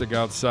fantastic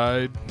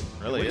outside.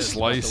 Really is.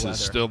 Slice is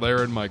still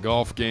there in my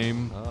golf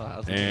game.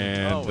 How's it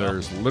And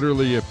there's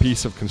literally a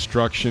piece of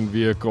construction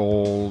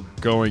vehicle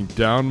going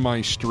down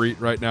my street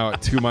right now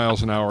at 2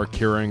 miles an hour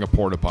carrying a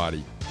porta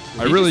potty.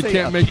 I you really just say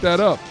can't a make piece- that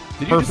up.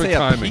 Did you just Perfect say a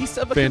timing. piece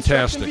of a construction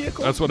Fantastic.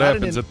 vehicle? That's what Not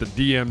happens an at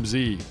the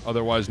DMZ,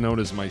 otherwise known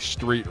as my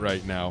street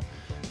right now,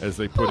 as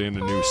they put in a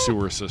new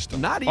sewer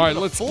system. Not All right, even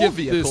a let's full get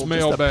vehicle, this just a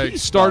mailbag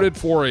piece, started though.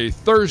 for a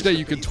Thursday. Just a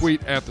You can piece.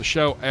 tweet at the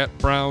show at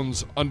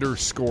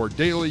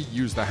Browns_daily.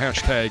 Use the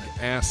hashtag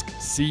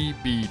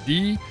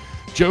AskCBD.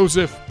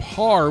 Joseph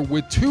Parr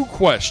with two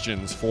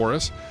questions for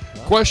us.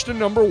 Question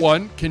number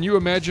one, can you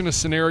imagine a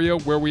scenario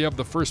where we have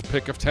the first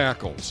pick of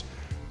tackles?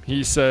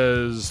 He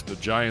says the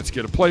Giants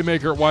get a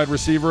playmaker at wide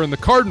receiver and the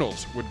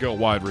Cardinals would go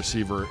wide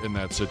receiver in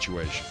that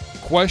situation.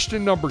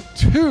 Question number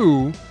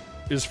two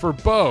is for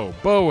Beau.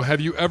 Beau, have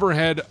you ever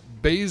had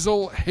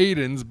Basil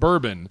Hayden's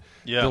bourbon?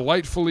 Yeah.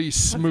 Delightfully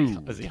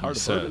smooth, Is he he hard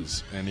of bourbon?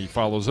 says. And he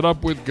follows it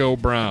up with Go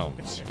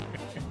Browns.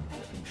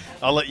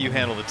 I'll let you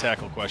handle the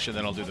tackle question,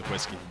 then I'll do the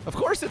whiskey. Of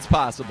course it's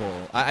possible.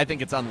 I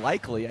think it's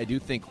unlikely. I do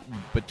think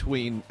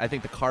between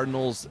the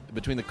Cardinals and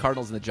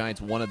the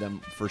Giants, one of them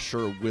for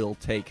sure will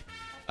take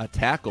a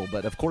tackle.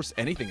 But, of course,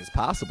 anything is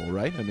possible,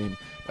 right? I mean,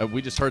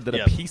 we just heard that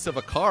Yeah. a piece of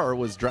a car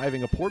was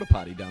driving a porta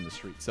potty down the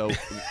street. So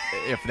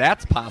if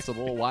that's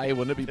possible, why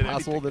wouldn't it be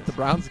possible that the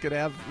Browns could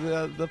have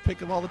the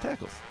pick of all the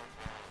tackles?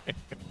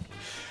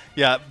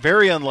 Yeah,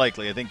 very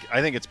unlikely. I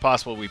think it's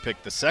possible we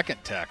pick the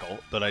second tackle,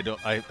 but I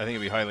think it'd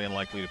be highly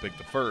unlikely to pick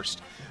the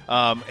first.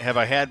 Have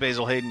I had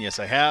Basil Hayden? Yes,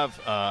 I have.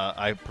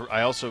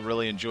 I also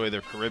really enjoy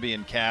their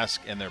Caribbean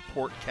cask and their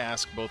port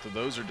cask. Both of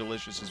those are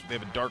delicious. They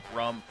have a dark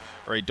rum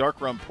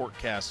port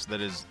cask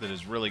that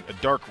is really a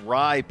dark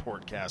rye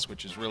port cask,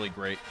 which is really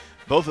great.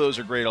 Both of those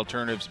are great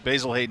alternatives.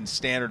 Basil Hayden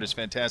Standard is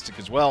fantastic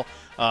as well.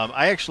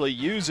 I actually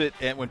use it,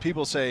 and when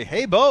people say,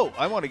 "Hey, Beau,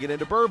 I want to get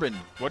into bourbon.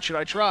 What should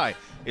I try?"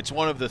 It's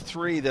one of the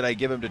three that I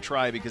give them to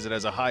try because it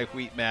has a high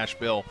wheat mash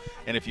bill,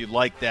 and if you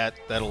like that,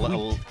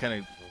 that'll kind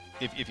of.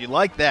 If you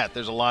like that,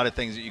 there's a lot of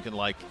things that you can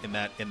like in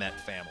that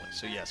family.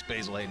 So yes,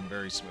 Basil Hayden,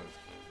 very smooth.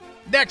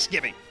 Next,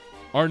 Gibby.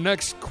 Our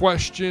next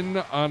question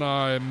on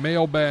a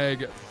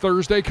mailbag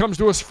Thursday comes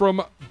to us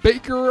from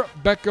Baker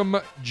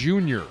Beckham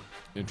Jr.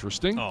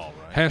 Interesting. All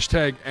right.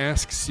 Hashtag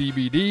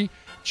AskCBD.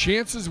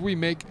 Chances we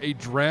make a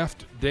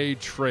draft day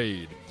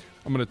trade.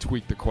 I'm going to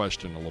tweak the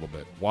question a little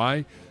bit.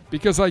 Why?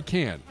 Because I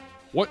can.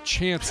 What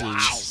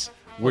chances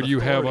would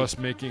you have us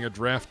making a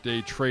draft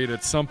day trade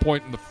at some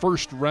point in the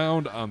first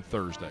round on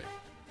Thursday?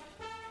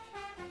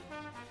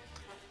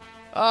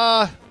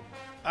 I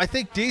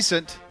think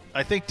decent.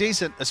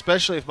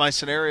 Especially if my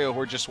scenario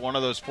where just one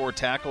of those four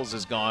tackles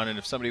is gone, and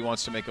if somebody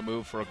wants to make a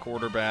move for a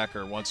quarterback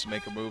or wants to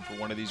make a move for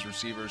one of these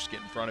receivers, get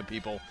in front of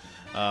people,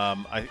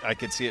 I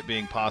could see it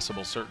being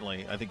possible,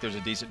 certainly. I think there's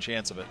a decent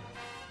chance of it.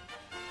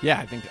 Yeah,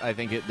 I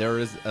think there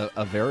is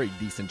a very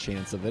decent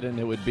chance of it, and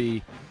it would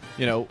be,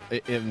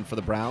 even for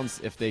the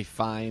Browns, if they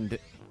find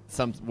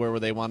somewhere where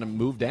they want to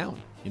move down.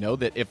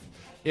 That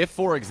if,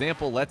 for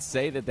example, let's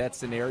say that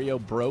scenario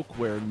broke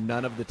where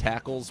none of the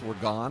tackles were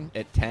gone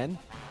at 10,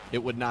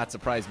 it would not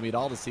surprise me at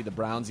all to see the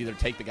Browns either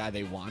take the guy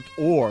they want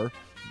or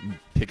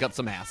pick up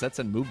some assets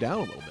and move down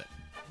a little bit,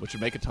 which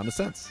would make a ton of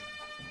sense.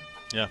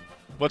 Yeah.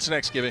 What's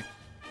next, Gibby?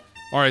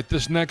 All right,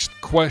 this next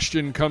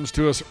question comes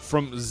to us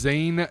from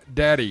Zane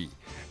Daddy.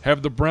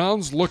 Have the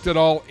Browns looked at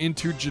all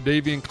into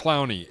Jadeveon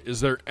Clowney?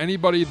 Is there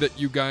anybody that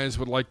you guys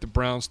would like the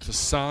Browns to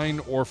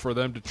sign or for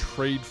them to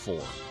trade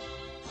for?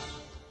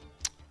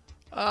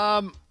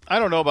 I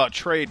don't know about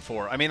trade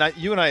for. I mean,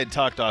 you and I had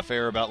talked off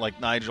air about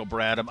like Nigel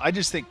Bradham. I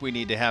just think we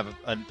need to have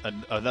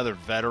another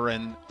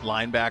veteran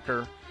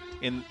linebacker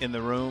in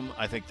the room.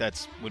 I think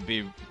would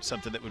be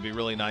something that would be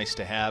really nice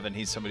to have, and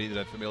he's somebody that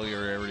I have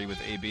familiarity with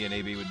AB, and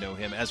AB would know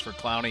him. As for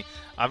Clowney,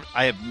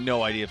 I have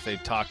no idea if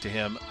they've talked to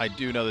him. I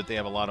do know that they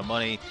have a lot of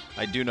money.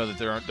 I do know that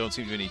there don't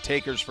seem to be any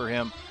takers for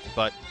him,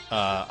 but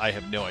I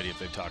have no idea if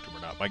they've talked to him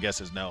or not. My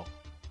guess is no.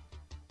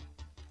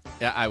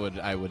 Yeah, I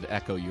would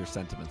echo your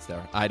sentiments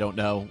there. I don't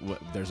know.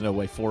 There's no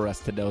way for us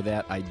to know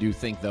that. I do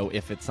think, though,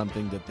 if it's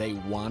something that they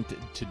wanted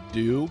to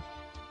do,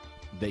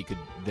 they could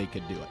do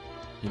it.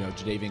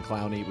 Jadeveon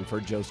Clowney, we've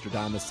heard Joe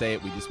Stradamus say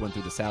it. We just went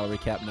through the salary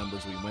cap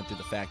numbers. We went through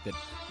the fact that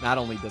not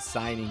only does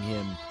signing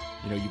him,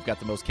 you've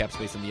got the most cap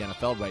space in the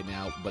NFL right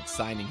now, but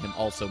signing him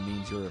also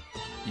means you're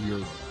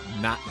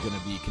not going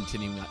to be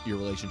continuing your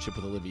relationship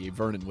with Olivier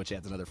Vernon, which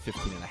adds another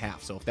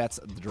 15.5. So if that's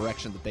the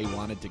direction that they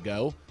wanted to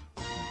go,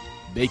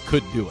 they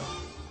could do it.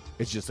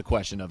 It's just a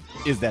question of,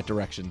 is that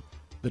direction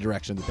the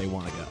direction that they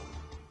want to go?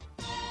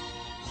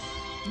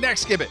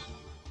 Next, Gibbet.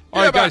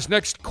 All right, guys,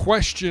 next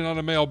question on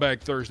a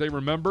Mailbag Thursday.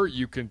 Remember,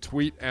 you can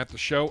tweet at the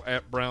show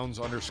at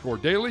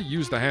Browns_Daily.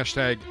 Use the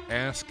hashtag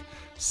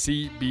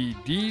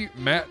AskCBD.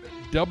 Matt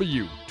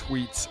W.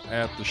 tweets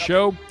at the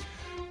show.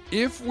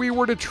 If we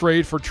were to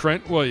trade for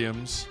Trent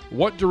Williams,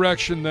 what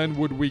direction then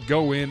would we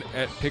go in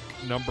at pick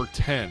number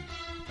 10?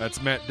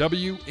 That's Matt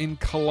W. in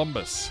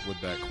Columbus with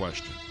that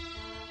question.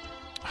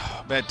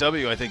 Matt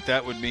W., I think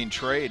that would mean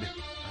trade.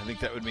 I think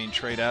that would mean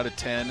trade out of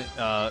 10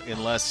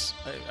 unless,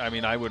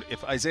 I would,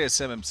 if Isaiah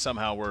Simmons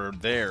somehow were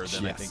there,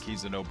 then yes. I think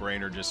he's a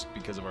no-brainer just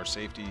because of our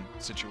safety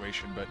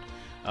situation. But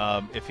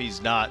if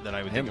he's not, then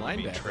I would think it would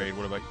mean trade.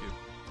 What about you?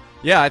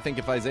 Yeah, I think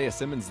if Isaiah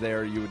Simmons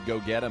there, you would go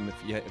get him.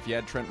 If you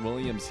had Trent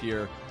Williams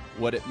here,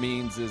 what it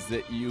means is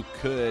that you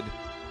could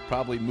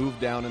probably move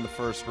down in the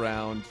first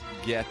round,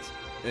 get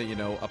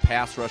a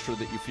pass rusher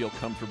that you feel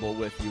comfortable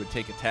with. You would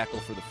take a tackle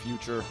for the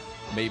future,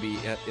 maybe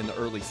in the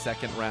early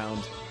second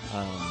round,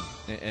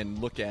 and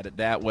look at it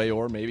that way.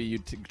 Or maybe you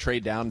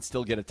trade down and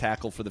still get a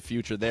tackle for the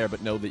future there,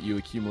 but know that you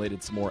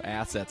accumulated some more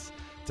assets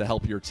to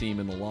help your team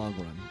in the long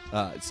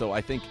run. So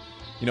I think,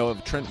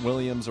 of Trent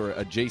Williams or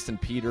a Jason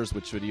Peters,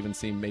 which would even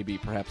seem maybe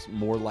perhaps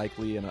more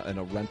likely in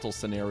a rental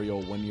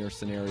scenario, 1-year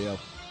scenario,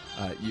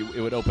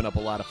 it would open up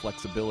a lot of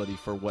flexibility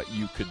for what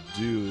you could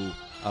do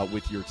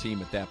with your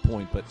team at that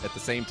point. But at the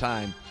same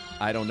time,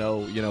 I don't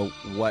know,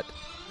 what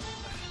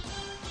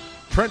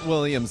Trent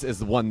Williams is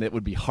the one that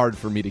would be hard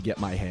for me to get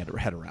my head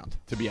around,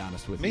 to be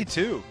honest with you. Me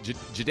too.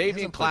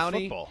 Jadeveon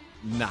Clowney,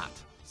 not.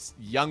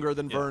 Younger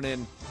than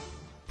Vernon,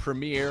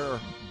 premier,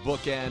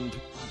 bookend,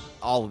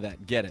 all of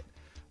that. Get it.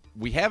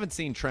 We haven't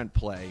seen Trent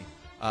play.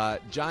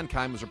 John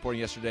Keim was reporting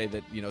yesterday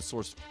that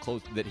source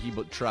close that he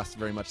trusts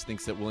very much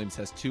thinks that Williams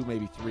has 2,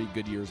 maybe 3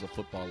 good years of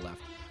football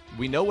left.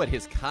 We know what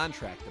his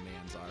contract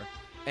demands are,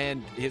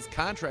 and his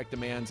contract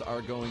demands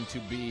are going to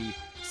be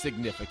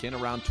significant,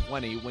 around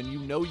 20, when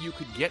you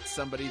could get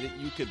somebody that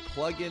you could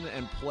plug in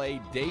and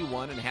play day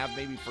one and have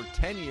maybe for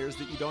 10 years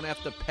that you don't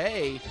have to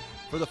pay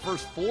for the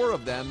first 4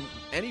 of them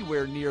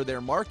anywhere near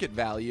their market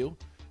value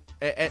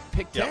at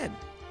pick 10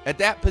 at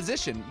that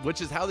position,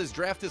 which is how this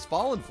draft has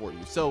fallen for you.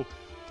 So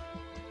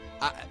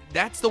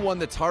that's the one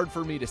that's hard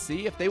for me to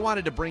see. If they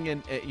wanted to bring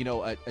in,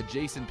 a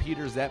Jason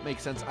Peters, that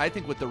makes sense. I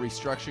think with the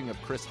restructuring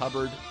of Chris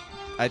Hubbard,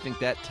 I think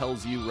that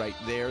tells you right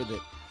there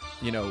that,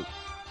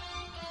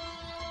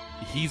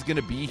 he's going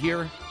to be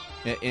here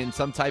in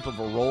some type of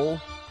a role.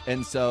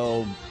 And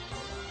so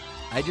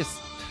I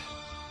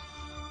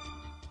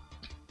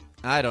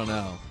don't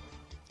know.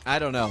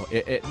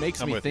 It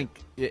makes me think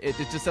it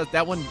just does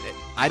that one.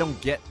 I don't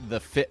get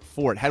the fit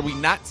for it. Had we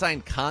not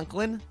signed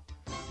Conklin,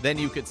 then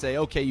you could say,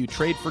 okay, you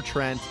trade for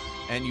Trent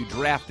and you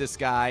draft this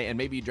guy, and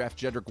maybe you draft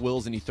Jedrick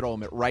Wills and you throw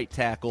him at right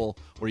tackle,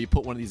 or you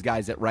put one of these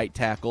guys at right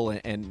tackle,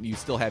 and you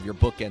still have your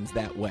bookends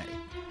that way.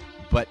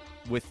 But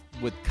with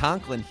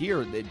Conklin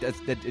here, it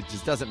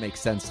just doesn't make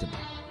sense to me.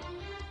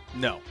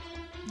 No,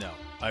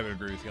 I would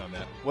agree with you on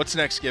that. What's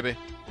next, Gibby?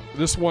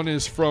 This one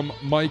is from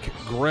Mike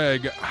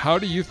Gregg. How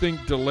do you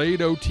think delayed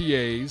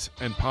OTAs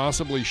and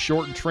possibly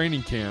shortened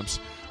training camps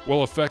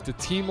will affect a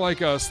team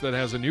like us that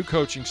has a new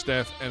coaching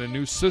staff and a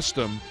new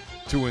system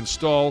to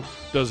install?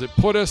 Does it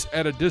put us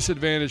at a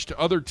disadvantage to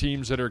other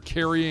teams that are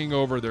carrying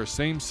over their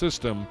same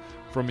system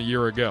from a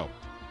year ago?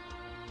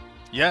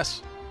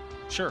 Yes,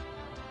 sure,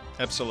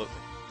 absolutely.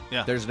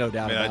 Yeah, there's no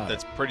doubt about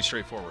that's pretty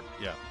straightforward.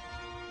 Yeah,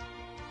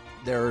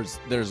 there's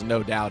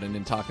no doubt. And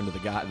in talking to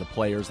the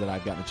players that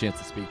I've gotten a chance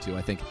to speak to,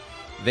 I think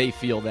they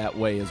feel that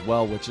way as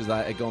well, which is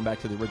going back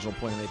to the original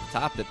point I made at the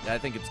top, that I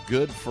think it's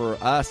good for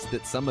us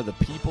that some of the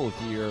people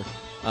here,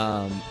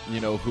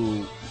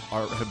 who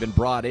have been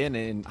brought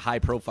in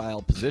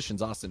high-profile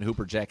positions, Austin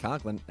Hooper, Jack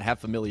Conklin, have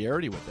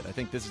familiarity with it. I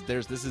think this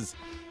is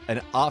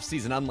an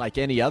offseason unlike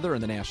any other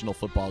in the National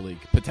Football League.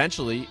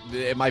 Potentially,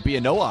 it might be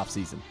a no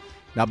offseason.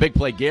 Now, Big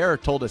Play Gare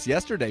told us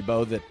yesterday,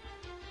 Bo, that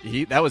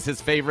that was his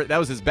favorite, that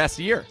was his best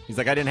year. He's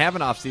like, I didn't have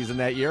an offseason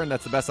that year, and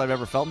that's the best I've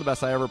ever felt and the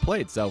best I ever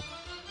played. So,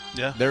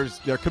 yeah,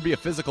 there could be a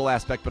physical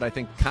aspect, but I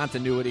think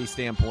continuity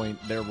standpoint,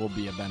 there will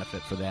be a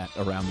benefit for that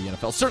around the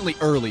NFL. Certainly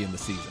early in the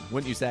season,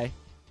 wouldn't you say?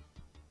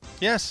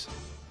 Yes.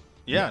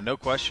 Yeah. No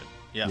question.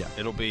 Yeah,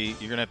 it'll be.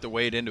 You're gonna have to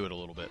wade into it a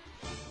little bit.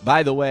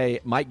 By the way,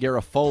 Mike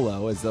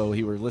Garafolo, as though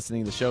he were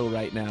listening to the show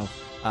right now,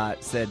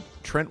 said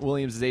Trent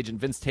Williams' agent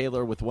Vince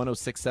Taylor with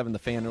 106.7 The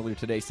Fan earlier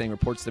today saying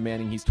reports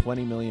demanding he's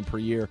 $20 million per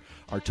year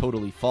are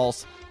totally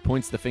false.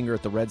 Points the finger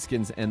at the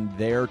Redskins and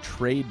their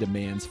trade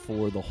demands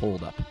for the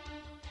holdup.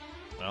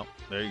 Well,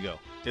 there you go.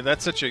 Yeah,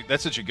 that's such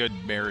a good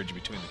marriage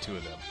between the two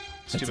of them.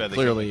 It's too bad it's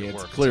clearly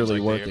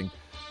working.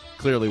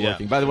 Clearly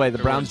working. By the way, the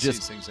Browns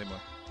just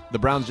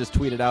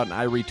tweeted out, and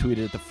I retweeted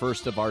it, the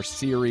first of our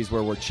series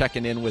where we're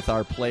checking in with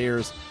our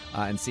players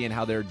and seeing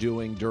how they're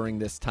doing during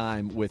this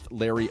time with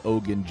Larry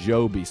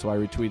Ogunjobi. So I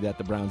retweeted that,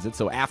 the Browns did.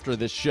 So after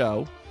this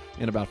show,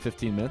 in about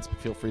 15 minutes,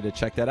 feel free to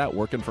check that out.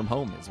 Working from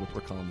home is what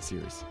we're calling the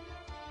series.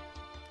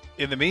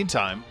 In the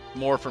meantime,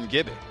 more from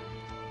Gibby.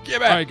 All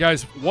right,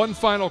 guys, one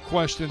final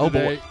question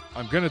today. Boy.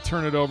 I'm going to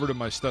turn it over to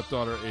my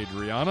stepdaughter,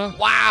 Adriana.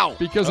 Wow.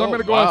 Because I'm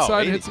going to go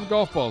outside and hit some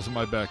golf balls in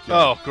my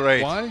backyard. Oh,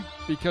 great. Why?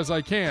 Because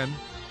I can.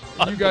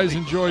 You guys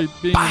enjoy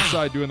being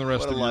inside doing the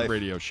rest of your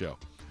radio show.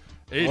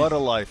 80. What a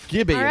life.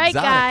 Gibby, all right,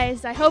 exotic.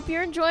 guys. I hope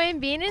you're enjoying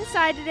being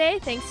inside today,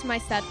 thanks to my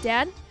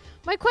stepdad.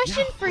 My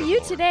question for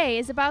you today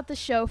is about the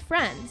show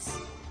Friends.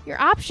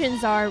 Your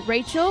options are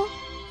Rachel,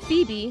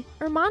 Phoebe,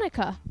 or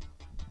Monica.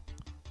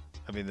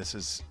 I mean,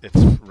 it's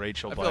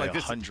Rachel by like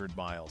 100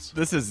 miles.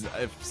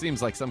 It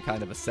seems like some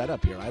kind of a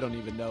setup here. I don't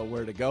even know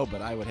where to go,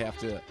 but I would have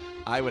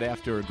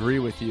to agree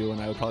with you,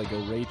 and I would probably go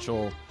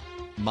Rachel,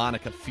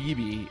 Monica,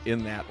 Phoebe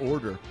in that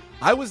order.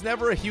 I was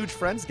never a huge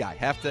Friends guy,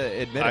 have to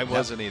admit. I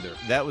wasn't either.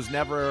 That was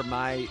never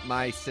my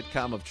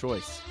sitcom of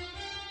choice.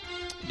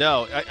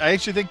 No, I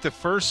actually think the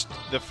first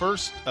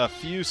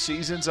few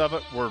seasons of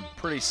it were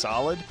pretty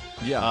solid.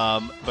 Yeah.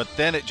 But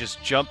then it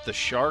just jumped the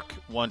shark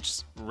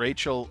once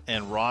Rachel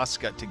and Ross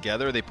got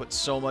together. They put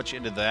so much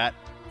into that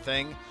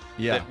thing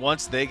that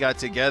once they got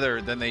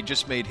together, then they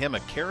just made him a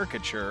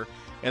caricature.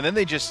 And then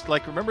they just,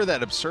 remember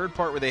that absurd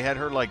part where they had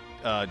her,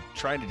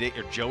 trying to date,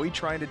 or Joey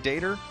trying to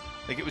date her?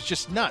 It was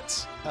just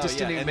nuts. It just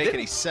didn't even make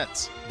any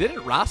sense.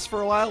 Didn't Ross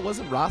for a while?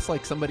 Wasn't Ross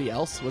like somebody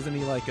else? Wasn't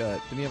he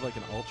didn't he have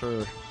an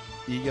alter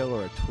ego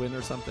or a twin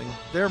or something?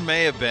 There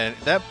may have been.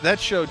 That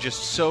show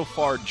just so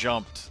far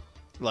jumped.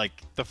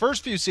 The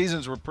first few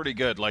seasons were pretty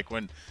good.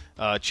 When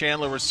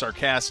Chandler was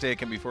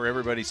sarcastic and before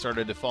everybody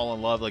started to fall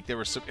in love, it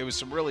was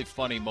some really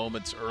funny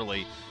moments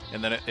early,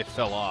 and then it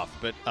fell off.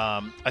 But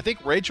I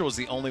think Rachel was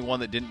the only one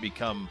that didn't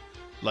become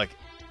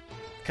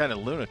kind of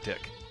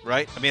lunatic,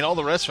 right? I mean, all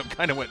the rest of them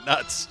kind of went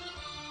nuts.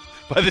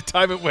 By the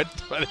time it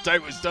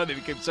was done,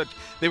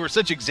 they were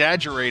such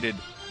exaggerated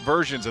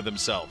versions of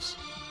themselves.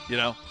 You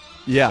know?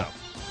 Yeah. So,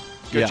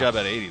 good job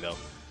at 80, though.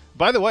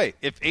 By the way,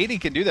 if 80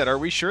 can do that, are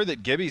we sure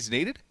that Gibby's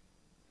needed?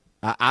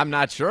 I'm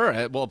not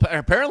sure. Well,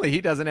 apparently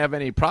he doesn't have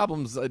any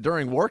problems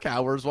during work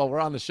hours while we're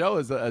on the show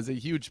as a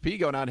huge P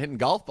going out hitting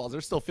golf balls.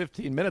 There's still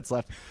 15 minutes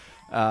left.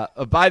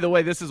 By the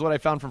way, this is what I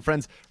found from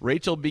friends.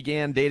 Rachel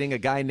began dating a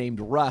guy named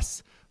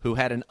Russ who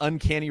had an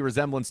uncanny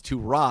resemblance to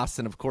Ross.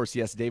 And, of course,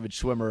 yes, David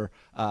Schwimmer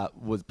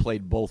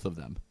played both of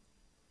them.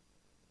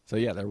 So,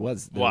 yeah, there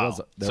was a Russ.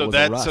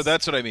 So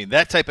that's what I mean.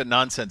 That type of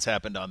nonsense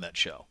happened on that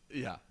show.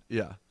 Yeah.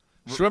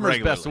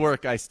 Schwimmer's best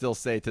work, I still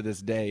say to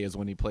this day, is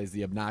when he plays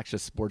the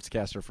obnoxious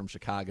sportscaster from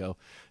Chicago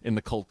in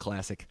the cult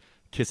classic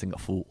Kissing a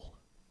Fool.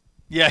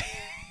 Yeah,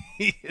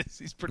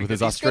 he's pretty with good.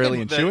 His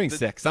Australian chewing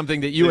stick,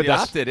 something that you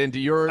adopted into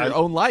your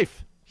own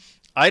life.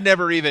 I had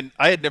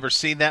never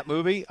seen that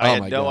movie. I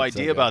had no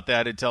idea about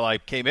that until I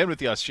came in with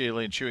the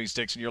Australian chewing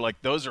sticks, and you're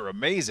like, those are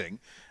amazing.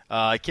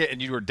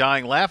 And you were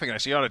dying laughing, and I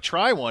said, you ought to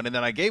try one, and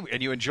then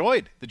and you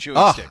enjoyed the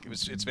chewing stick.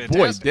 It's fantastic.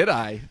 Boy, did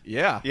I.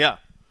 Yeah.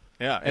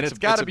 Yeah, and it's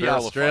got to be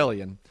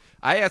Australian.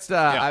 I asked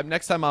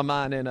next time I'm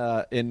on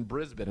in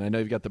Brisbane, and I know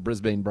you've got the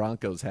Brisbane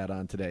Broncos hat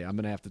on today. I'm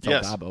going to have to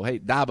tell Dabo, hey,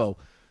 Dabo,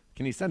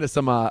 can you send us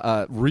some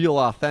real,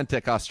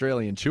 authentic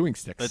Australian chewing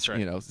sticks? That's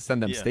right.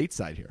 Send them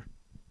stateside here.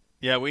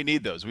 Yeah, we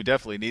need those. We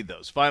definitely need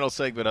those. Final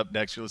segment up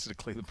next. You listen to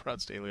Cleveland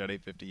Browns Daily on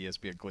 850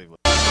 ESPN Cleveland.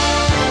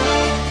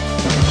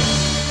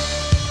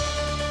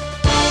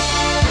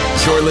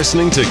 You're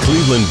listening to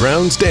Cleveland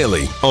Browns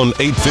Daily on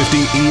 850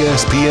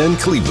 ESPN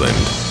Cleveland.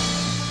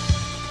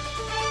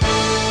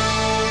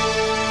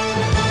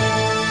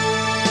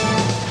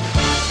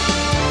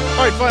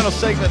 All right, final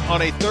segment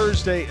on a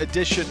Thursday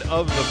edition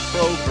of the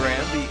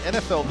program. The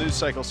NFL news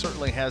cycle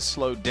certainly has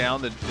slowed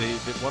down. The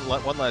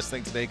one last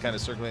thing today kind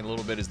of circulating a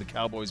little bit is the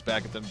Cowboys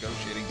back at the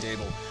negotiating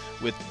table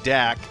with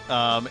Dak.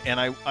 And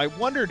I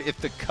wondered if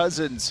the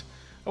Cousins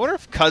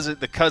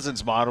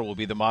model will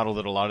be the model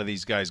that a lot of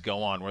these guys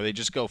go on, where they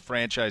just go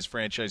franchise,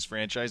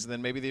 and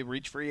then maybe they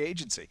reach free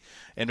agency.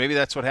 And maybe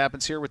that's what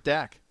happens here with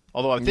Dak.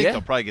 Although I think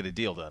they'll probably get a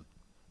deal done.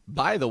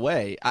 By the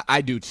way,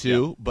 I do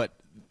too, but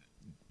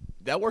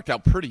that worked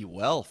out pretty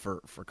well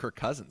for Kirk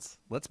Cousins.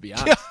 Let's be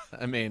honest.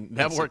 I mean,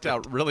 that worked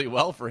out really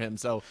well for him.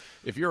 So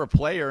if you're a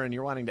player and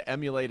you're wanting to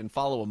emulate and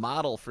follow a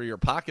model for your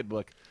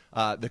pocketbook,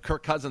 the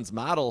Kirk Cousins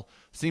model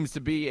seems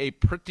to be a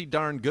pretty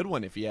darn good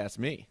one, if you ask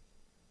me.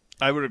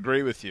 I would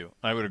agree with you.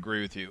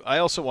 I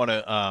also want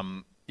to,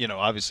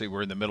 obviously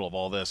we're in the middle of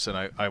all this, and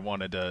I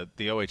wanted to,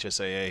 the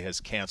OHSAA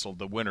has canceled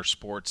the winter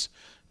sports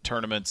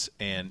tournaments,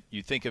 and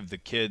you think of the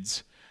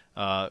kids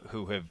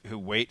who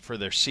wait for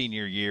their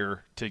senior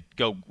year to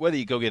go, whether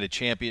you go get a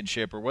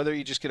championship or whether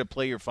you just get to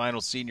play your final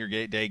senior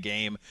day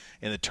game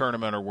in the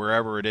tournament or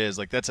wherever it is.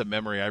 Like, that's a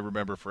memory I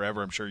remember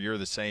forever. I'm sure you're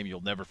the same.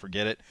 You'll never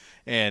forget it.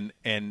 And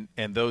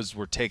those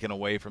were taken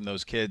away from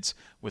those kids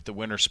with the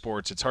winter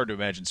sports. It's hard to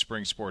imagine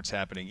spring sports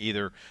happening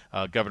either.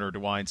 Governor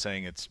DeWine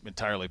saying it's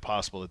entirely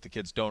possible that the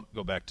kids don't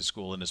go back to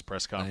school in his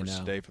press conference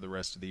today for the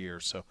rest of the year.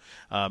 So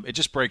it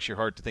just breaks your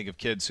heart to think of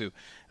kids who,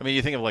 I mean,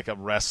 you think of like a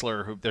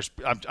wrestler who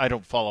I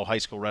don't follow high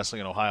school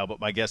wrestling in Ohio,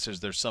 but my guess is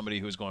there's somebody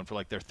who's going for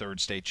like their third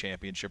state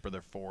championship or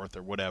their fourth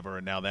or whatever,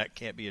 and now that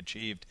can't be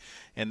achieved,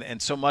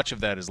 and so much of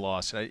that is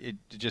lost. It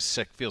just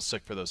feels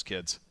sick for those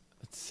kids.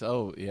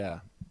 So yeah,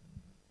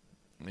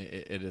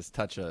 it is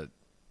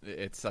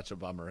it's such a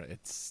bummer.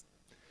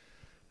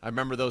 I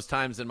remember those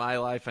times in my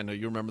life. I know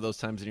you remember those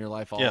times in your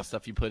life. All the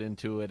stuff you put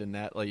into it, and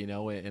that,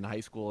 in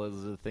high school,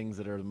 is the things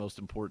that are the most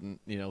important,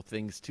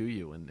 things to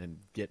you, and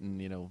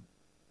getting,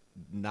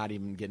 not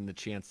even getting the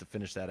chance to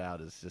finish that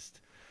out is just.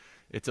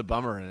 It's a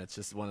bummer, and it's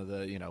just one of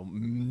the,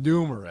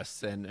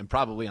 numerous and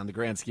probably on the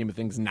grand scheme of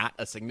things, not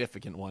a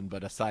significant one,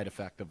 but a side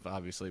effect of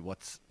obviously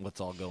what's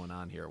all going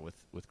on here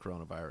with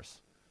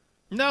coronavirus.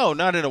 No,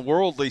 not in a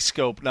worldly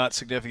scope, not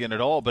significant at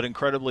all, but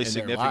incredibly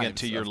significant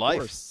to your life.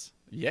 Course.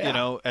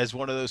 Yeah. As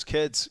one of those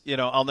kids,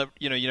 I'll never,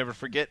 you never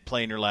forget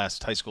playing your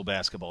last high school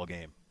basketball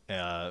game.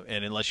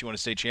 And unless you won a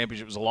state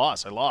championship, it was a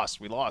loss.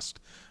 We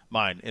lost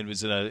mine. It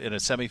was in a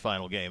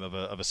semifinal game of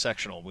a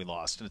sectional. We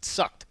lost, and it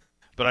sucked.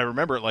 But I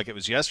remember it like it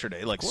was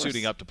yesterday, like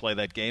suiting up to play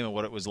that game and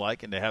what it was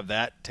like, and to have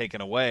that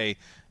taken away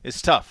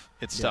is tough.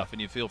 It's tough,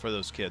 and you feel for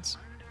those kids.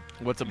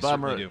 What's a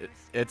bummer?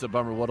 It's a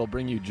bummer. What'll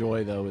bring you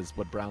joy, though, is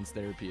what Browns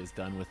Therapy has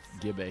done with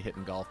Gibbe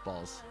hitting golf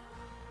balls.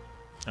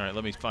 All right,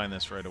 let me find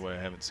this right away.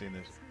 I haven't seen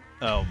this.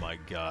 Oh, my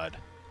God.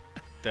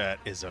 That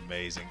is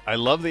amazing. I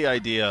love the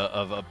idea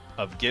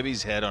of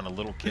Gibby's head on a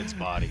little kid's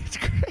body. It's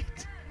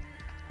great.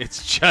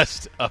 It's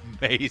just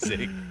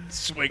amazing.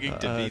 Swinging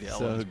to beat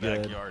hell in his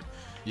backyard.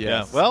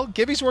 Yes. Yeah, well,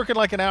 Gibby's working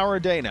like an hour a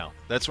day now.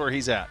 That's where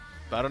he's at,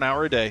 about an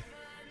hour a day.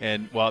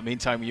 And while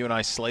meantime, you and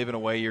I slaving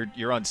away,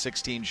 you're on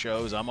 16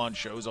 shows. I'm on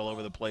shows all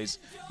over the place.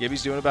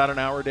 Gibby's doing about an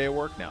hour a day of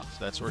work now. So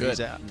that's where he's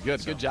at.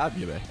 Good job,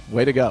 Gibby.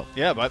 Way to go.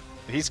 Yeah, but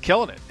he's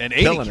killing it. And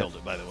 80 killed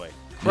it, by the way.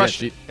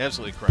 Crushed it.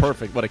 Absolutely crushed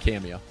Perfect. What a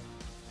cameo.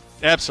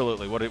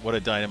 Absolutely. What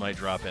a dynamite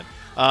drop in.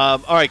 All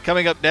right,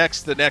 coming up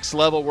next, the next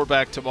level. We're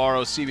back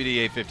tomorrow, CBD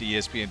 850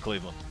 ESPN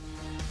Cleveland.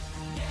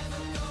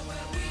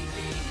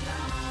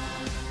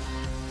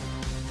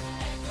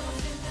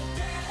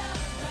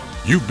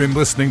 You've been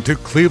listening to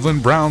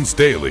Cleveland Browns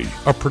Daily,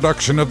 a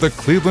production of the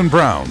Cleveland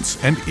Browns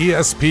and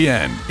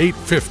ESPN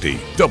 850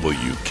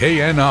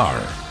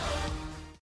 WKNR.